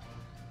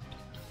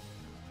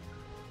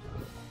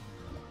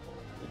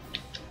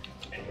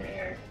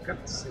 and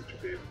can't seem to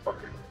be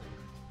fucking.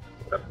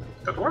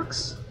 That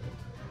works.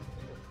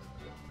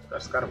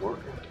 That's kind of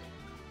working.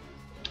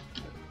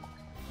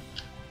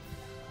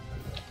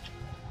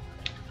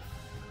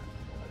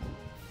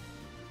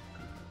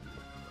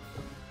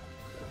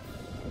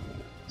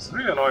 It's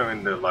really annoying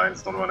when the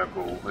lines don't want to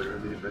go where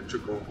they meant to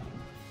go.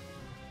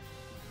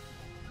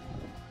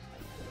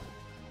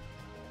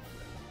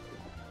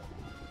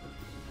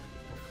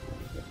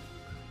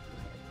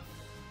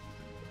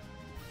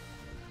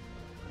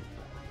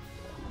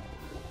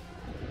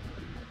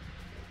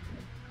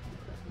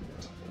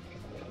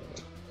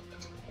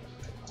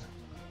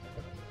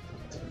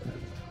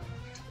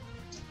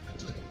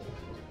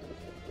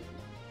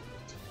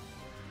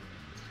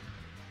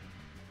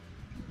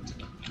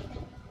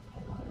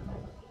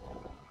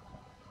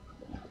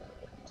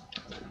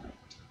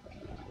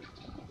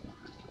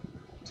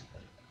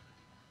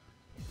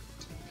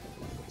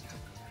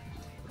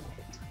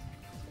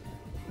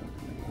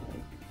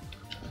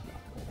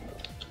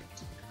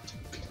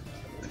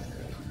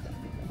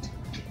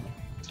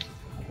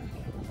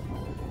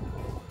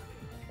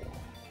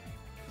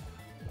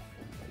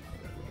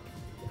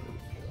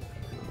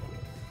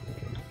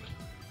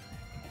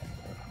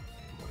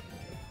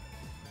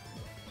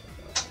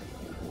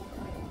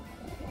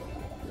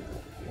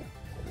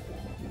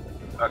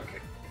 Okay.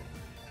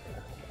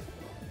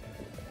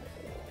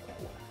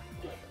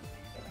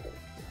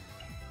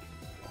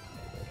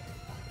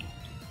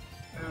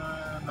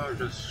 Now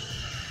just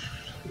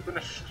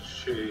finish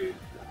shade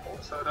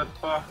outside that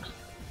part.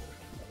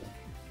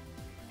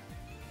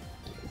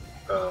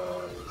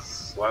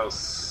 While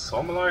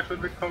some light will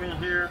be coming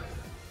here,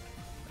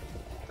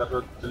 that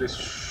would at least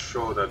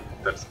show that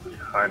that's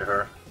behind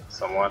her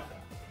somewhat.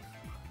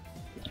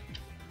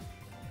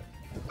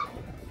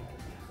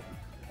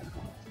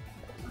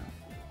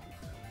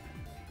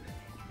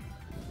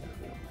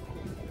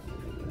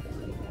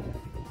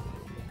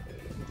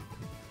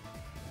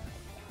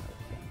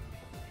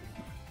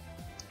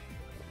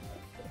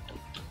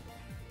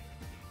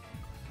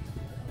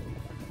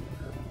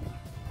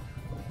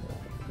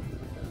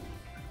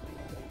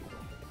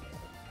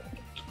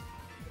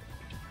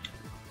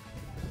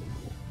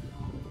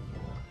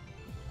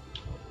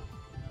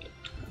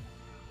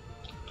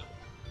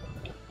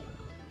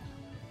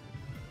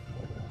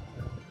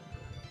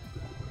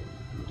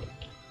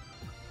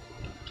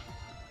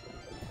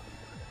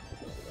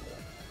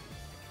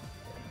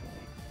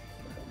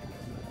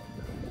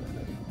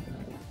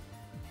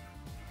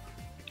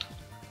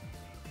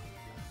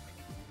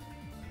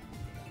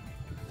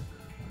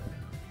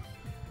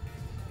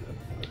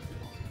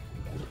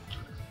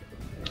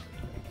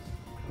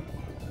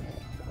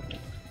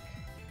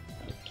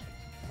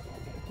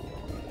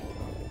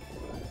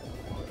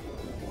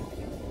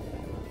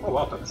 Oh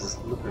wow, that's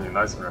looking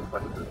nice and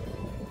reflected.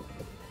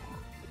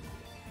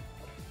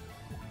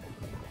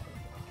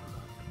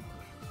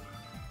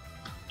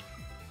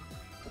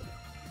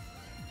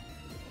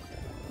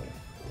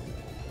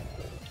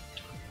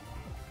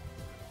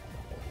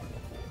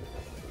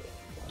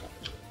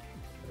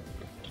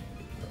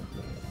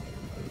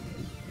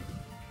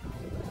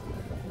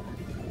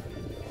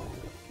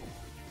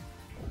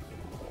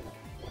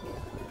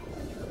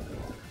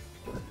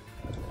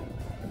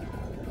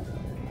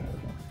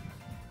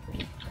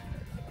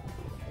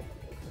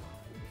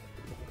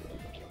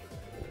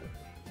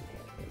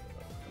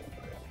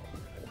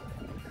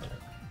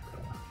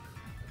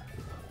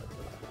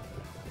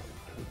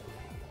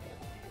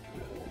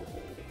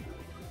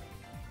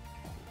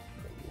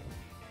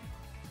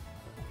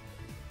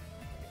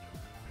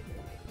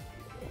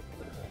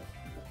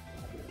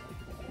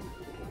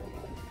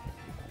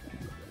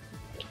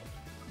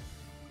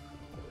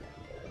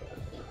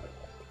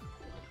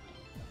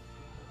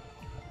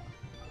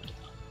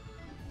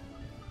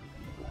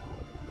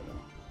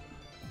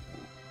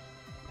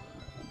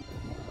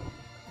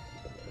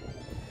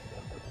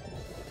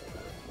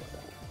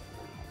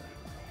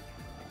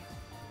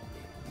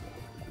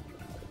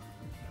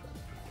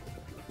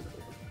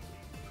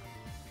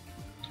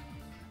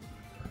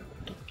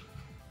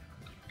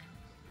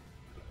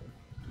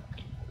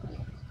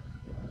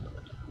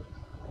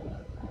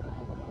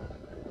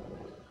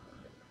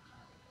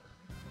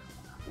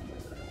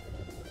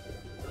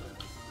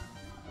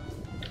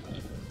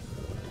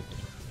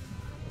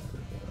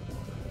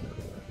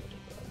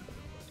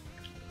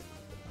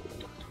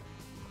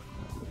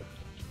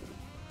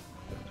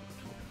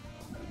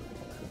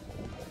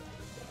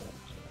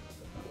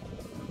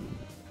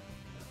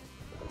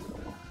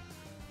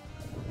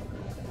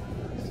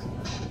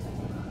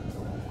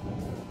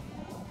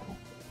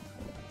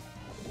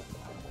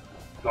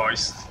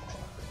 Nice.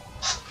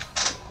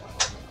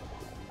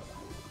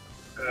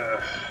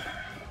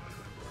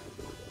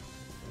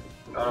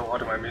 Now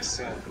what am I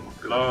missing?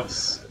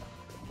 Gloves.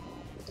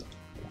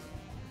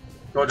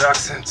 Gold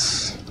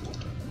accents.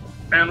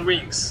 And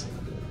wings.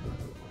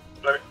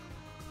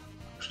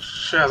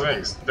 She has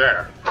wings.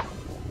 There.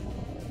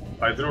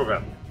 I drew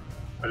them.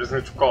 I just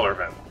need to color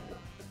them.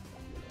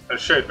 And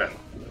shape them.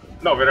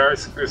 No, but there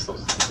is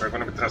crystals. They're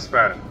gonna be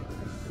transparent.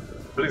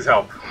 Please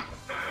help.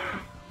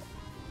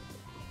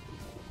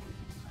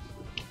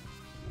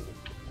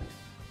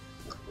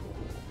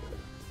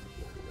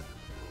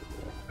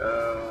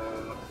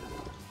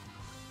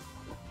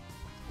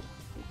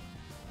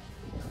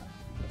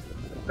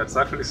 That's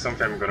actually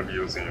something I'm gonna be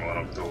using in one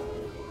of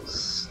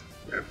those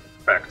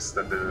effects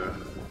that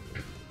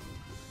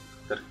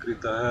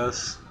Krita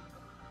has.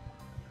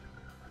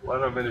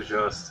 One of them is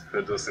just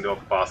reducing the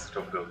opacity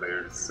of the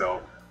layer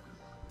itself,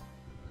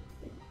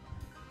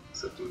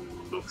 so it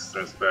looks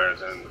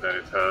transparent, and then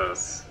it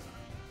has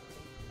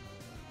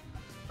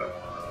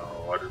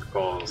what it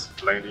calls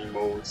blending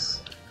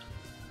modes.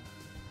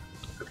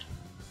 It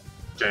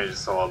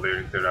changes how a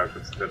layer interacts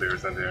with the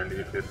layers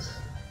underneath it.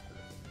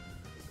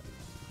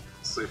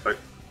 So if I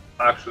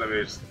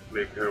actually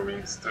make her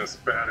wings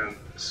transparent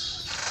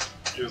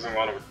using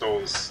one of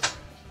those,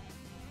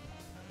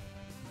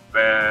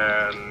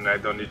 then I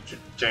don't need to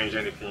change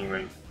anything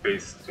when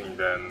pasting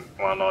them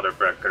on another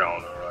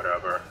background or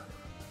whatever.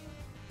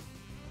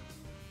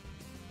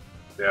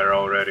 They are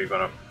already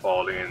gonna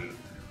fall in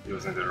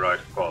using the right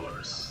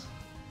colors.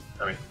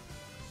 I mean,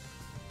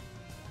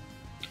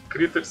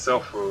 Krita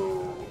itself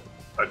will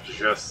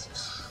adjust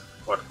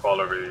what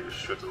color it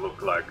should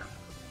look like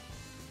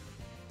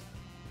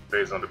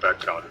based on the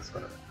background. It's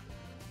gonna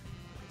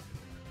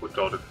put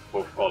all the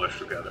both colors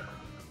together.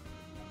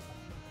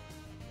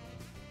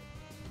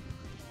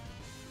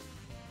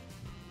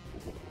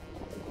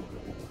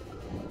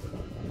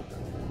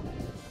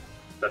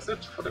 That's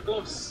it for the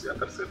gloves. Yeah,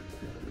 that's it.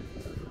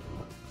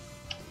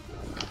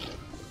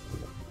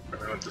 I'm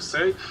going to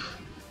save.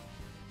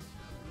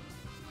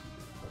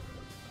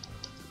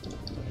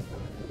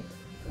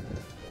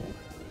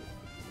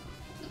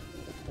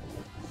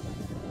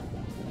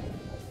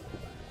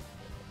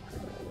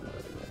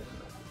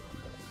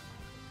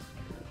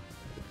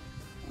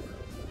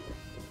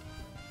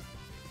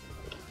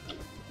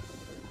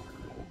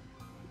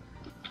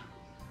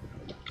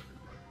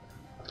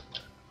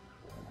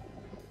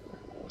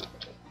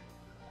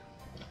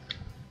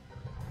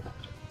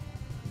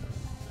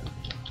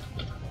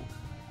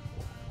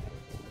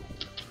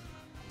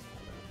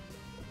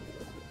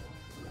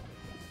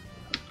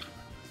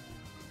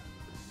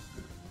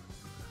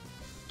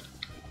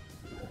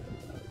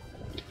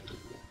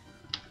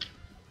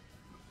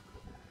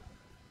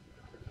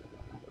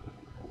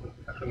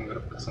 I'm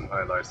gonna put some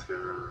highlights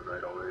here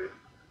right away.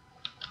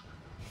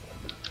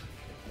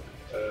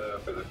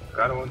 But I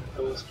kinda want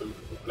those to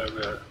look like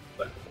they're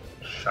like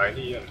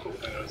shiny and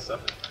golden and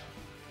stuff.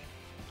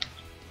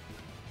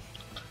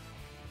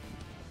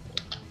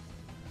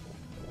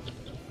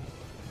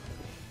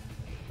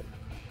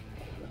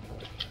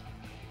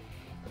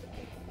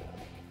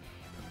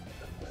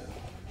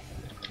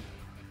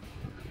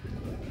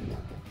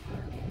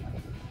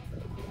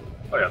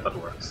 Oh yeah, that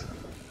works.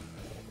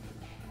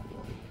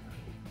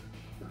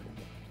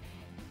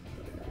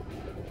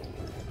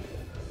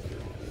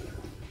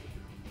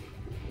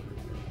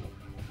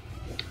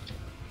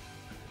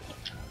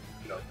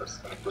 That's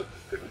gonna put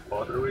the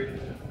pottery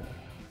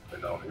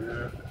and now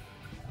here.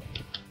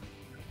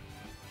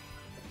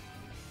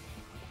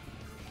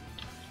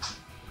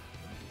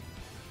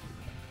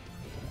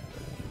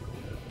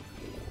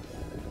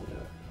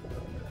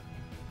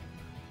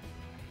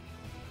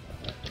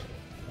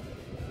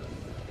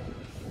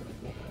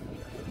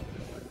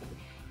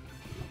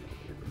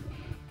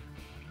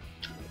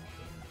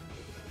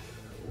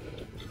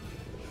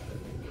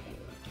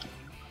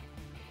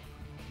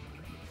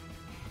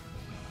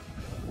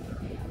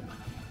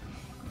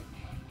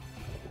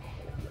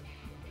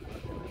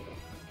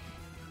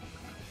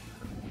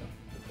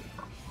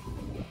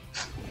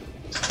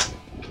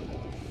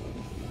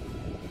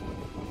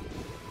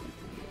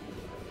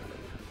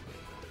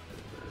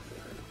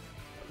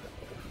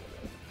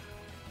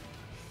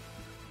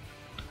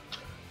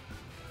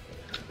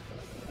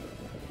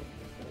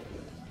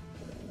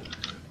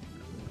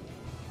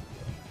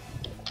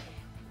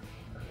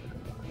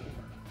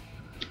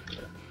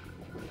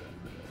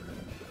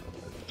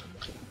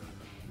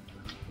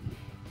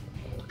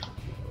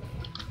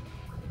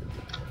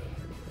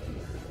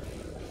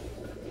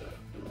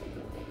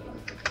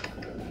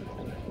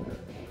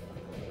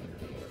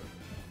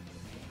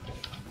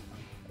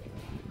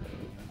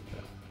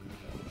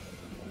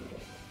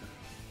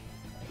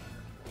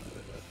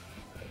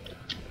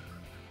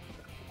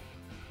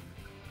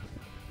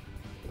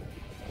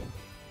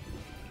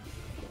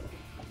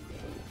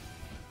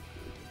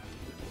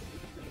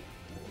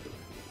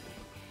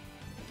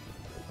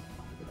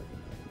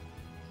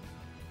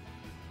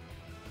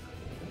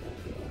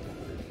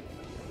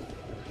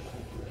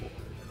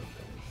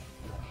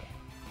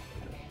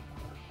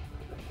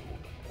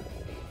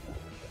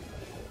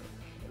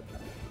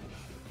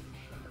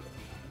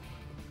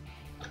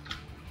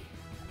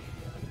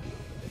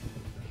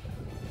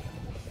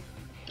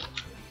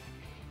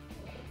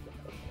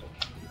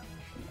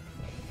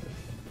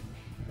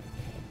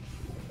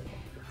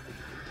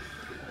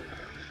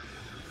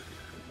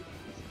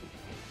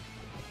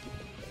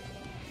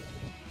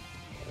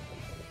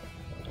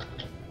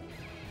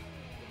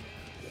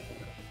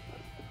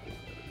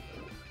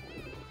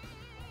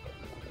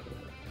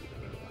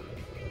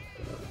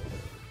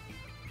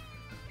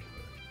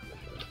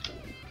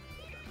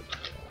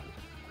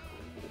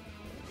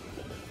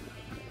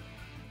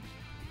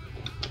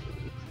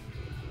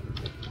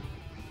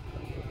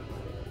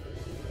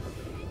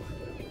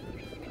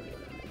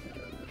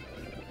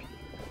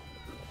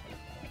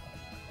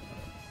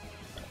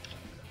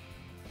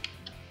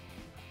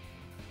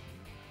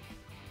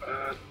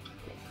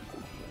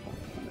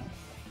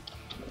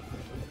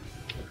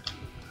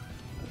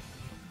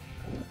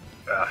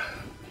 Ah.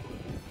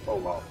 Oh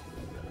wow.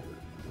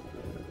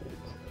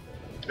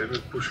 Maybe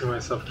pushing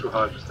myself too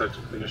hard to start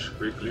to finish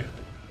quickly.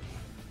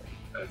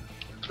 And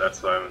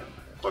that's why I'm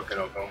fucking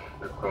up on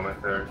the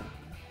commentary.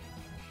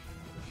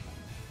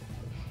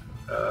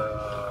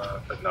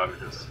 But now I'm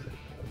just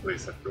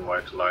placing the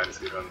white lines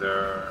here and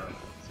there.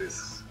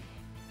 This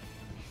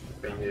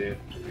thingy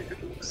to make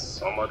it look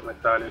somewhat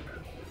metallic.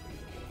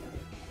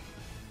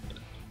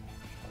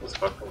 Those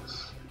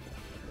buckles.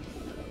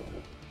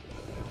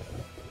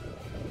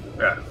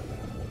 Yeah.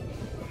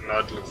 Now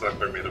it looks like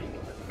they're made of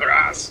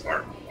grass or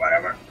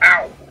whatever.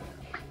 Ow!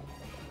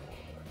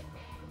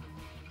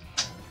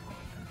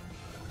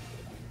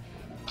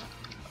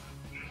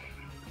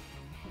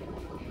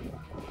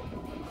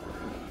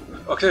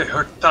 Okay,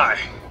 her thigh.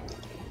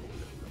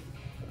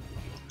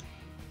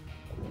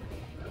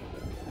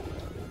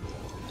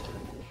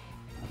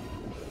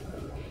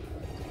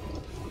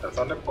 That's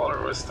not the color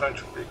I was trying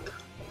to pick.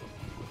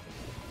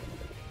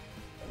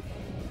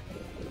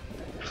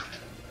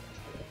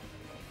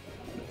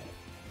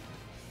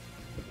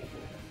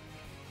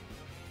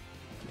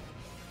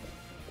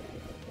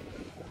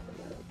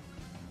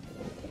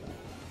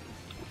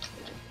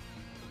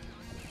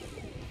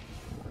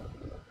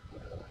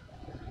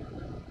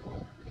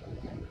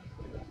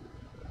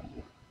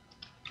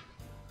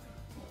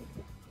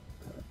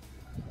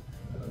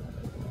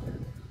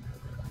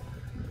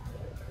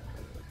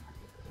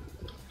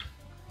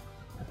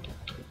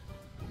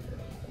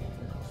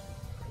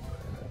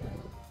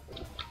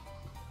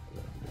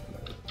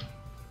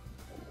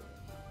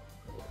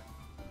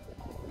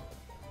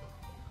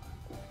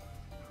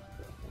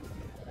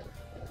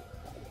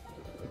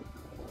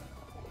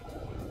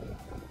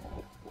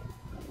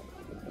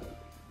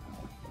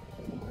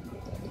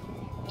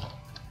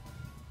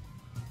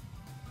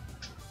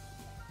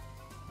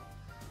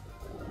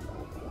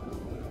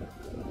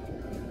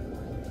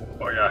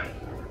 Oh yeah.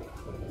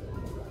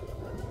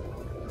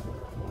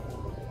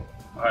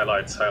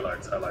 Highlights.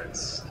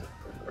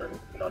 We're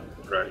not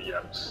ready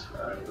yet.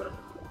 I'm gonna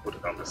put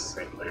it on the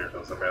same layer,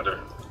 doesn't matter.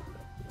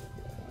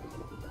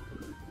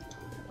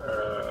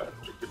 To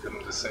keep it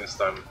in the same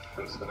style,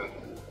 I'm just gonna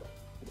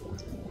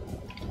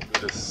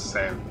do the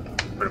same,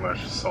 pretty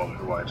much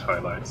solid white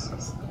highlights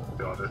as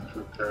the other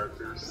two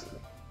characters.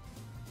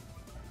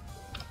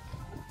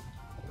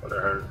 But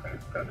I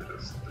kind of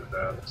just do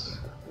that.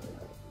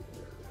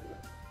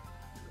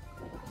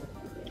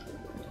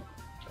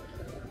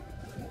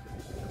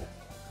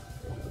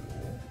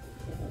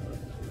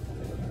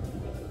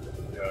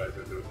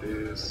 To do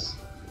this.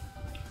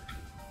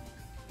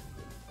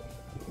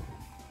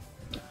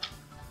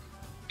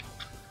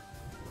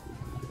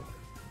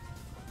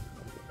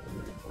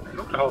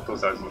 Look at how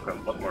those eyes look a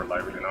lot more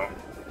lively now.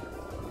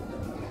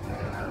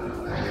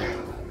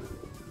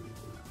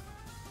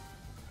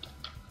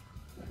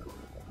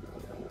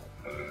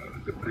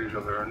 The bridge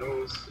of her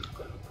nose,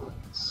 gonna put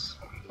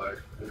some light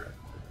here.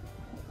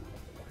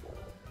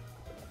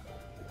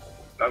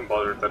 I'm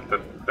bothered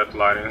that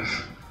line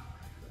is.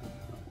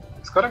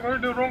 It's gotta go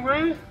the wrong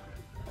way.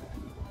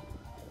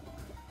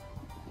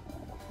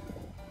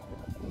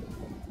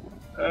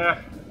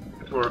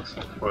 It works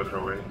from further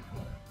away.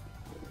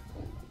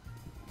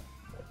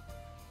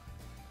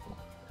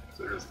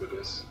 So just do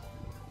this.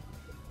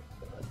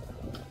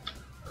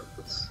 I'll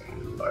put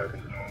some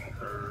lighting on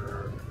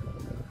her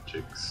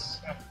cheeks.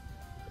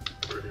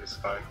 Really is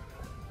fine.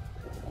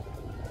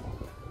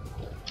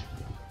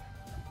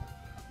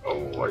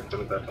 Oh, I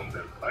did that on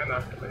the line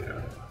art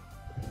layer.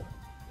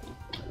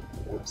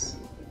 Whoops.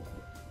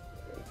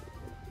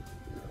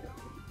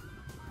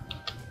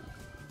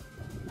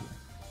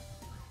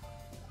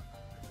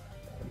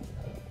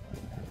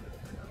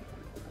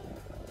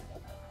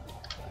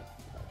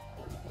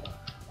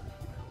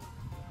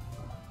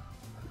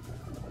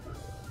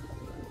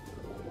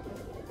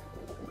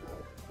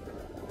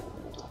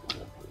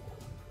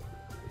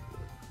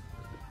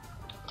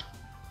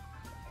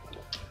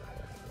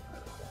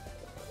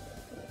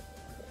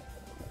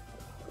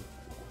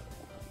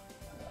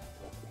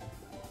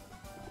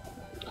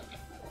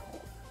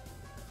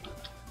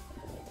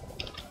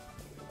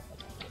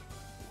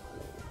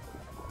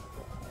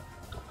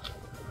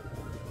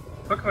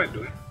 What am I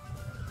doing?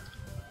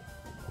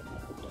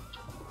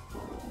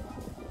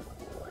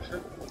 I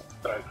should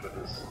try to do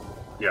this.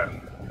 Yeah,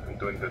 I'm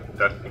doing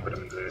that thing, but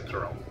I'm doing it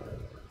wrong.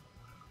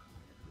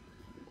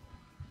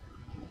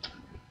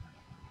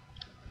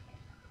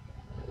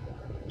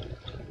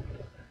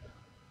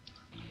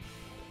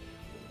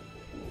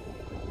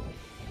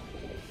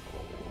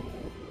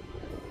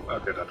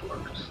 Okay, that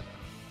worked.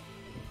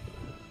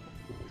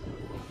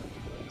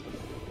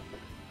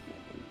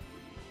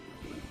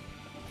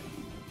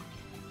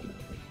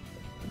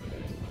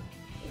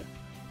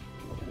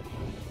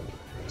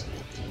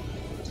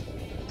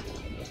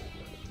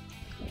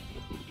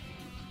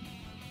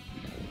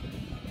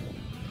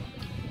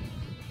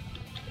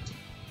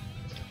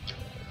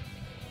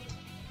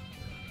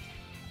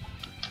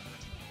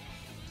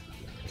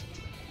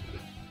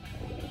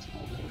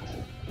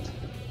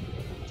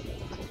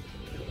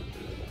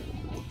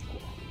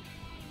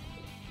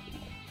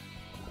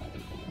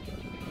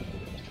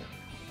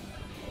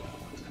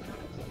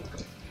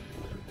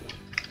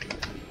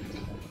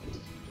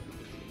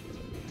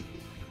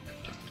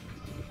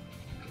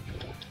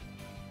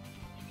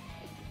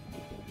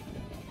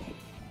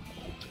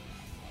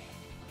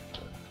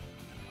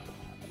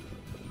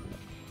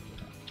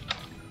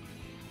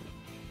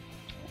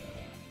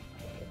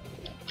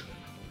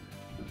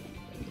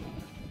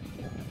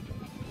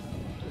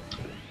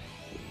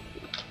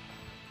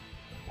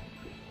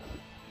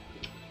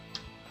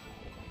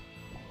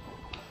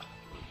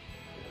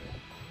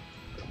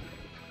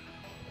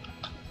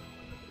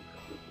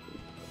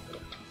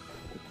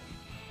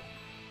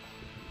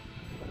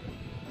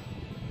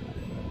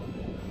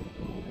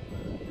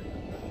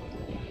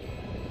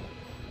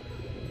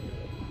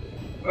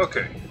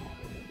 Okay.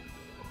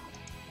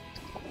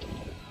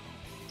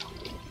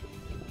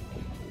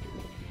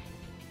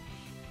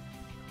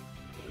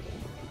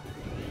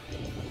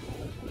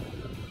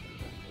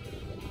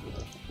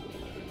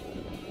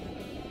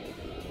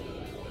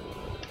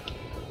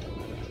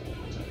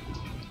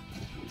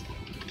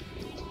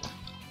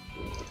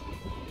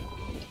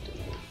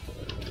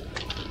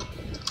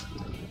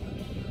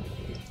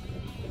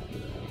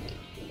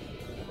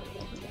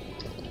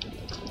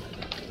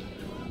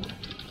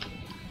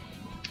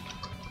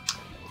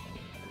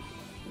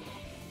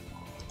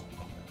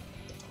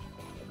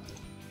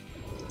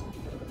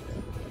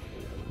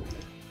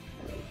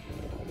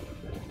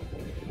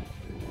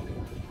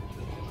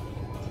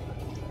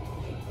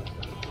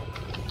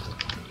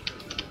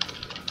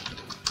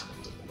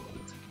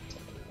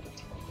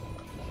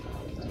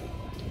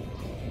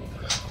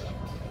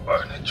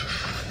 I need to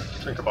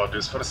think about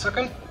this for a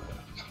second.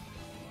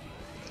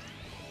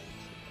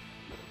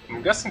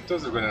 I'm guessing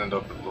those are going to end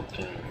up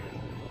looking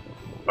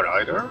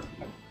brighter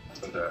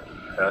than the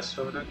rest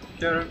of the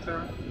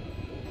character.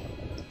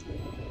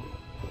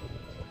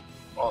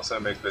 Also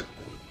make the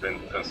bin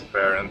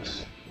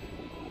transparent.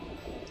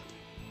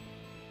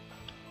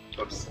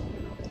 Oops.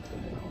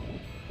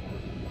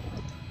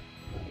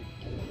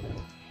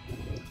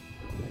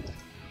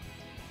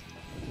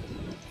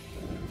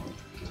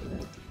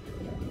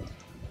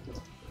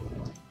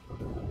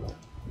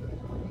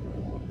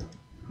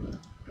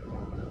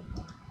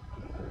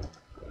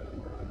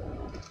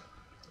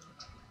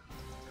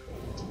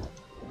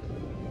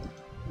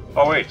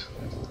 Oh wait,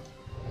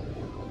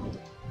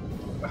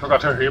 I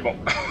forgot her ribbon.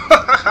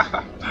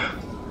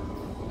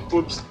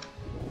 Oops.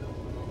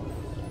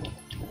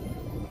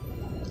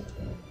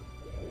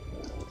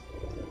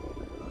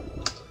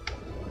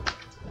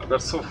 I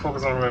got so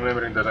focused on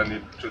remembering that I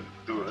need to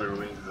do her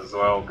wings as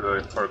well,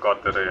 because I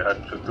forgot that I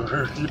had to do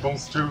her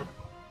ribbons too.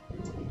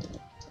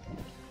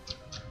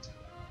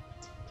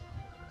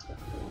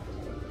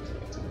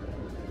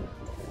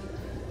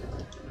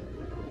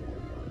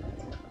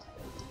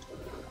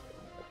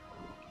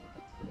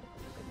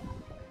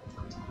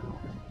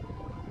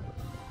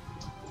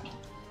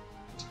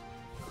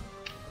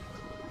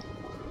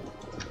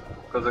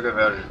 Because I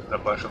gave a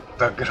bunch of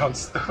background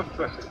stuff,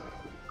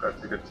 I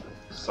figured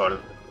to sort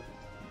of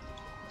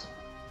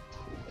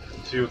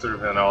filter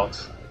them out.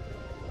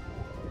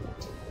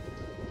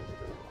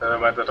 Never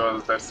mind that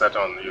was set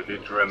on. You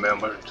need to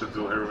remember to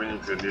do her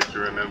wings, you need to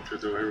remember to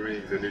do her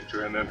wings, you need to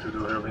remember to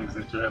do her wings, you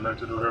need to remember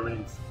to do her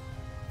wings.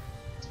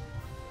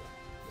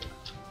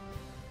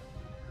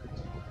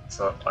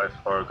 So I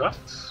forgot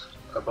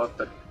about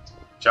the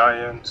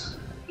giant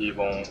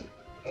ribbon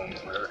on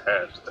her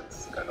head.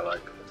 That's kind of like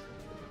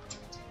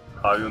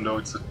how you know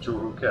it's a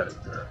Churu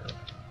character.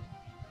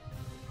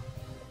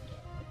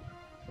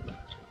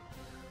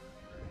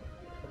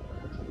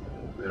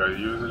 They're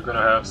usually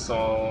gonna have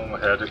some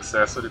head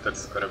accessory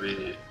that's gonna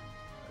be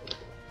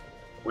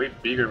way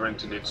bigger than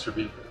it needs to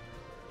be.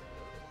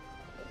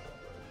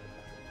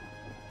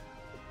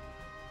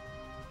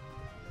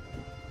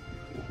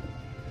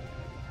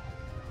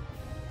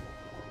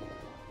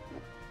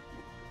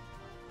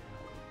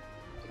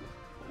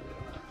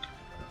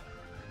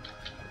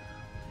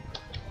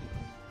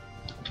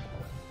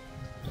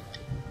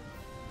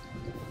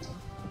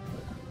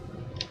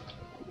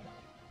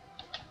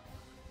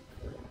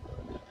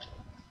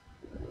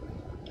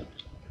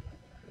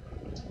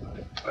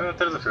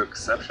 There's a few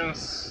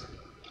exceptions.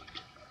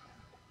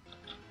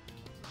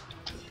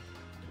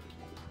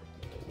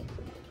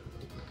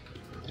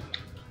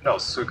 No,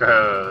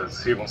 Suika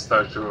has ribbons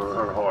tied to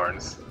her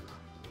horns.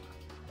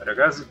 And I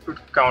guess you could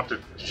count the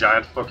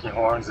giant fucking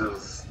horns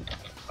as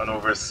an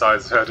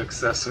oversized head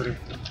accessory.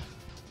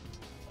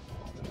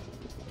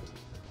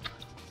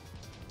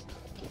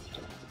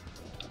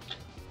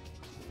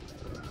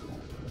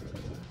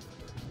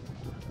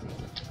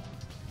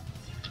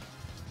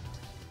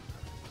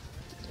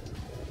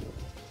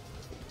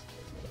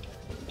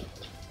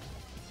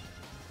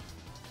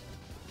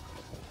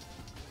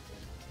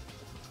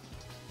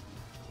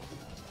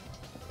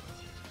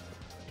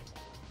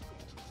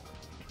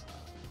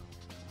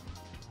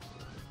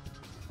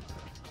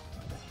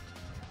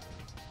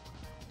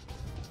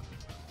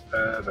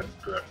 But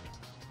we're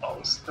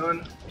almost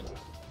done.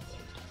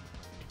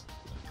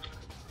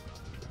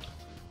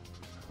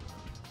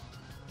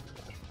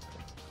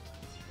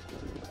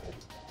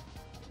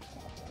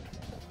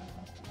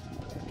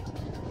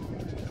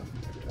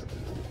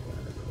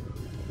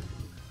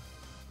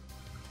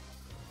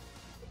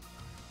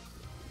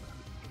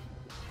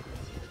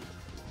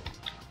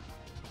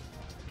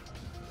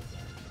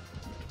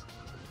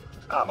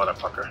 Ah,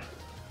 motherfucker.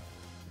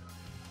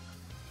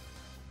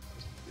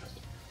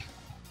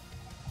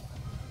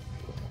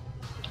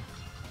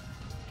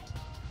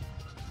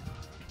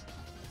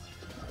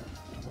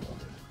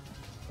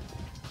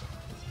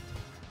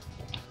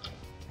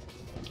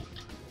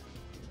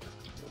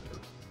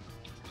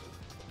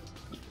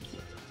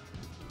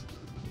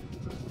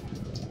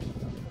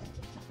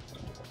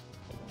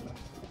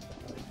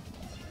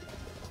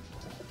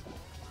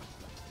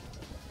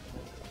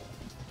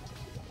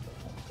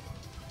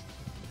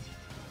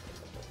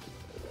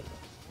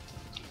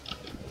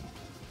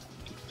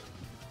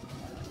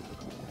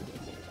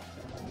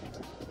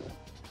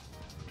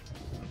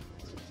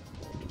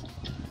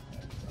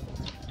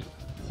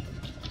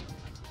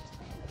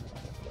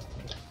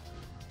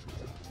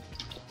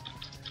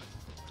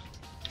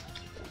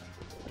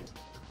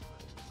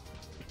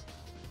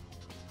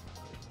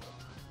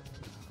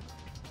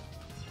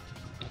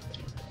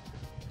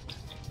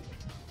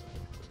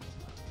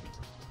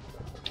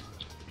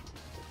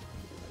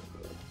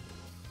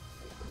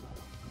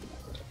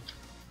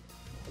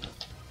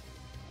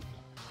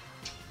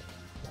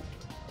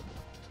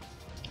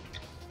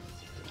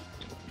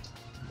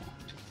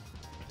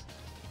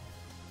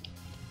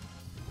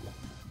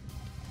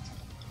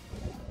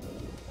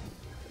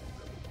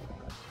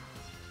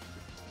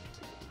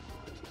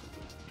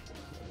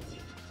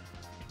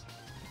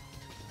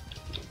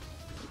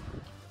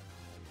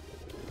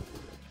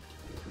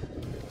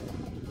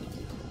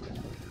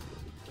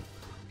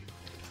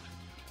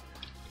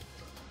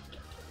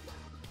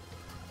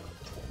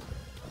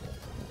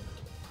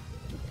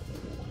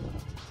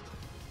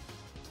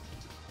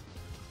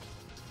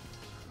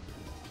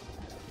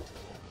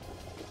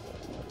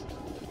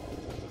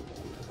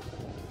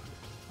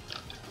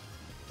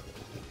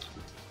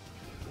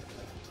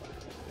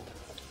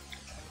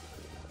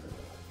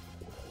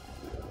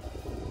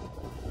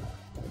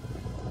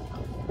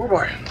 Oh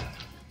boy,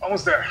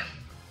 almost there.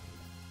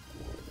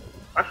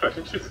 Actually, I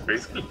think she's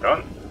basically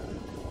done.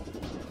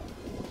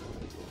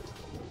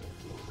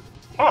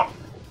 Huh.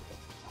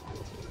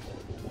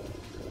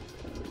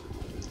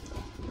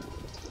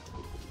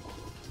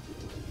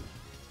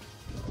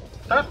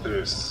 That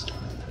is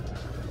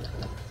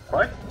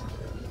quite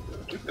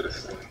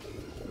interesting.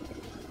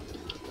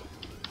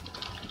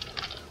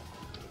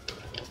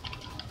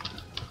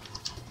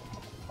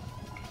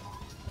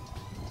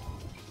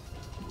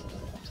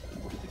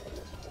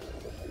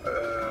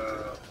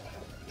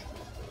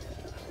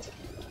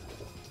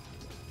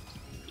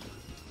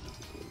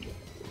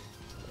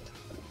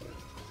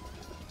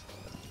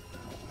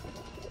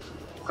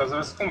 Because I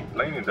was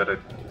complaining that it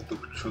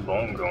took too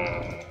long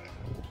on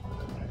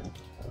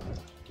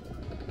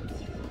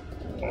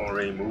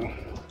Reimu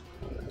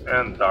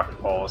and Dark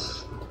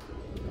Falls,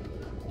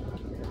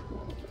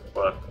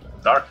 but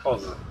Dark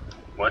Falls is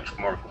much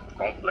more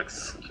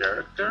complex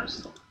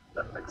characters.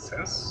 That makes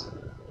sense.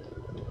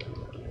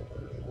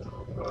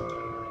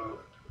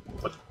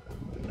 But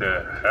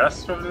the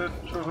rest of the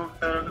two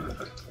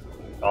characters,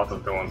 out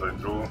of the ones I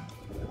drew,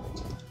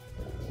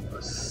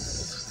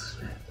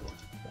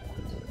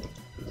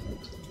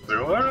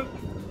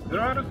 they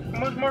are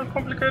much more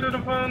complicated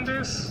than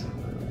this.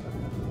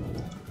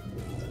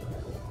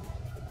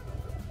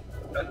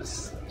 And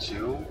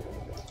still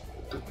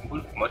took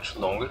much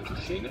longer to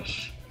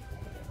finish.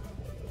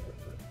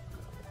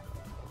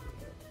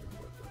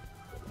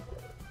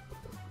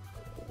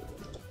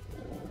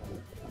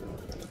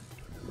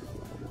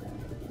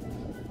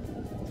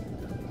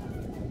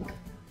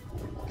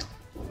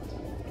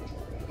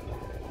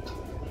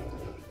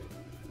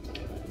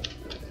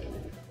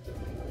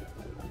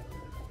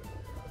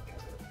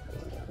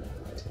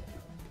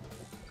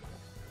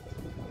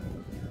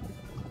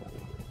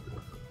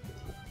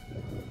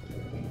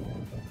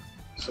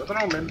 So I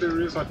don't know, maybe the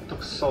reason it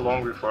took so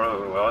long before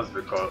was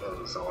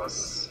because I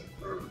was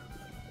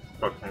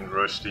fucking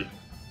rusty.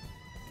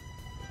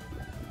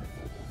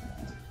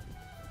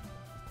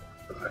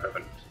 Because I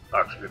haven't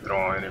actually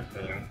drawn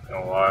anything in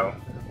a while.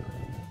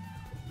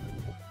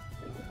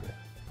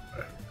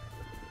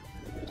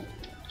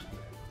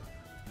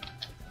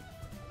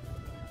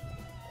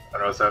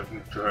 And I was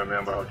having to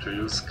remember how to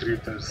use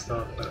script and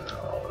stuff.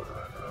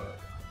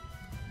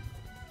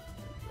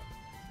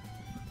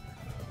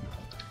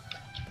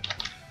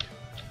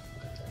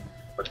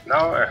 But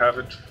now I have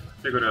it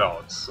figured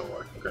out, so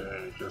I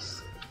can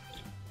just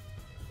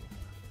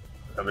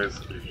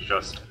basically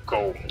just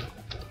go.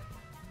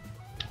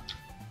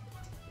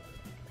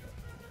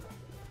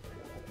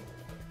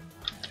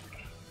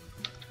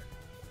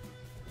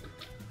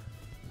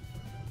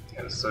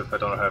 And so if I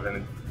don't have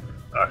any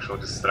actual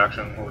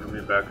distraction holding me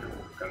back,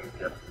 I can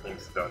get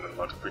things done a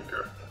lot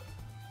quicker.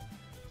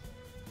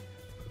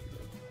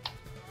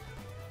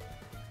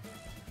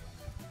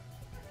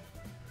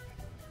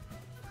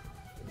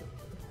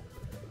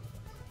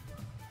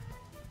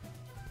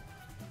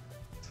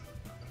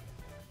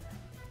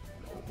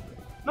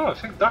 No, I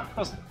think Dark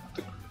Falls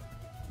took...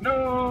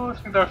 No, I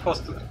think Dark Falls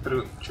took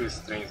through 2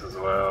 strings as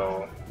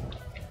well.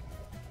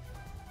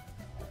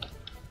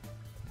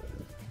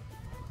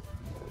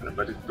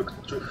 But it took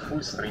 2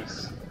 full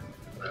strings.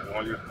 And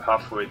only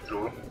halfway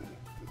through.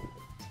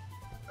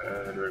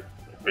 And we're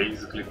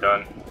basically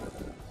done.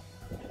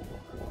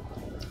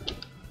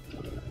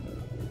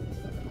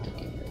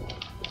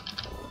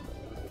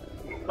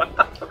 What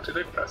the fuck did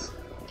I press?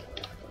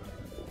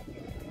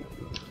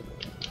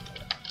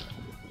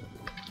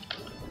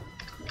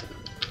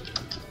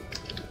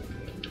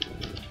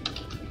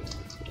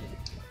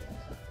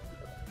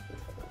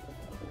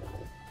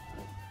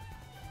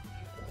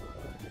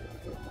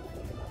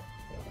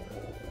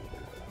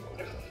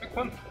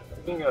 One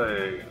thing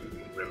I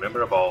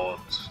remember about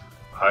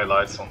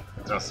highlights on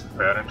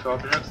transparent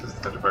objects is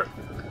that they're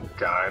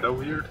kinda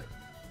weird.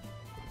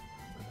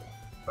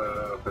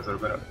 Because we're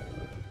gonna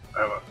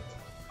have a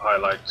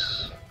highlight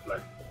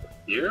like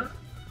here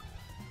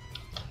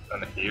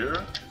and here,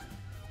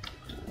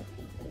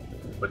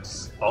 but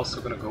it's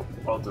also gonna go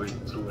all the way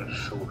through and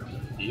show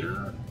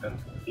here and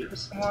here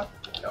somewhat.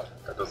 No,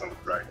 that doesn't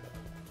look right.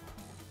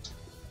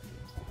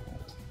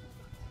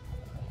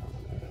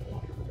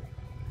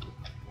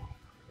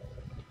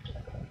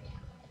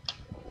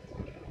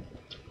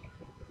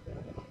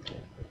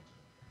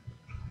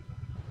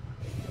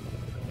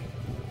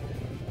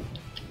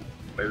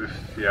 Maybe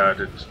if we add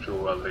it to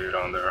a layer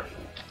on there.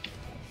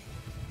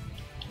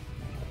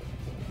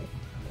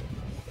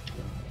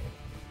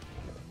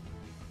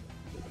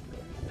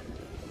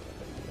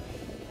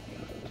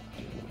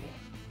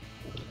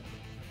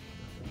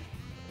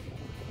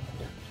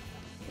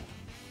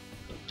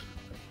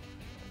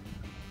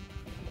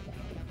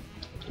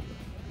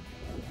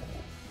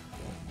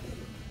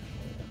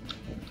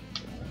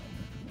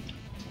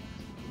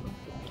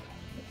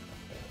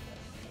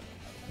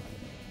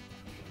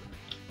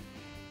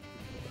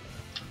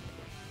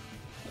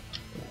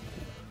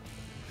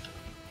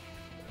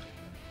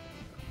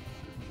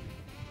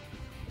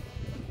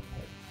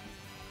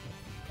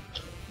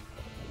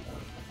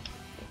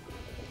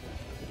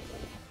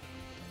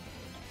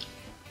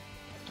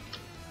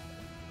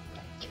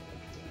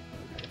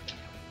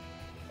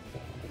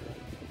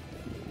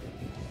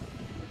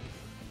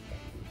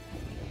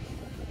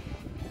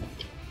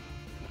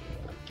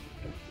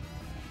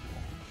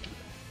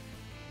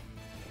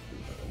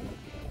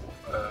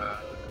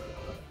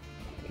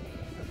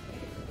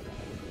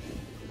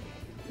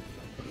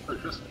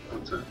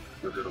 a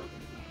few little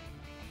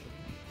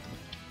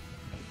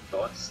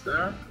dots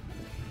there.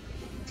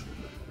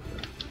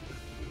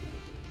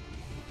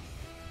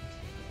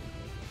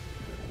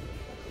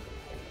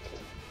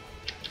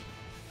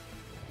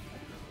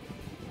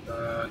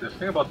 The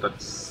thing about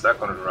that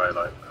secondary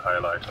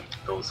highlight on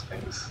those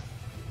things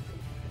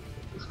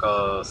is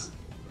because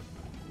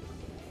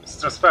it's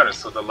transparent,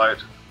 so the light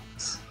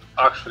is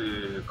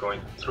actually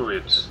going through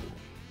it,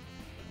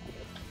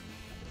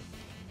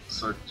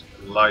 so it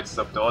lights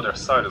up the other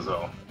side as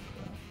well.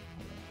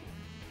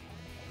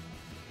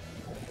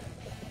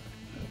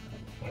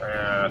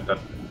 And that,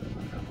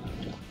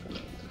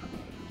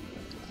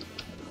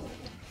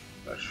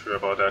 not sure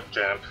about that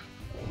camp.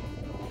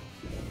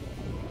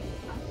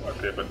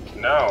 Okay, but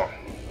now,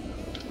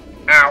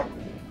 ow!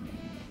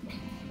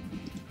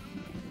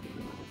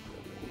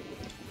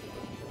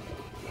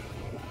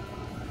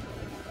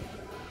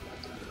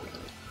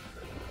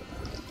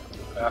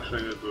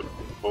 Actually, you do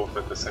both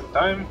at the same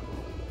time.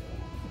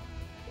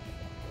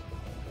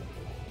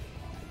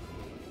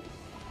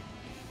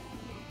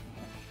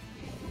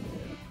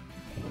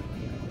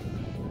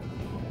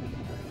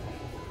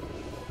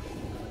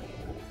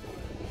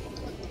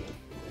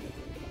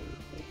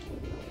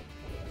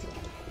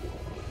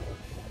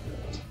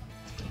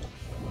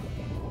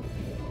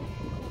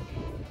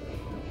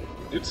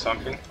 Did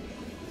something,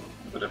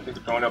 but I think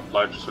it only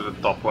applied to the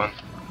top one.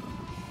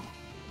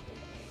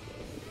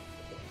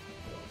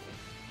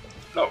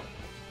 No,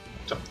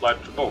 it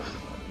applied to both.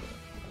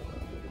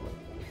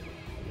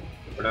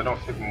 But I don't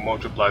think it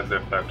multiplies the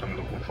effect I'm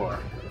looking for.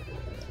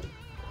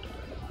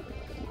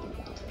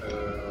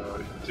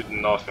 It did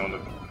nothing on the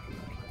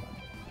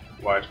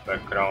white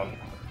background.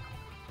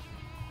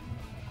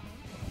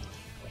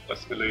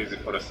 Let's be lazy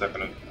for a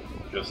second and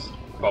just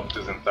pop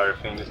this entire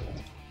thing.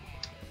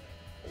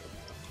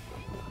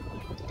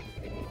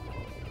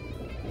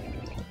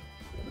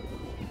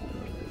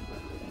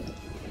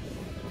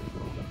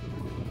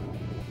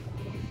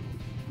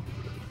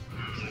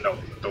 No,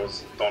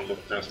 those don't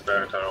look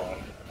transparent at all.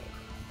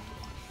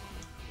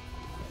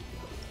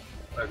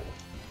 Like,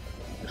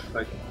 if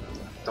I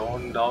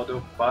tone down the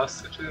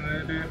opacity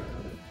maybe?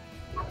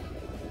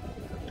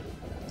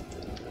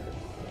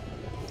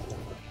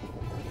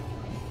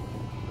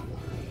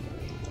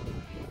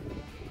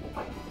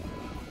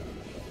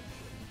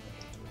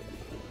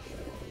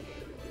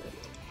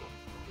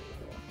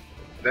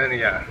 Then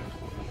yeah.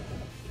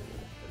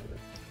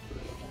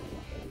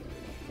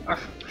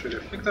 Actually, I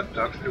think that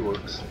actually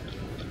works.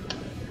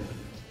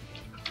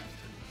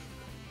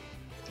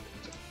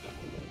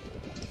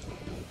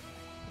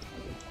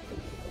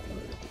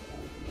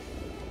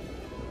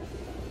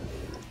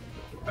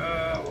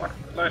 What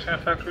lighting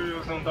effect we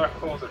used on Dark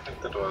Holes? I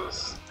think that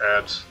was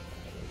add.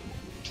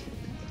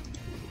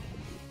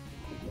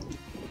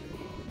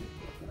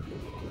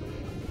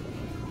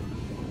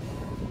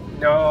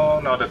 No,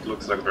 now that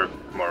looks like they're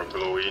more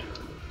glowy.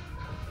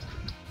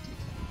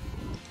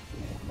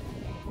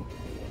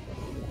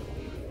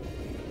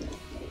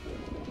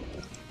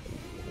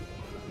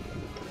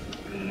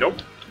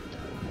 Nope.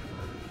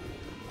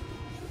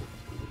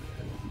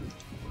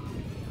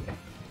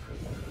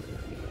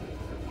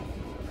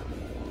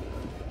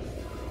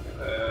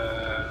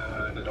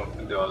 I don't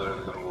think the other is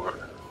gonna work.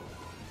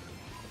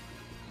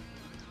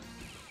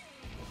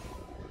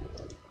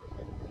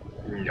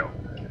 No.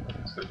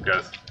 So I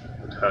guess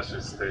it has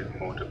to stay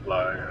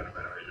multiply, and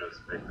then we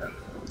just make them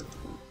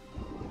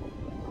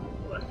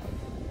like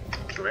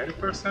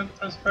 20%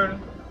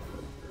 transparent.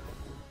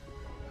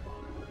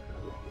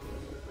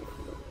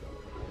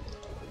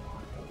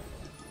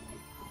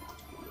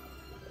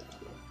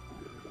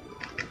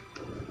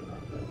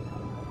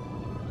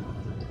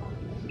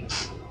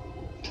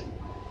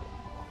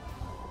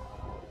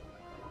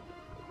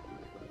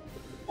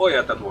 Oh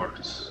yeah, that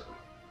works.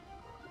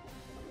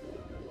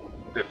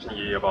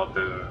 Definitely about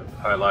the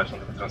highlight on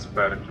the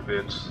transparent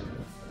bit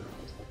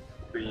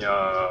being showing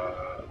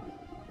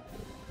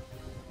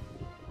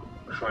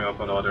up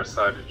on the other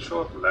side. It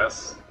shows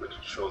less, but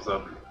it shows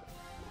up.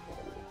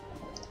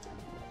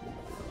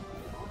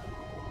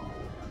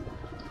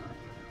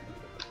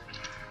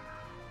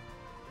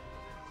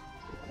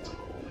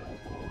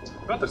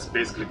 Well, that's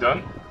basically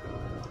done.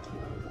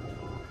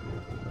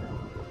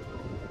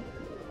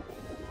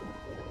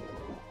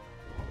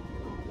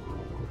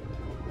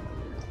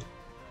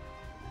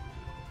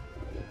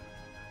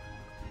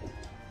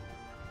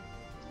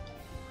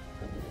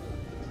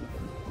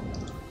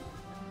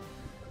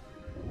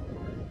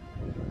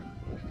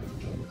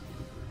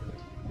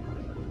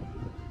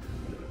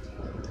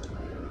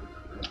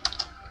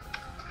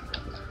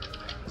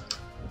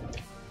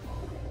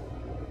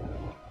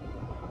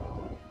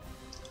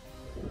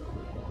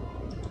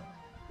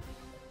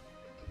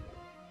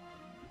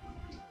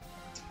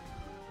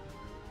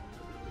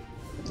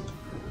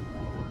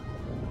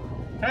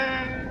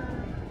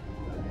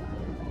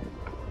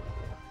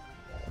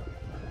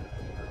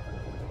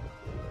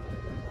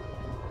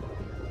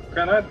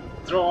 Can I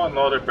draw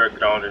another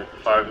background in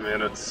 5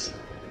 minutes?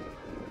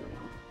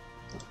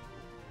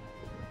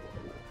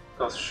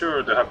 Because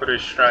sure, the Hakure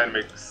Shrine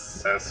makes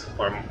sense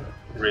for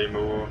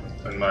Reimu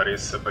and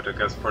Marisa, but I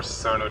guess for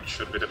Cirno it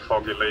should be the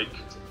Foggy Lake.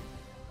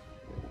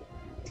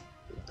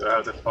 Do I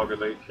have the Foggy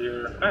Lake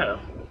here? I have.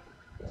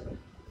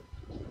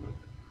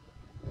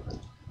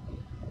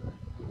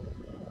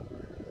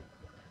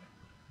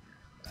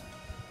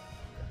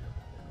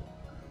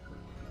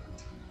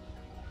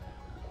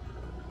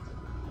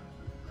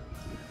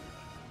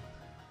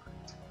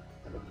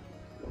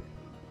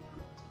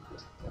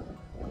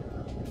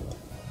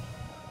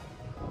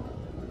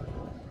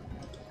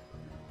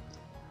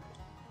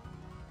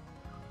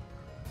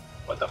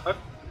 What the fuck?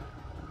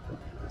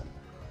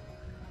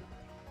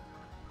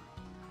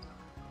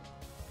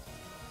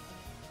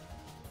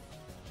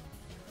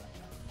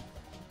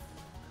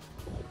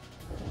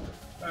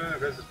 I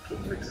guess it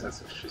would make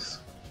sense if she's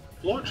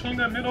floating in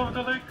the middle of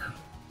the lake.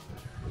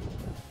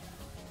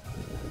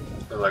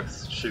 Like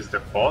she's the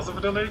boss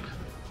of the lake.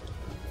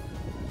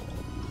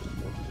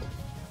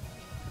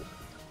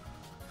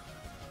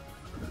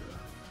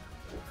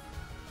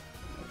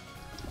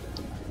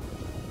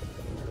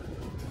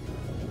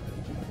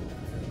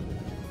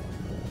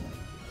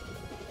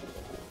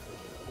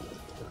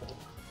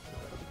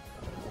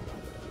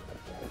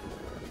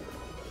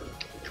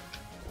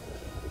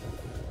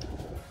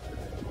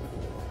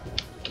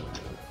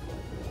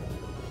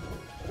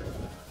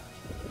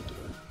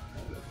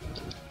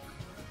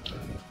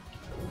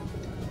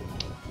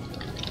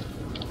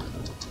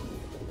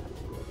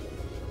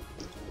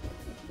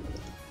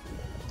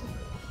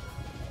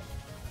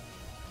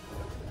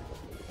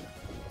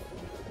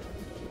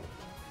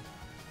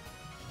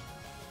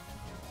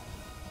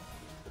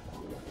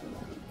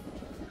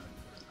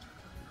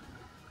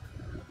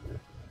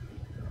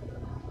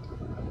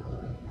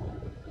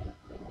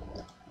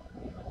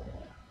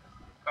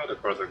 Oh, the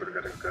cars are gonna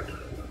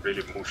get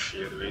really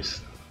mushy at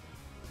least.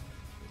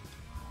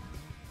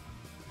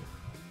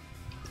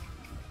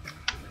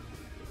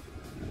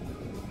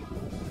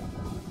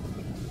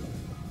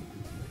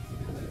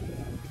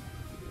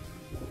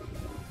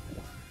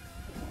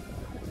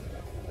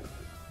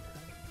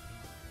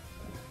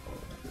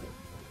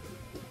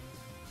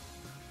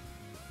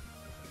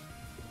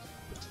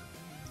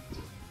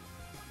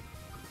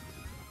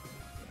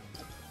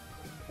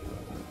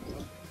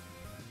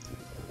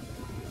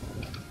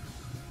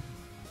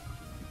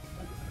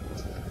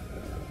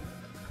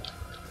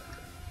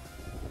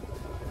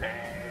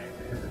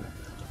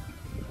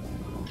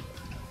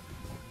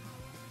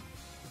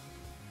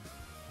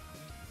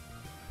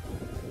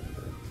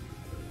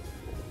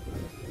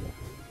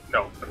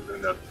 No, I'm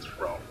doing that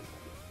wrong.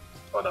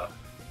 Hold on.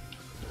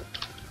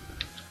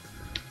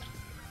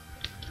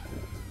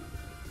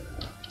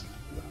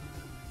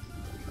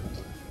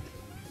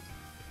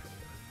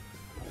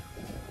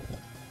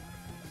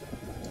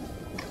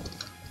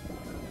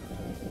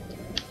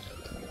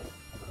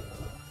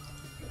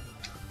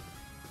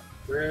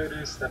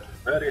 Where is that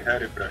very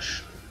hairy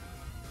brush?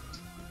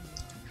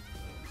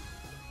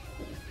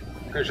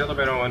 Okay,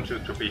 gentlemen, I want you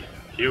to be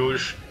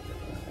huge.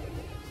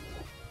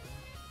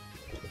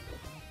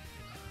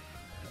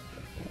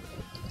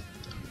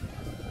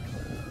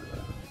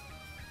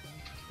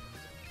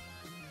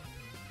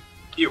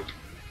 You.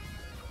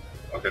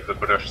 Okay, the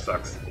brush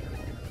sucks.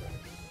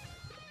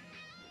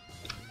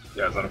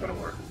 Yeah, it's not gonna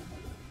work.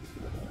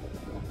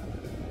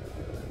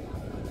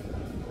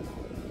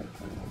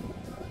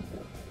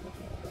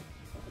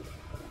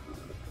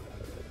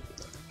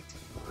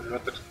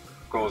 What it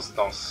goes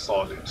down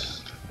solid.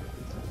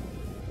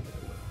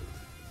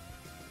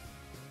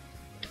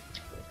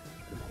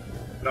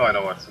 No, I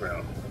know what's going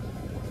on.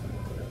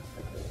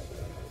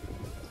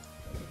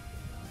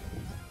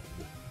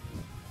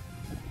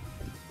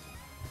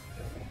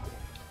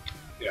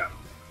 Yeah.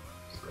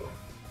 So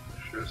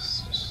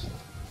just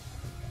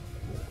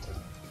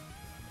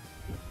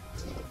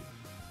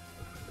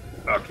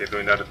okay,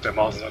 doing that with the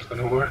mouse is not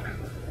gonna work.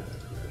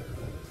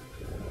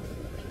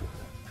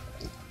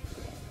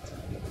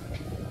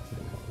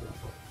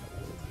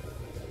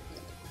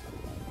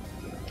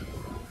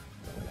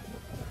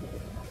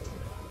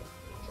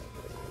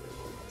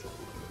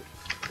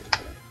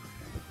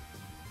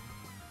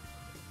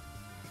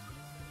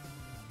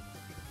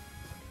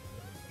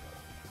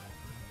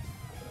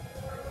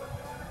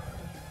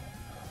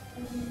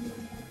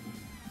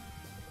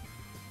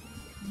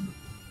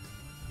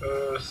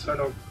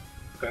 Cirno,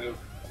 kind of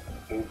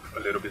move a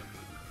little bit.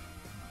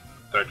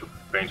 Try to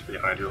paint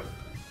behind you.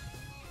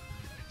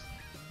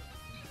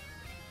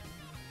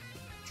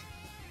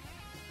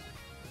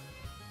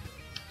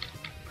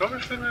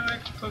 Probably should we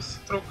make the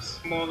stroke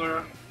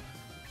smaller.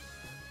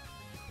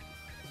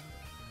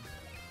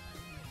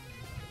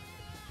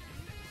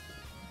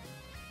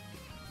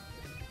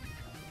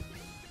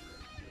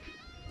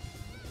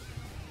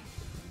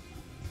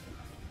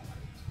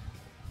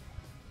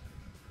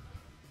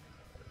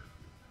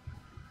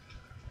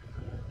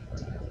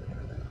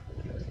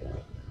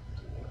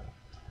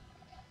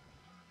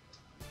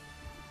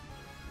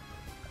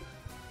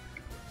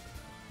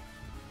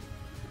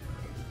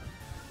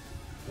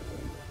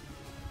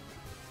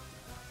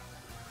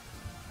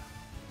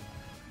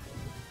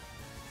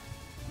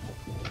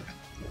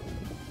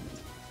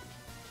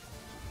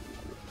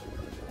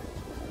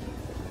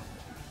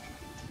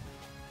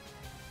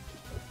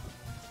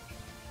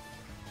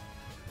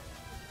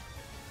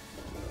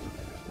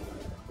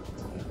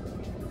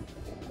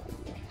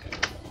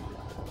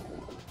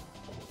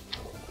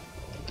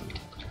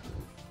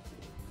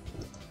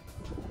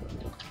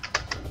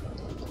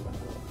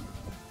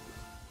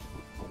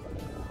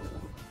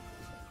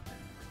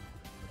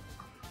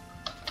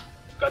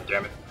 God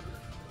damn it.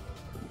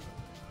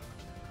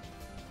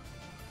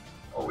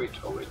 Oh wait,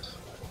 oh wait.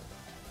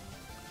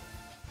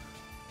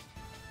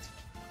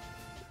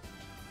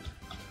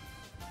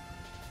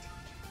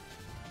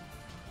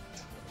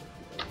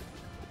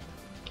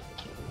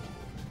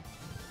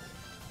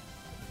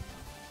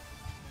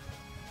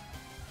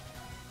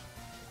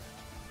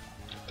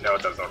 No,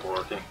 that's not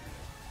working.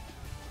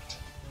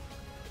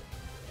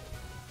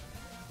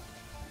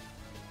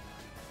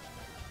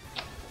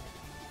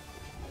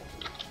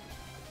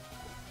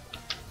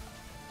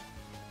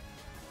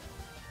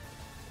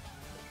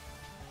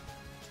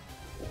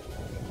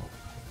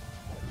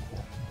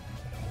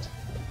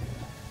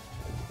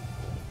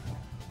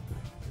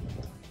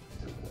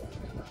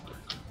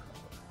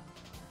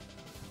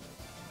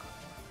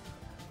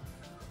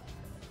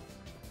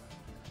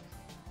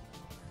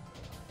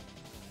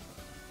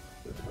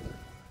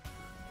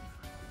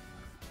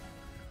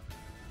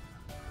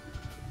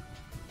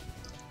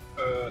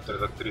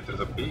 There's a tree, there's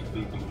a big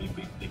tree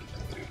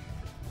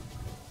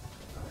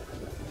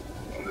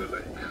on the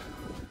lake.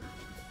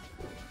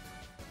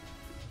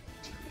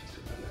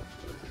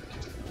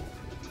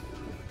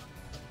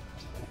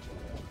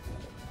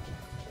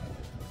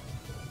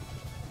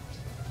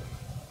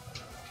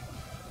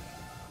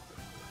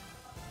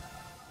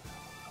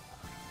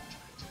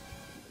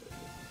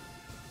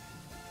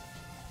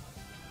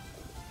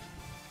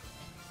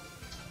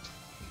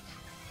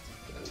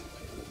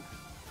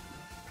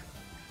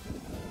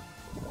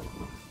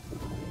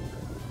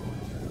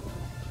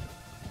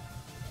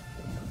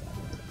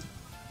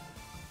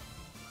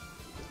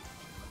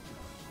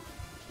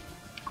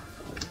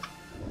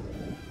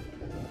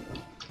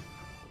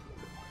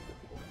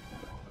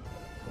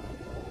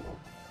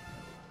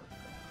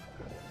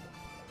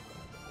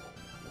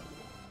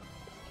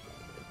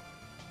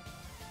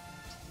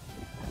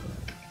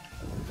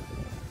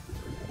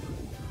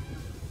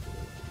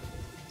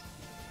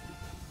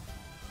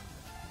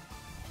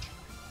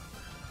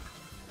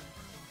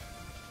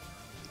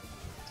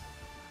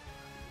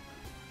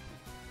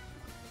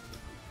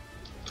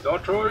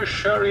 Don't worry,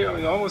 Sherry,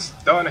 I'm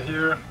almost done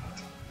here.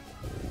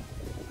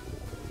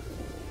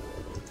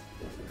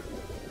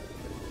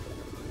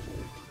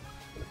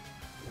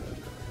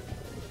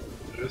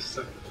 Just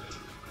a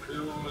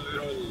few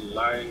little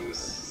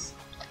lines.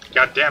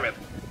 God damn it!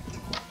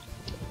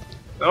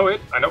 No,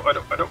 wait, I know.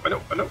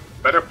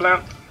 Better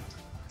plan.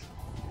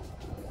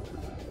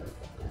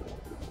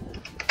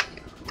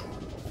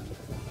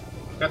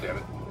 God damn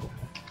it.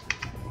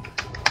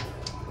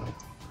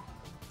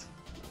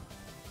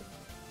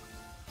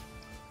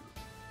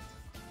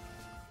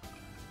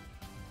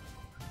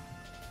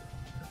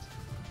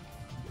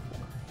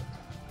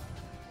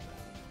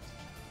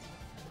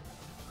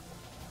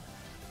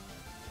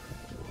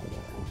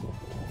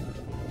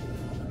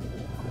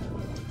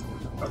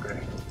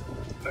 Okay,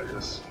 let's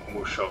just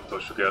mush up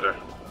those together.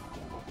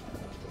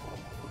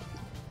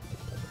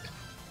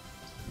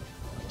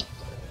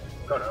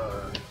 Got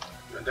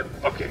and then,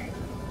 okay.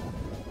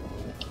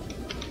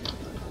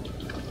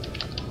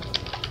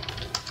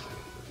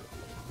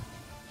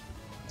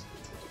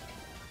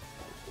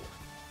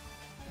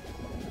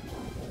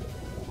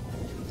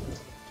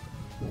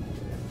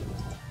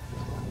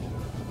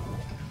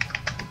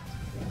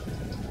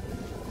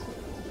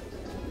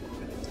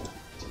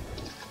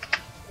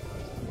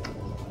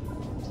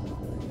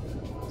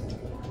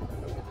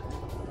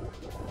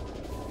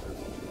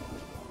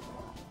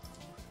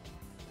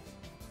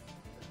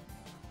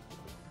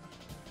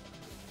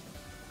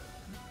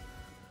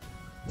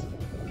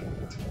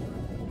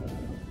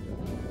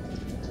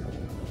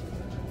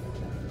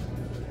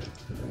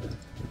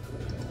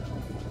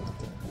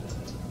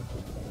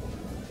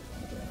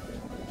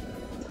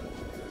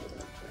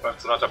 But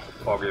it's not a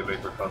foggy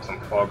lake without some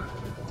fog.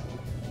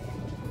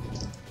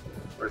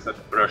 Where's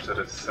that brush that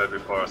I said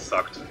before I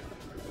sucked?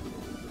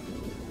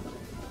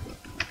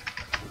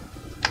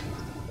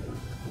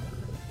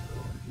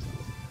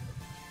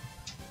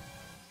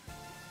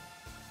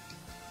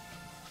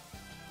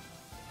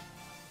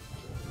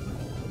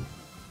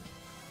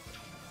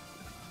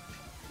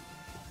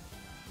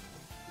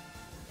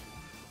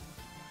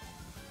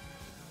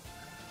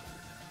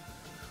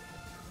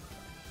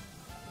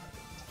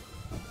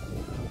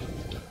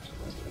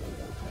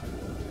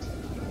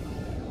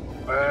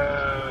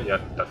 Yeah,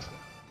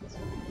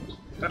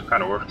 that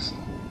kind of works.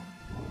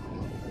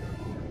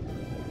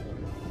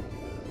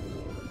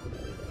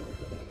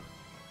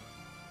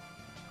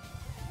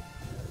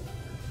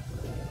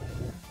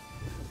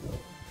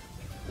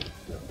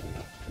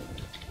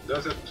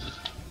 Does it?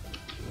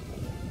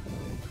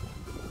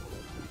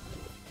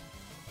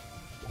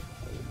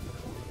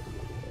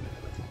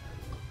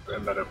 A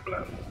better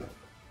plan.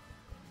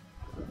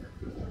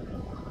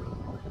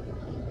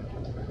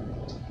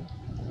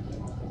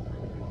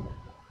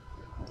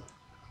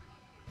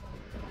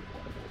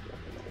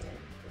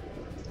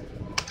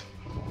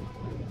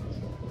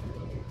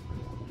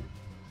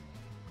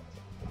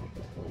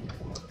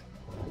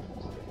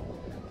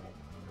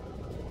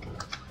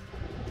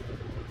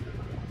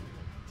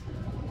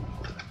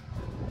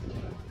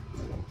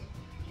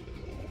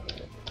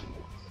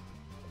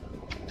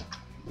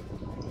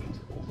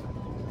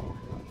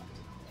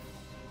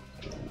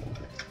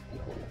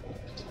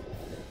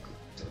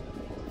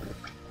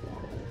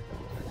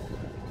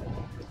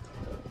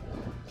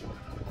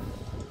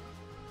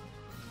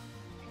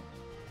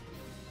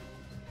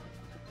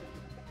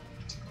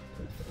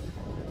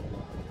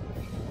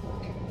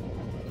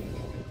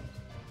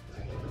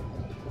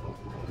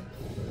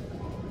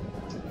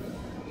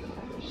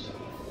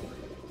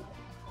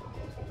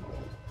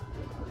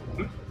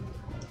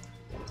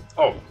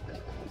 Oh.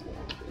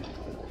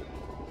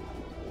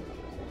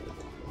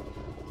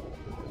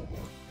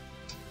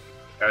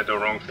 I had the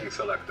wrong thing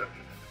selected.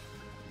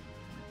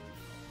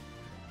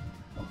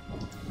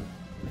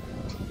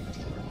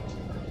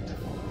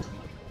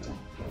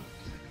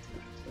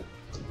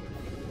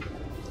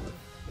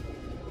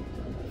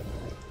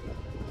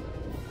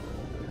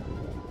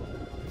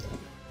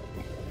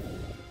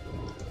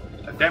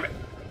 God damn it.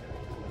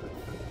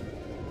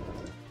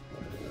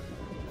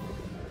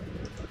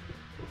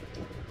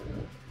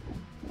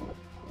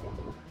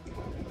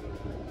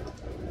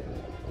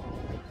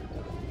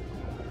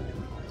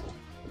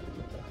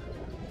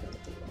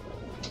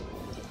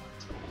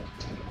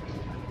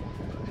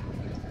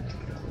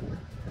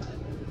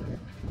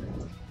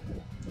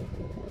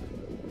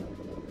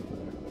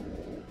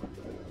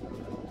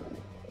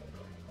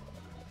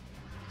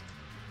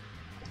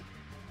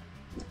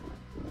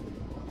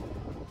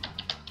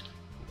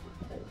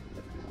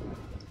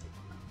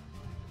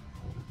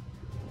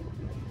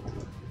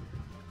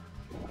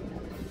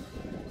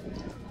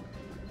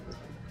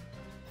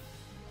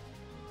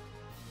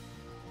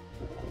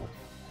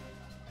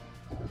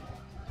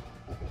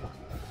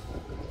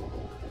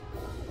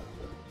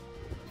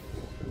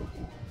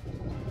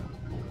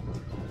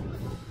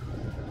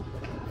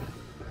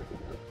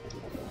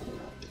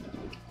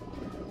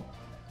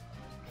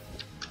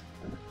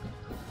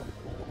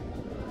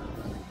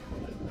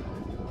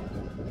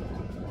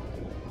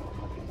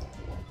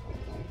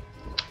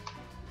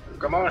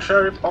 Come on,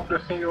 Sherry, pop the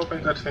thing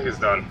open, that thing is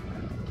done.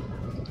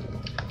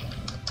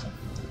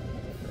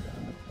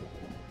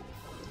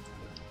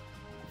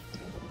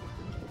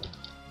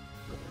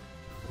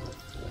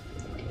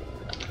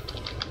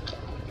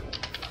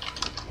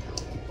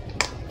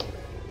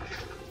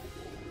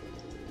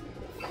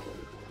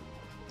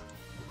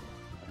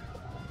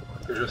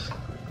 You just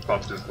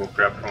pop this book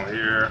grab from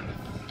here.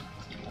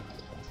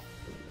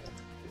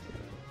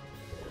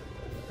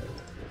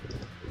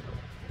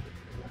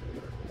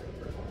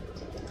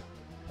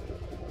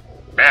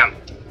 Bam!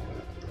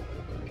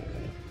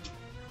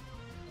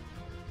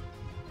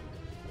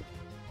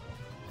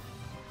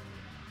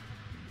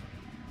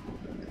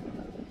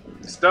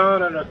 It's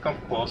done and I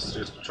compost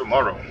it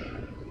tomorrow.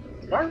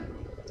 Tomorrow?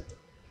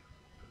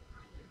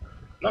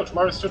 No,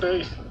 tomorrow is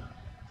today.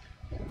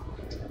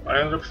 I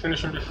ended up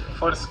finishing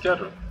before the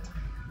schedule.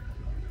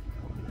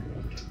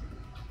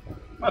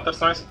 Oh,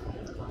 that's nice.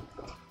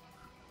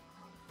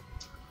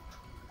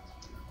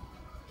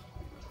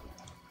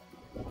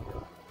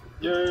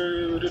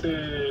 Yay, we did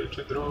it!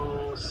 We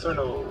drew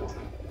Cirno.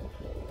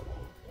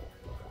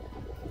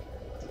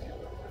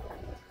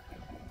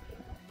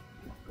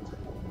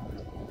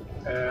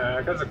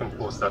 I guess I can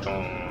post that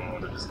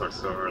on the Discord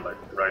server like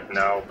right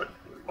now, but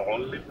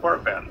only for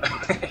a fan. I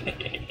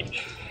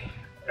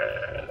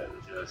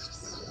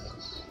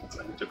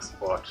need to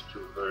export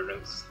two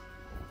versions.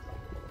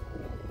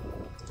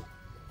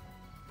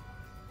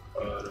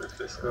 One with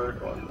this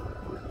card, one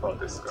without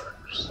this card.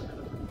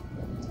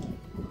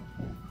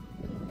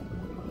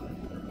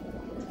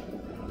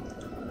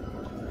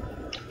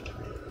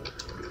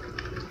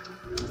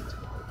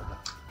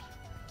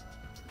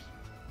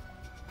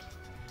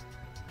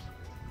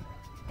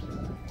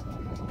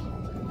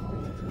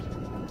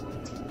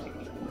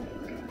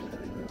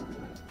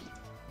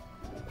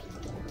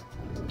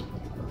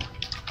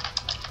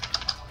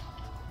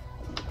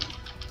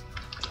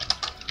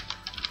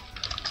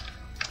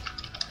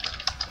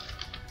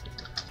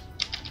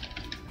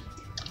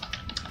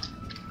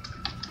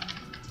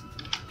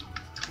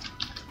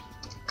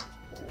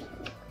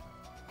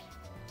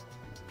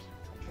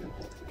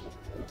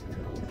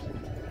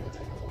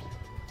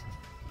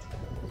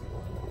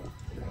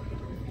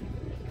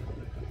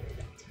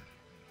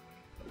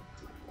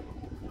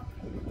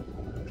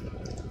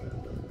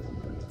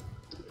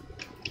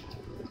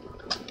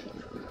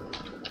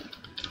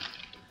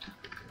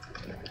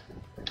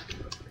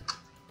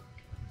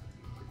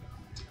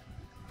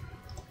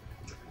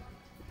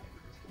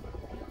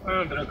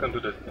 And then I can do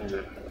that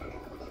thing,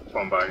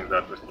 combining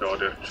that with the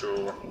other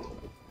two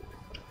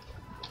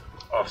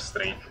off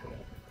string.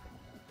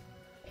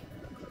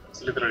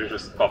 It's literally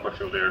just pop a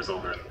few layers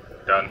over and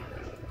done.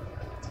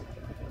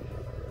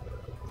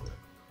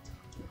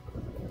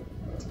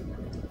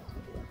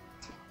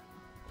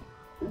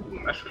 Ooh,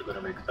 I'm actually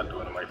gonna make that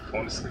one of my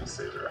phone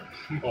screensaver.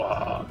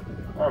 Wow.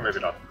 Or maybe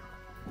not.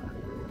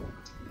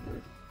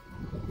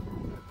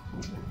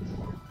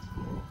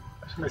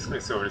 My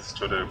screensaver is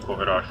to the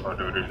cover art for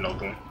the original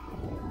Doom.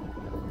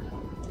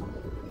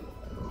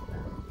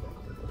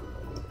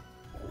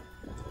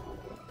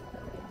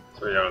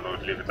 So yeah, I'll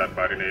leave it that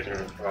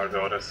marinating while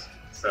the others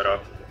set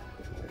up.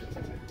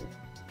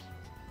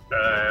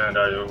 And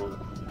I'll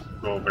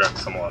go grab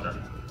some water.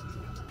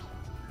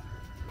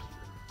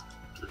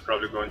 We're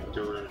probably going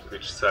to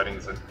switch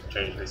settings and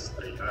change this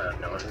screen.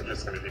 No, I'm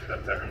just going to leave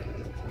that there.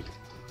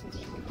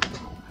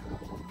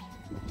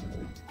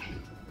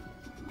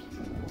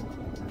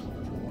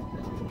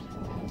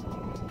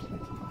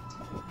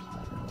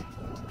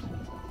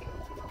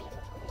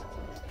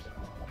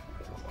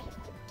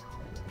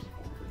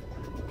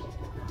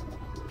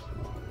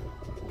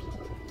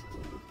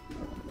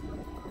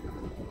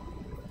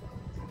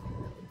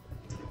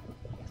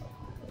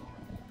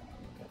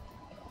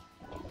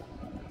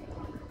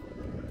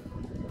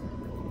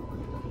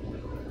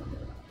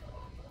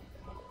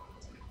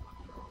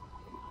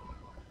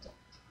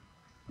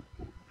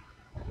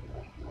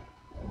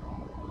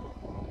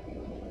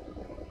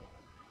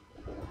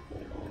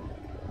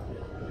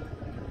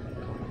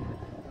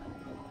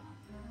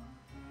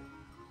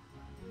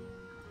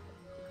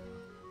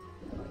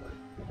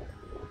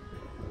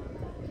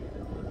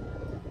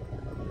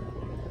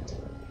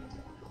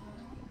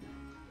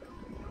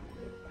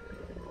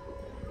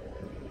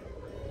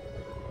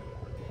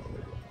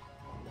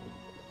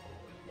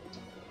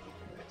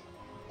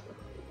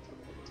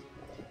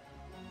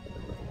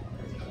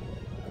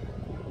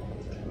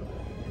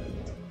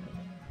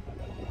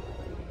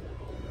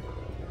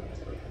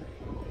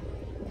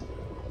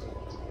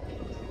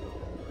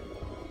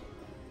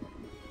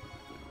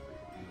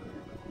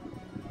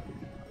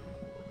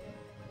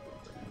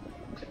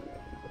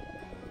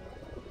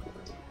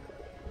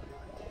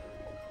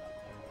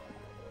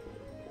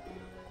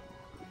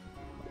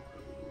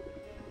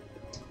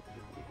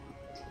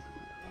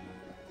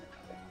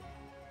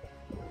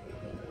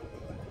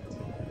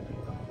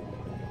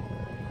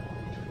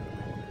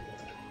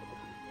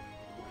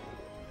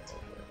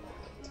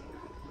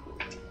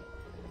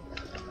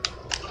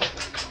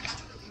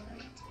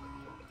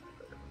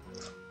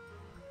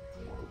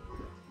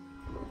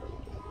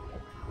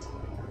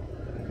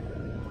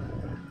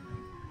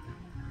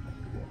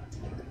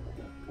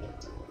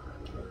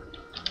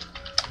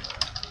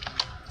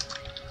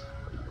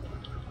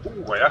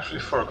 Ooh, I actually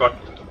forgot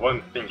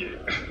one thingy.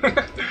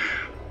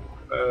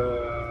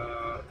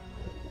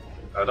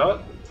 I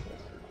don't.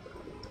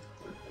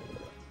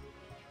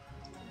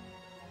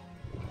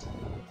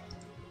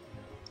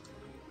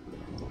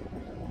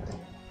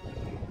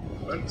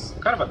 Well, it's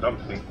kind of a dumb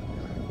thing.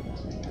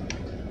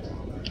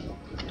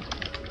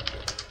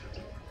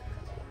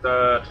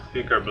 That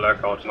thicker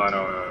black outline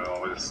I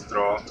always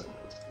draw.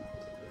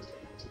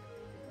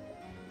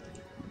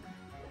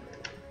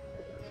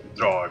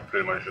 I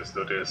pretty much just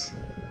do this.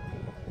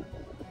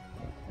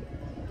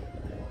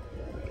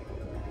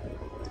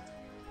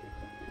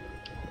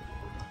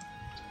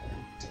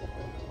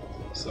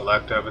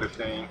 Select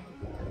everything.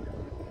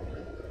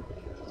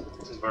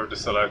 Invert the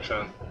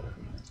selection.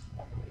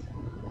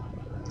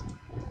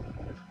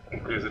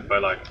 Increase it by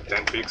like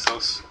 10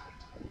 pixels.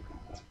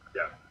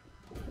 Yeah.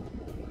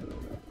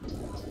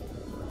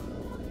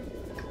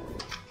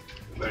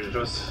 Then you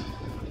just,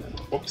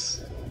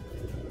 oops.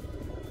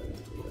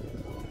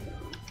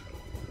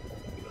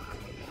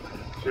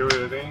 Fill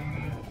it in,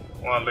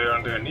 one layer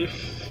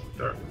underneath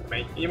your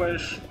main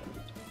image.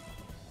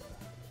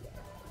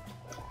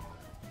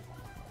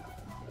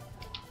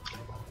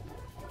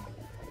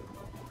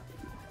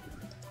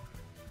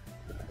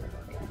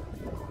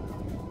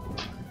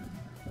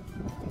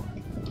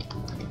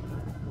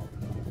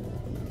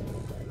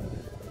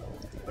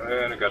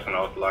 And you get an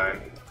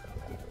outline.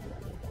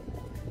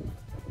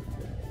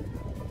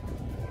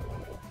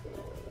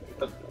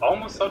 That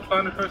almost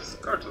outlined her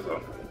skirt as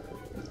well.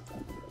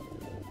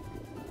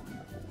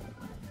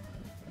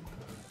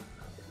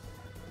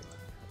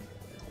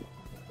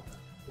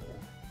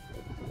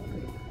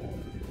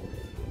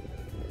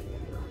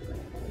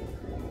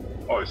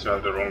 Oh, you still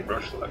have the wrong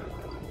brush selected.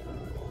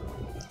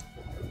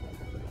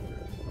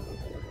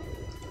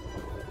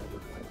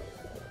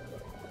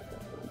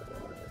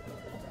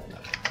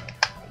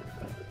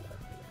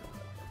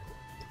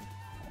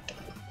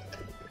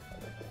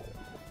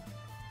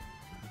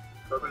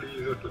 Probably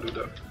easier to do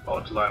the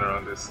outline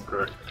around this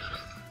skirt.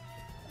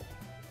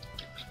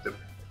 The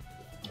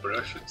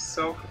brush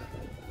itself,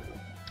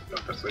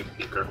 not that's way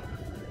thicker.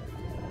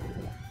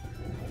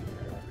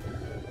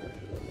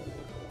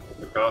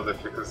 Because I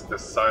fixed the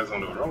size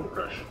on the wrong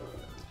brush.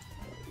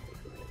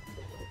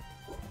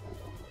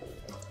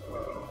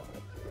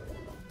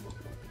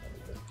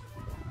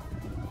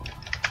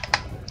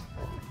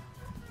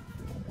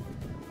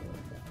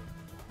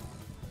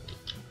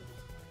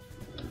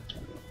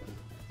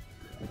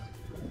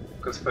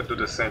 Because if I do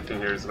the same thing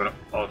here, it's going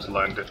to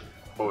outline the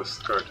whole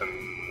skirt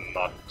and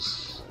not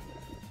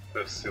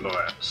the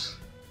silhouette.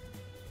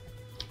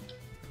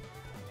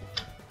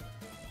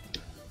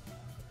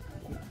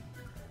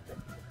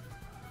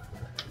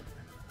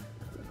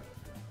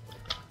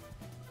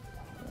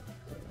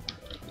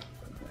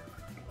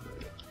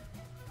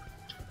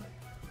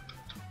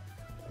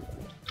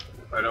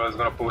 I know I was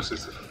gonna post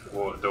this.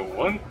 Well, the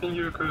one thing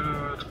you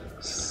could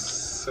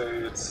say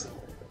it's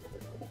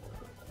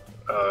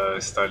a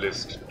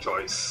stylist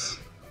choice,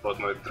 but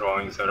my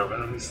drawings are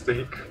a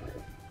mistake.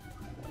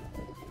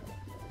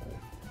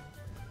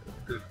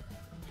 The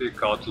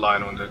thick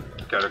outline on the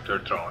character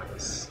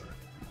drawings.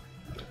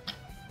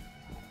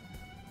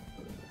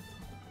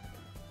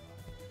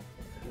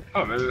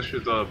 Oh, maybe I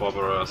should do a Bob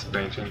Ross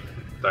painting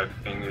type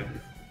thing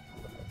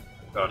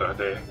the other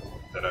day,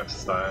 the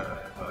next time,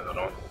 I don't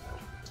know.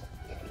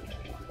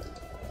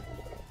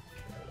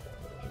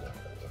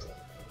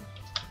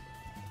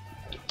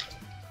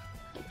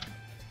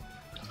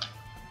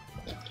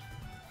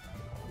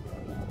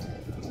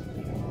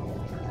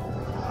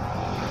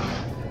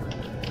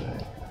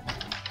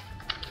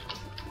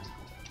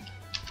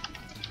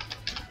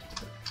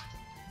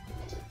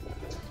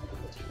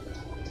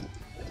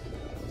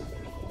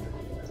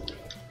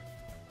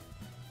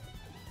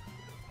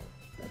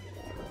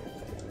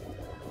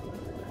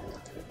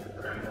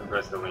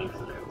 Press the wings a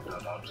little bit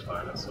on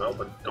outline as well,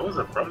 but those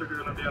are probably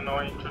going to be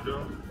annoying to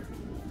do.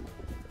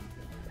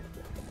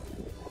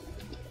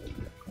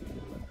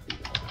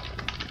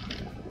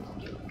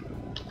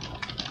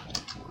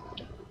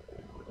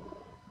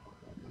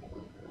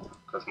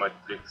 Because my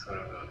tricks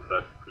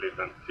that live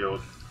and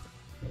field.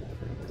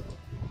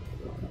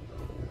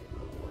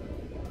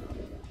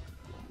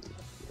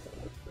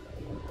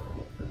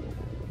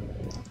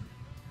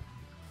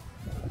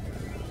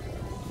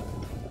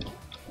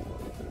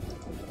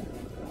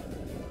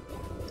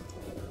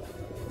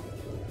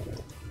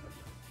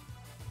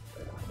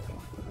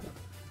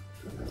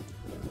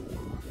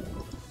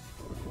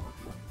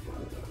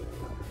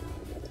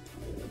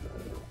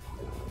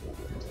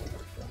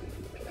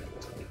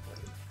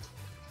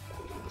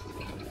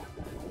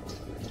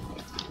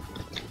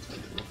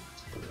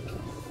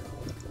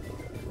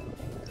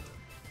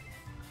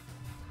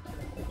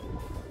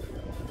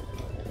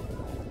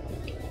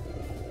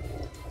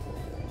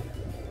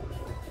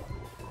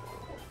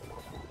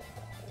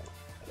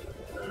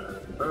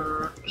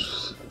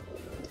 Birds.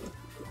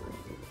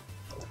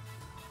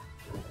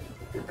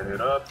 Picking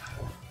it up.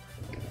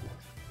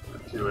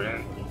 Put you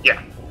in.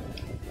 Yeah,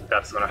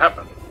 that's gonna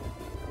happen.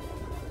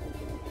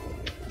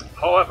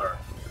 However,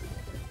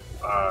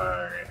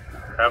 I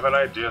have an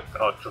idea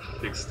how to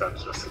fix that,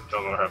 just it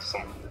doesn't have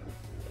some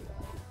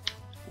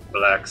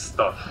black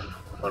stuff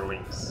for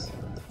wings.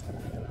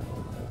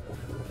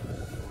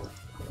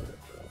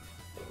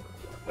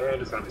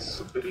 And it's gonna be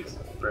super easy,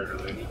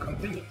 barely any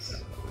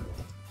inconvenience.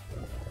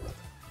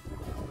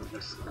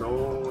 Just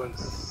go and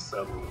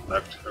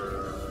select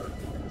her.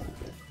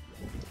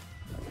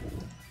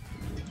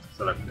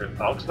 Select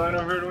the outline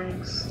of her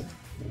wings.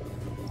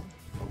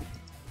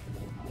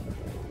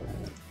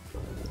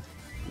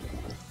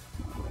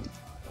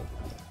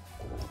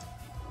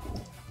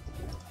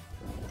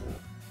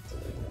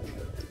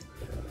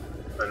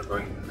 Then go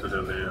into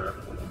the layer.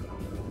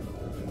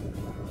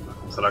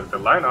 Select the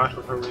line out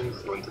of her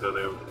wings, go into the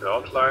layer with the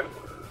outline,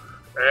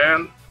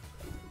 and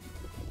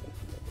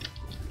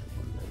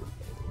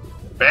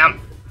bam!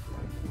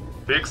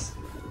 Fix.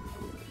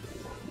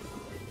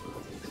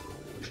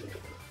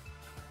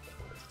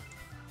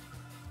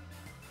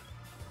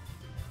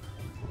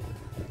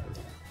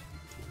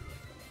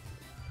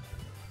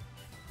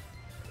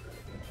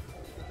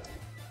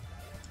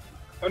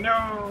 Oh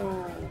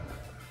no!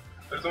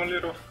 There's only a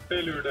little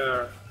failure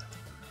there.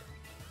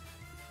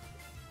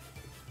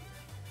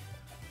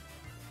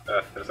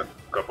 There's a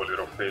couple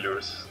little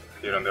failures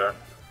here and there.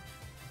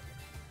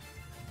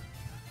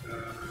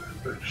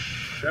 The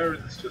share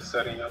is just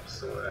setting up,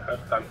 so I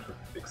have time to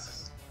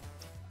fix.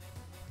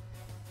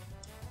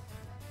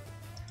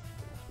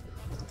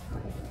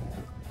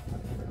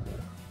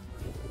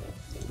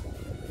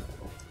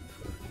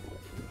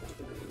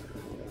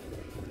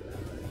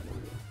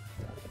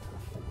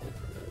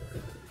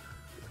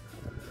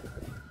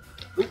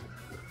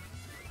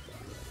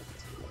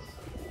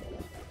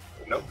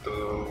 Nope,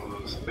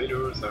 those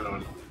failures are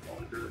on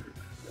the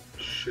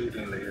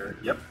shading layer.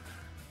 Yep.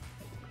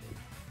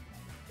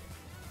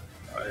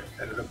 I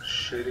ended up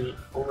shading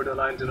over the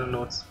lines in the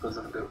notes because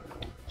of the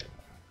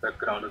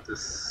background of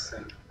this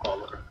same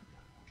color.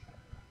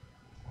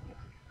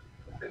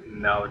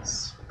 And now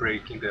it's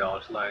breaking the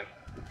outline.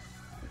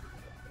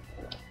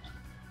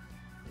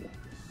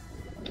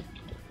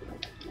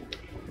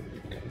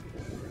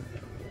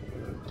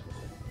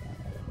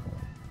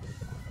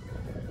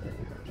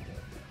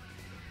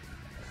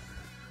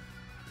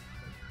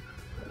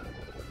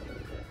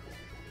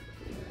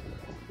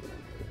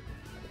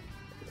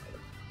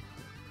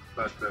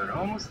 But we're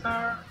almost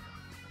there.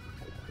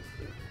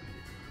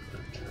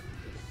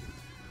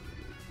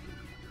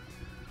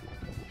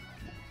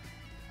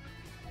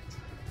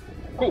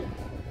 Cool.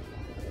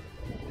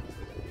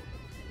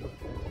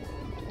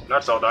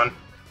 That's all done.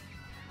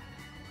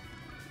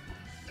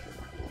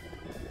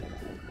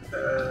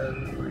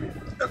 And we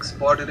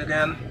export it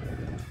again.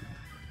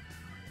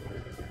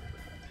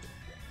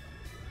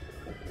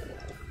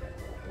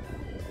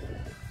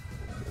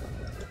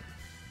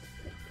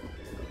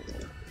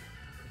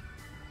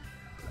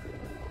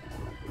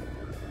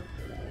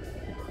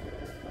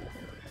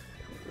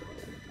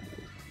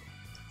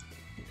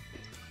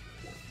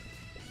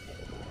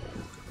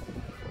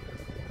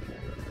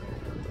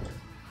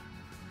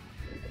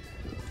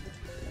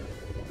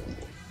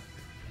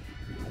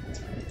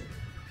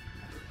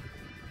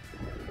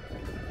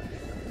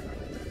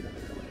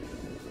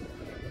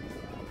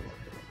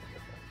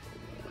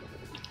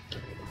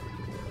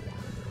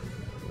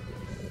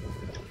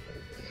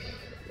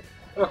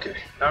 Okay,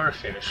 now we're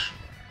finished.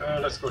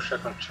 Let's go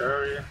check on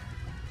Cherry.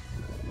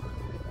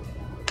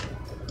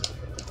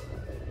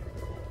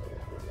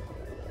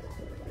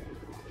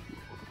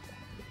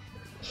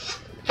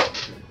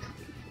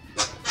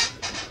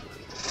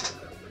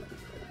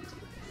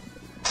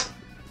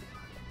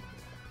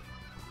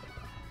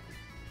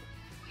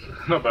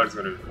 Nobody's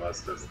gonna be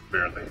lost as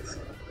barely.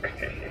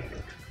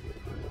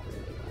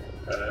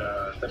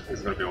 That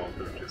thing's gonna be all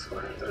good. Just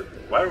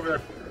why are we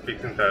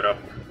picking that up?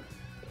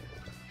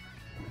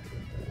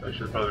 I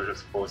should probably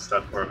just post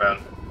that for a ban.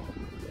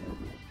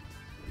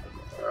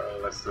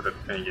 Let's do the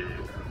thingy.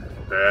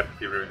 That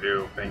key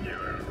review thingy.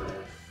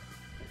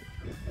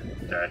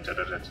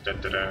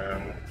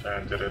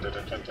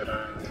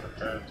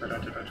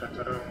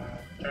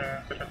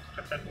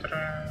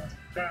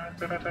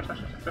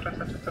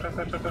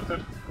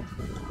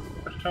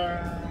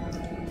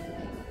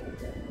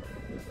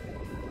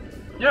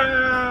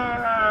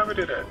 Yeah, we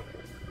did it.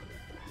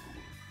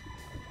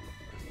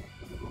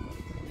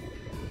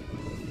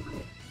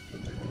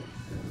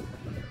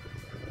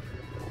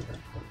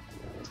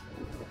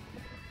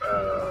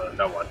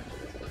 Now what?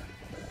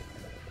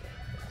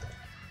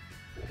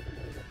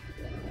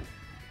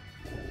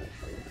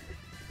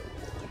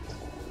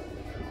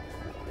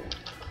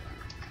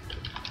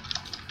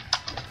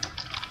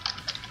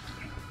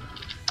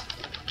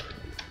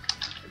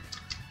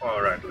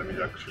 Alright, let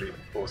me actually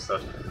post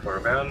that for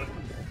a ban.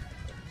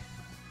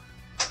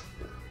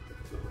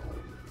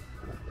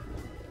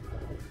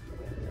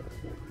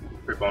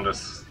 People on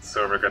this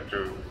server get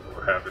to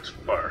have it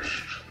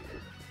first.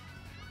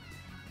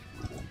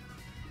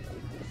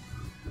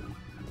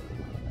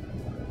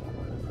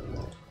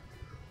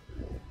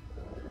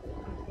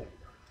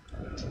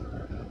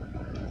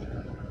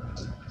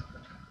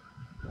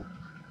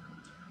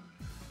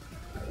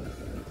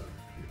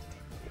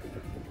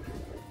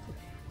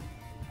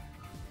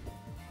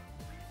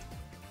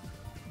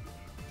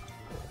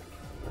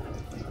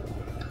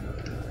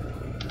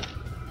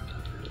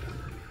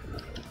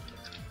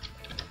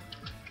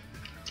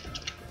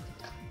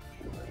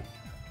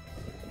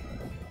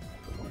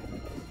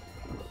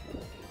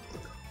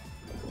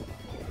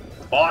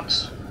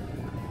 bot,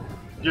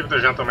 give the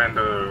gentleman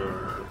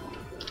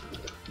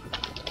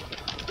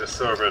the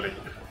server link.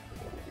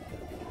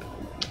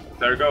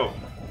 There you go.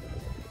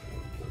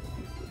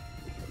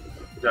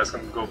 You guys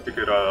can go pick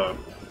it up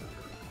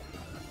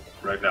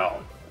right now.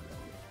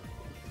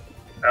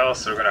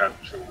 Else you're gonna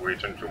have to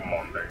wait until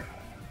Monday.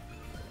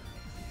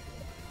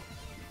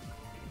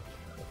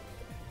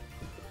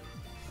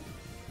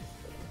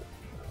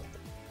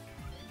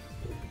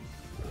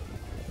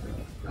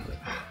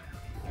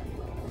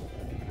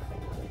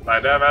 My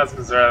damn ass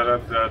is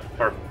that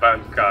for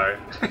Bankai.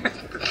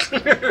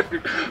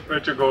 Where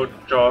to go,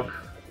 Chalk?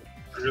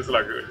 Just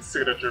like a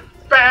signature.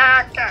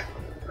 Back!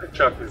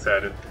 Chuck is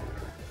headed.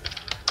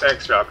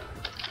 Thanks, Chuck.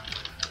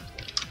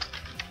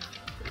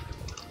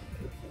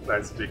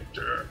 Nice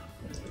picture.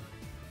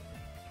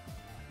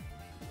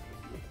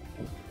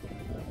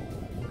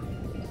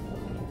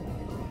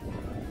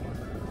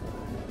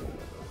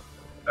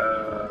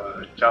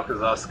 Chuck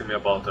is asking me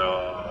about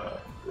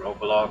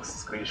Roblox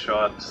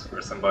screenshot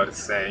where somebody's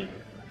saying: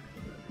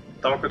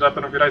 toma cuidado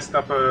pra não virar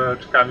estampa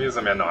de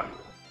camisa menor.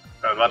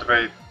 What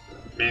they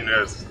mean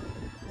is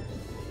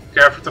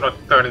careful to not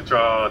turn into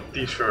a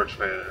t-shirt.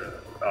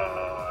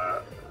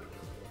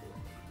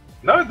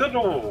 No, I don't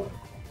know.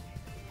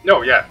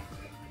 No, yeah.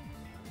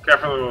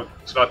 Careful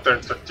to not turn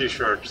into a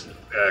t-shirt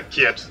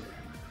kit.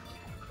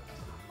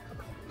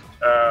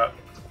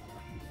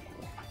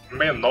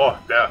 Menor,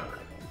 yeah.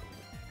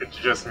 It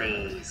just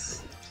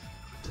means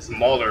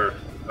smaller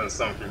than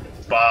something,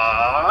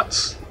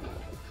 but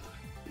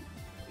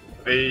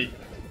they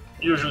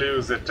usually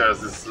use it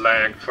as a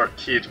slang for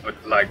kid, but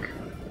like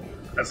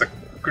as a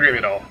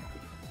criminal.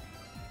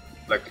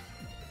 Like,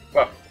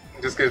 well,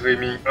 in this case they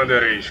mean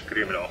underage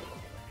criminal.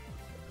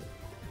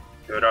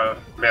 You're a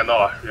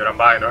menor, you're a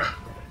minor.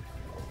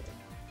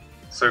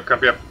 So you can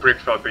be a prick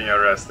without being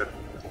arrested.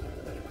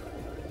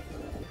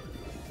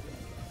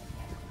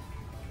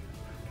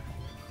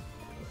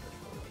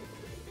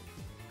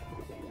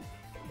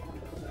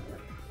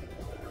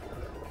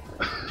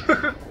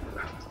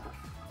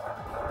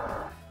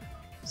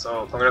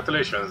 So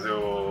congratulations, you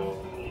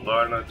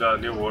learned a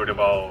new word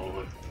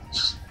about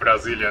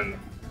Brazilian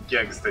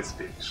gangster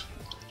speech.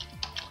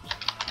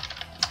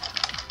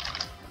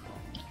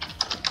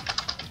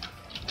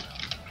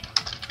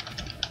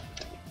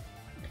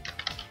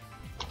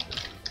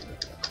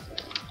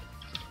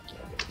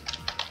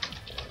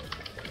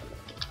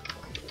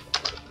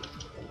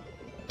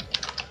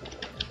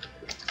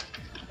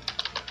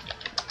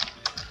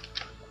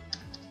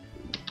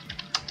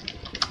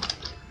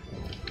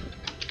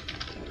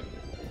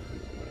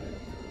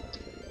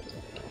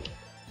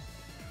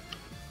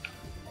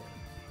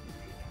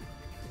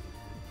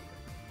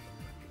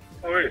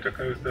 Oh wait, I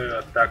can use the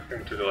attack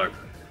thing to do like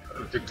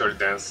a victory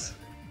dance.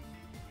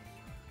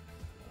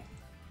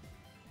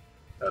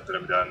 That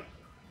I'm done.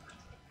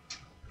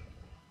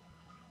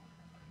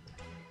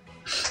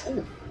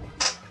 Oh!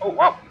 Oh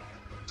wow!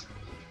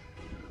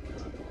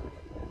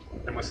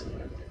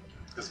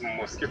 These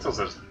mosquitoes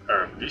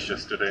are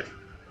vicious today.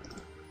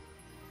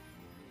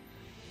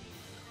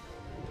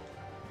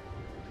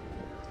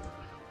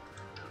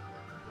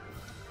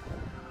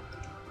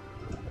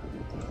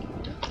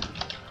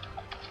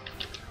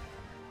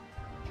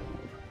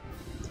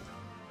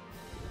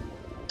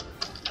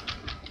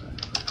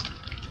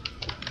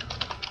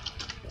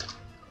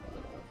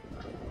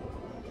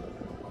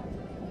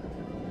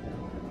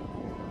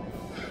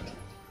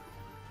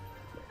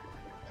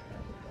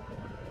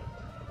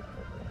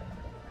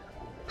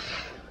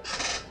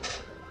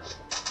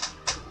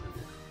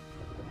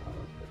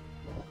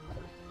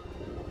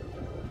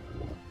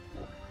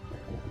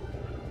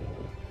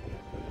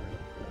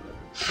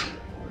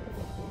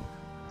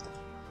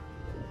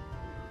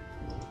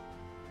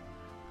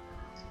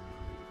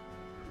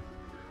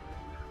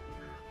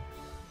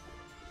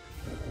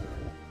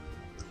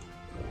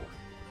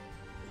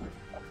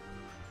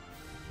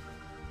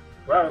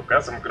 Well, I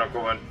guess I'm gonna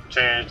go and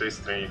change the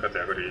string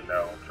category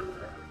now to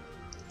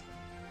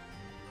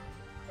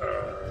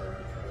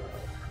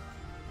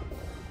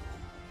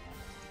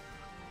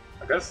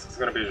I guess it's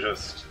gonna be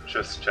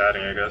just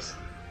chatting, I guess.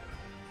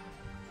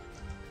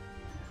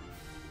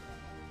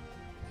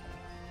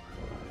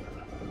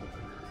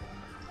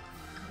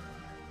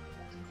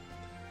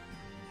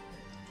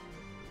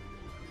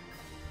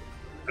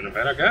 And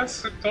then I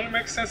guess it only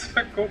makes sense if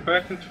I go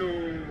back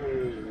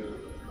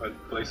into a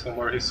place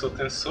somewhere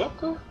Hisoten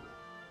Soko.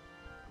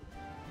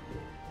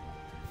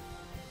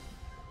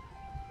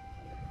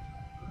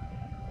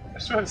 I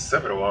still have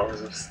several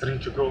hours of stream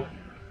to go.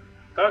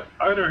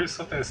 Either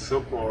Hisoten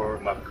Soko or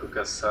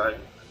Makukasai.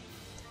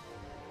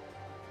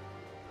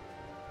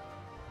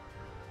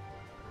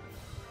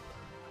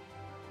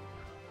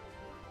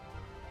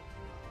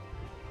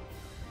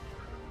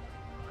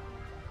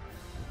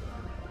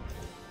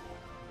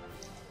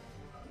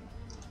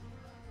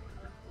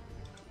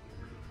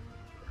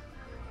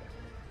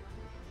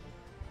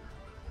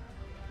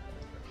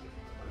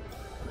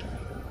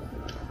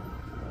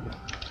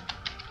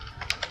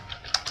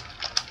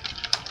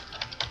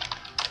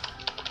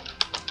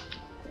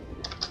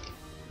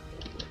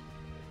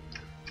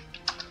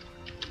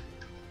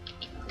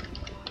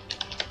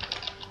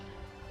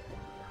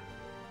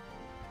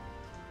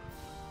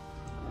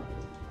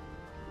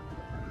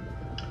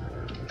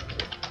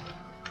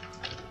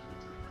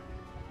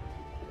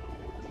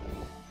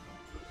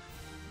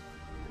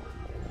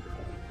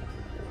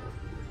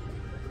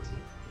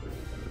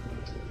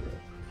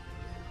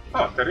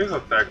 Oh, there is a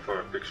tag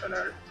for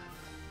Pictionary.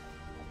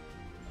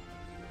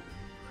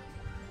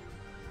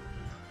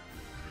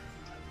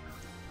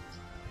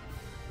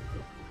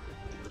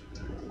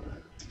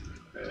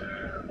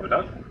 Hold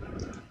on.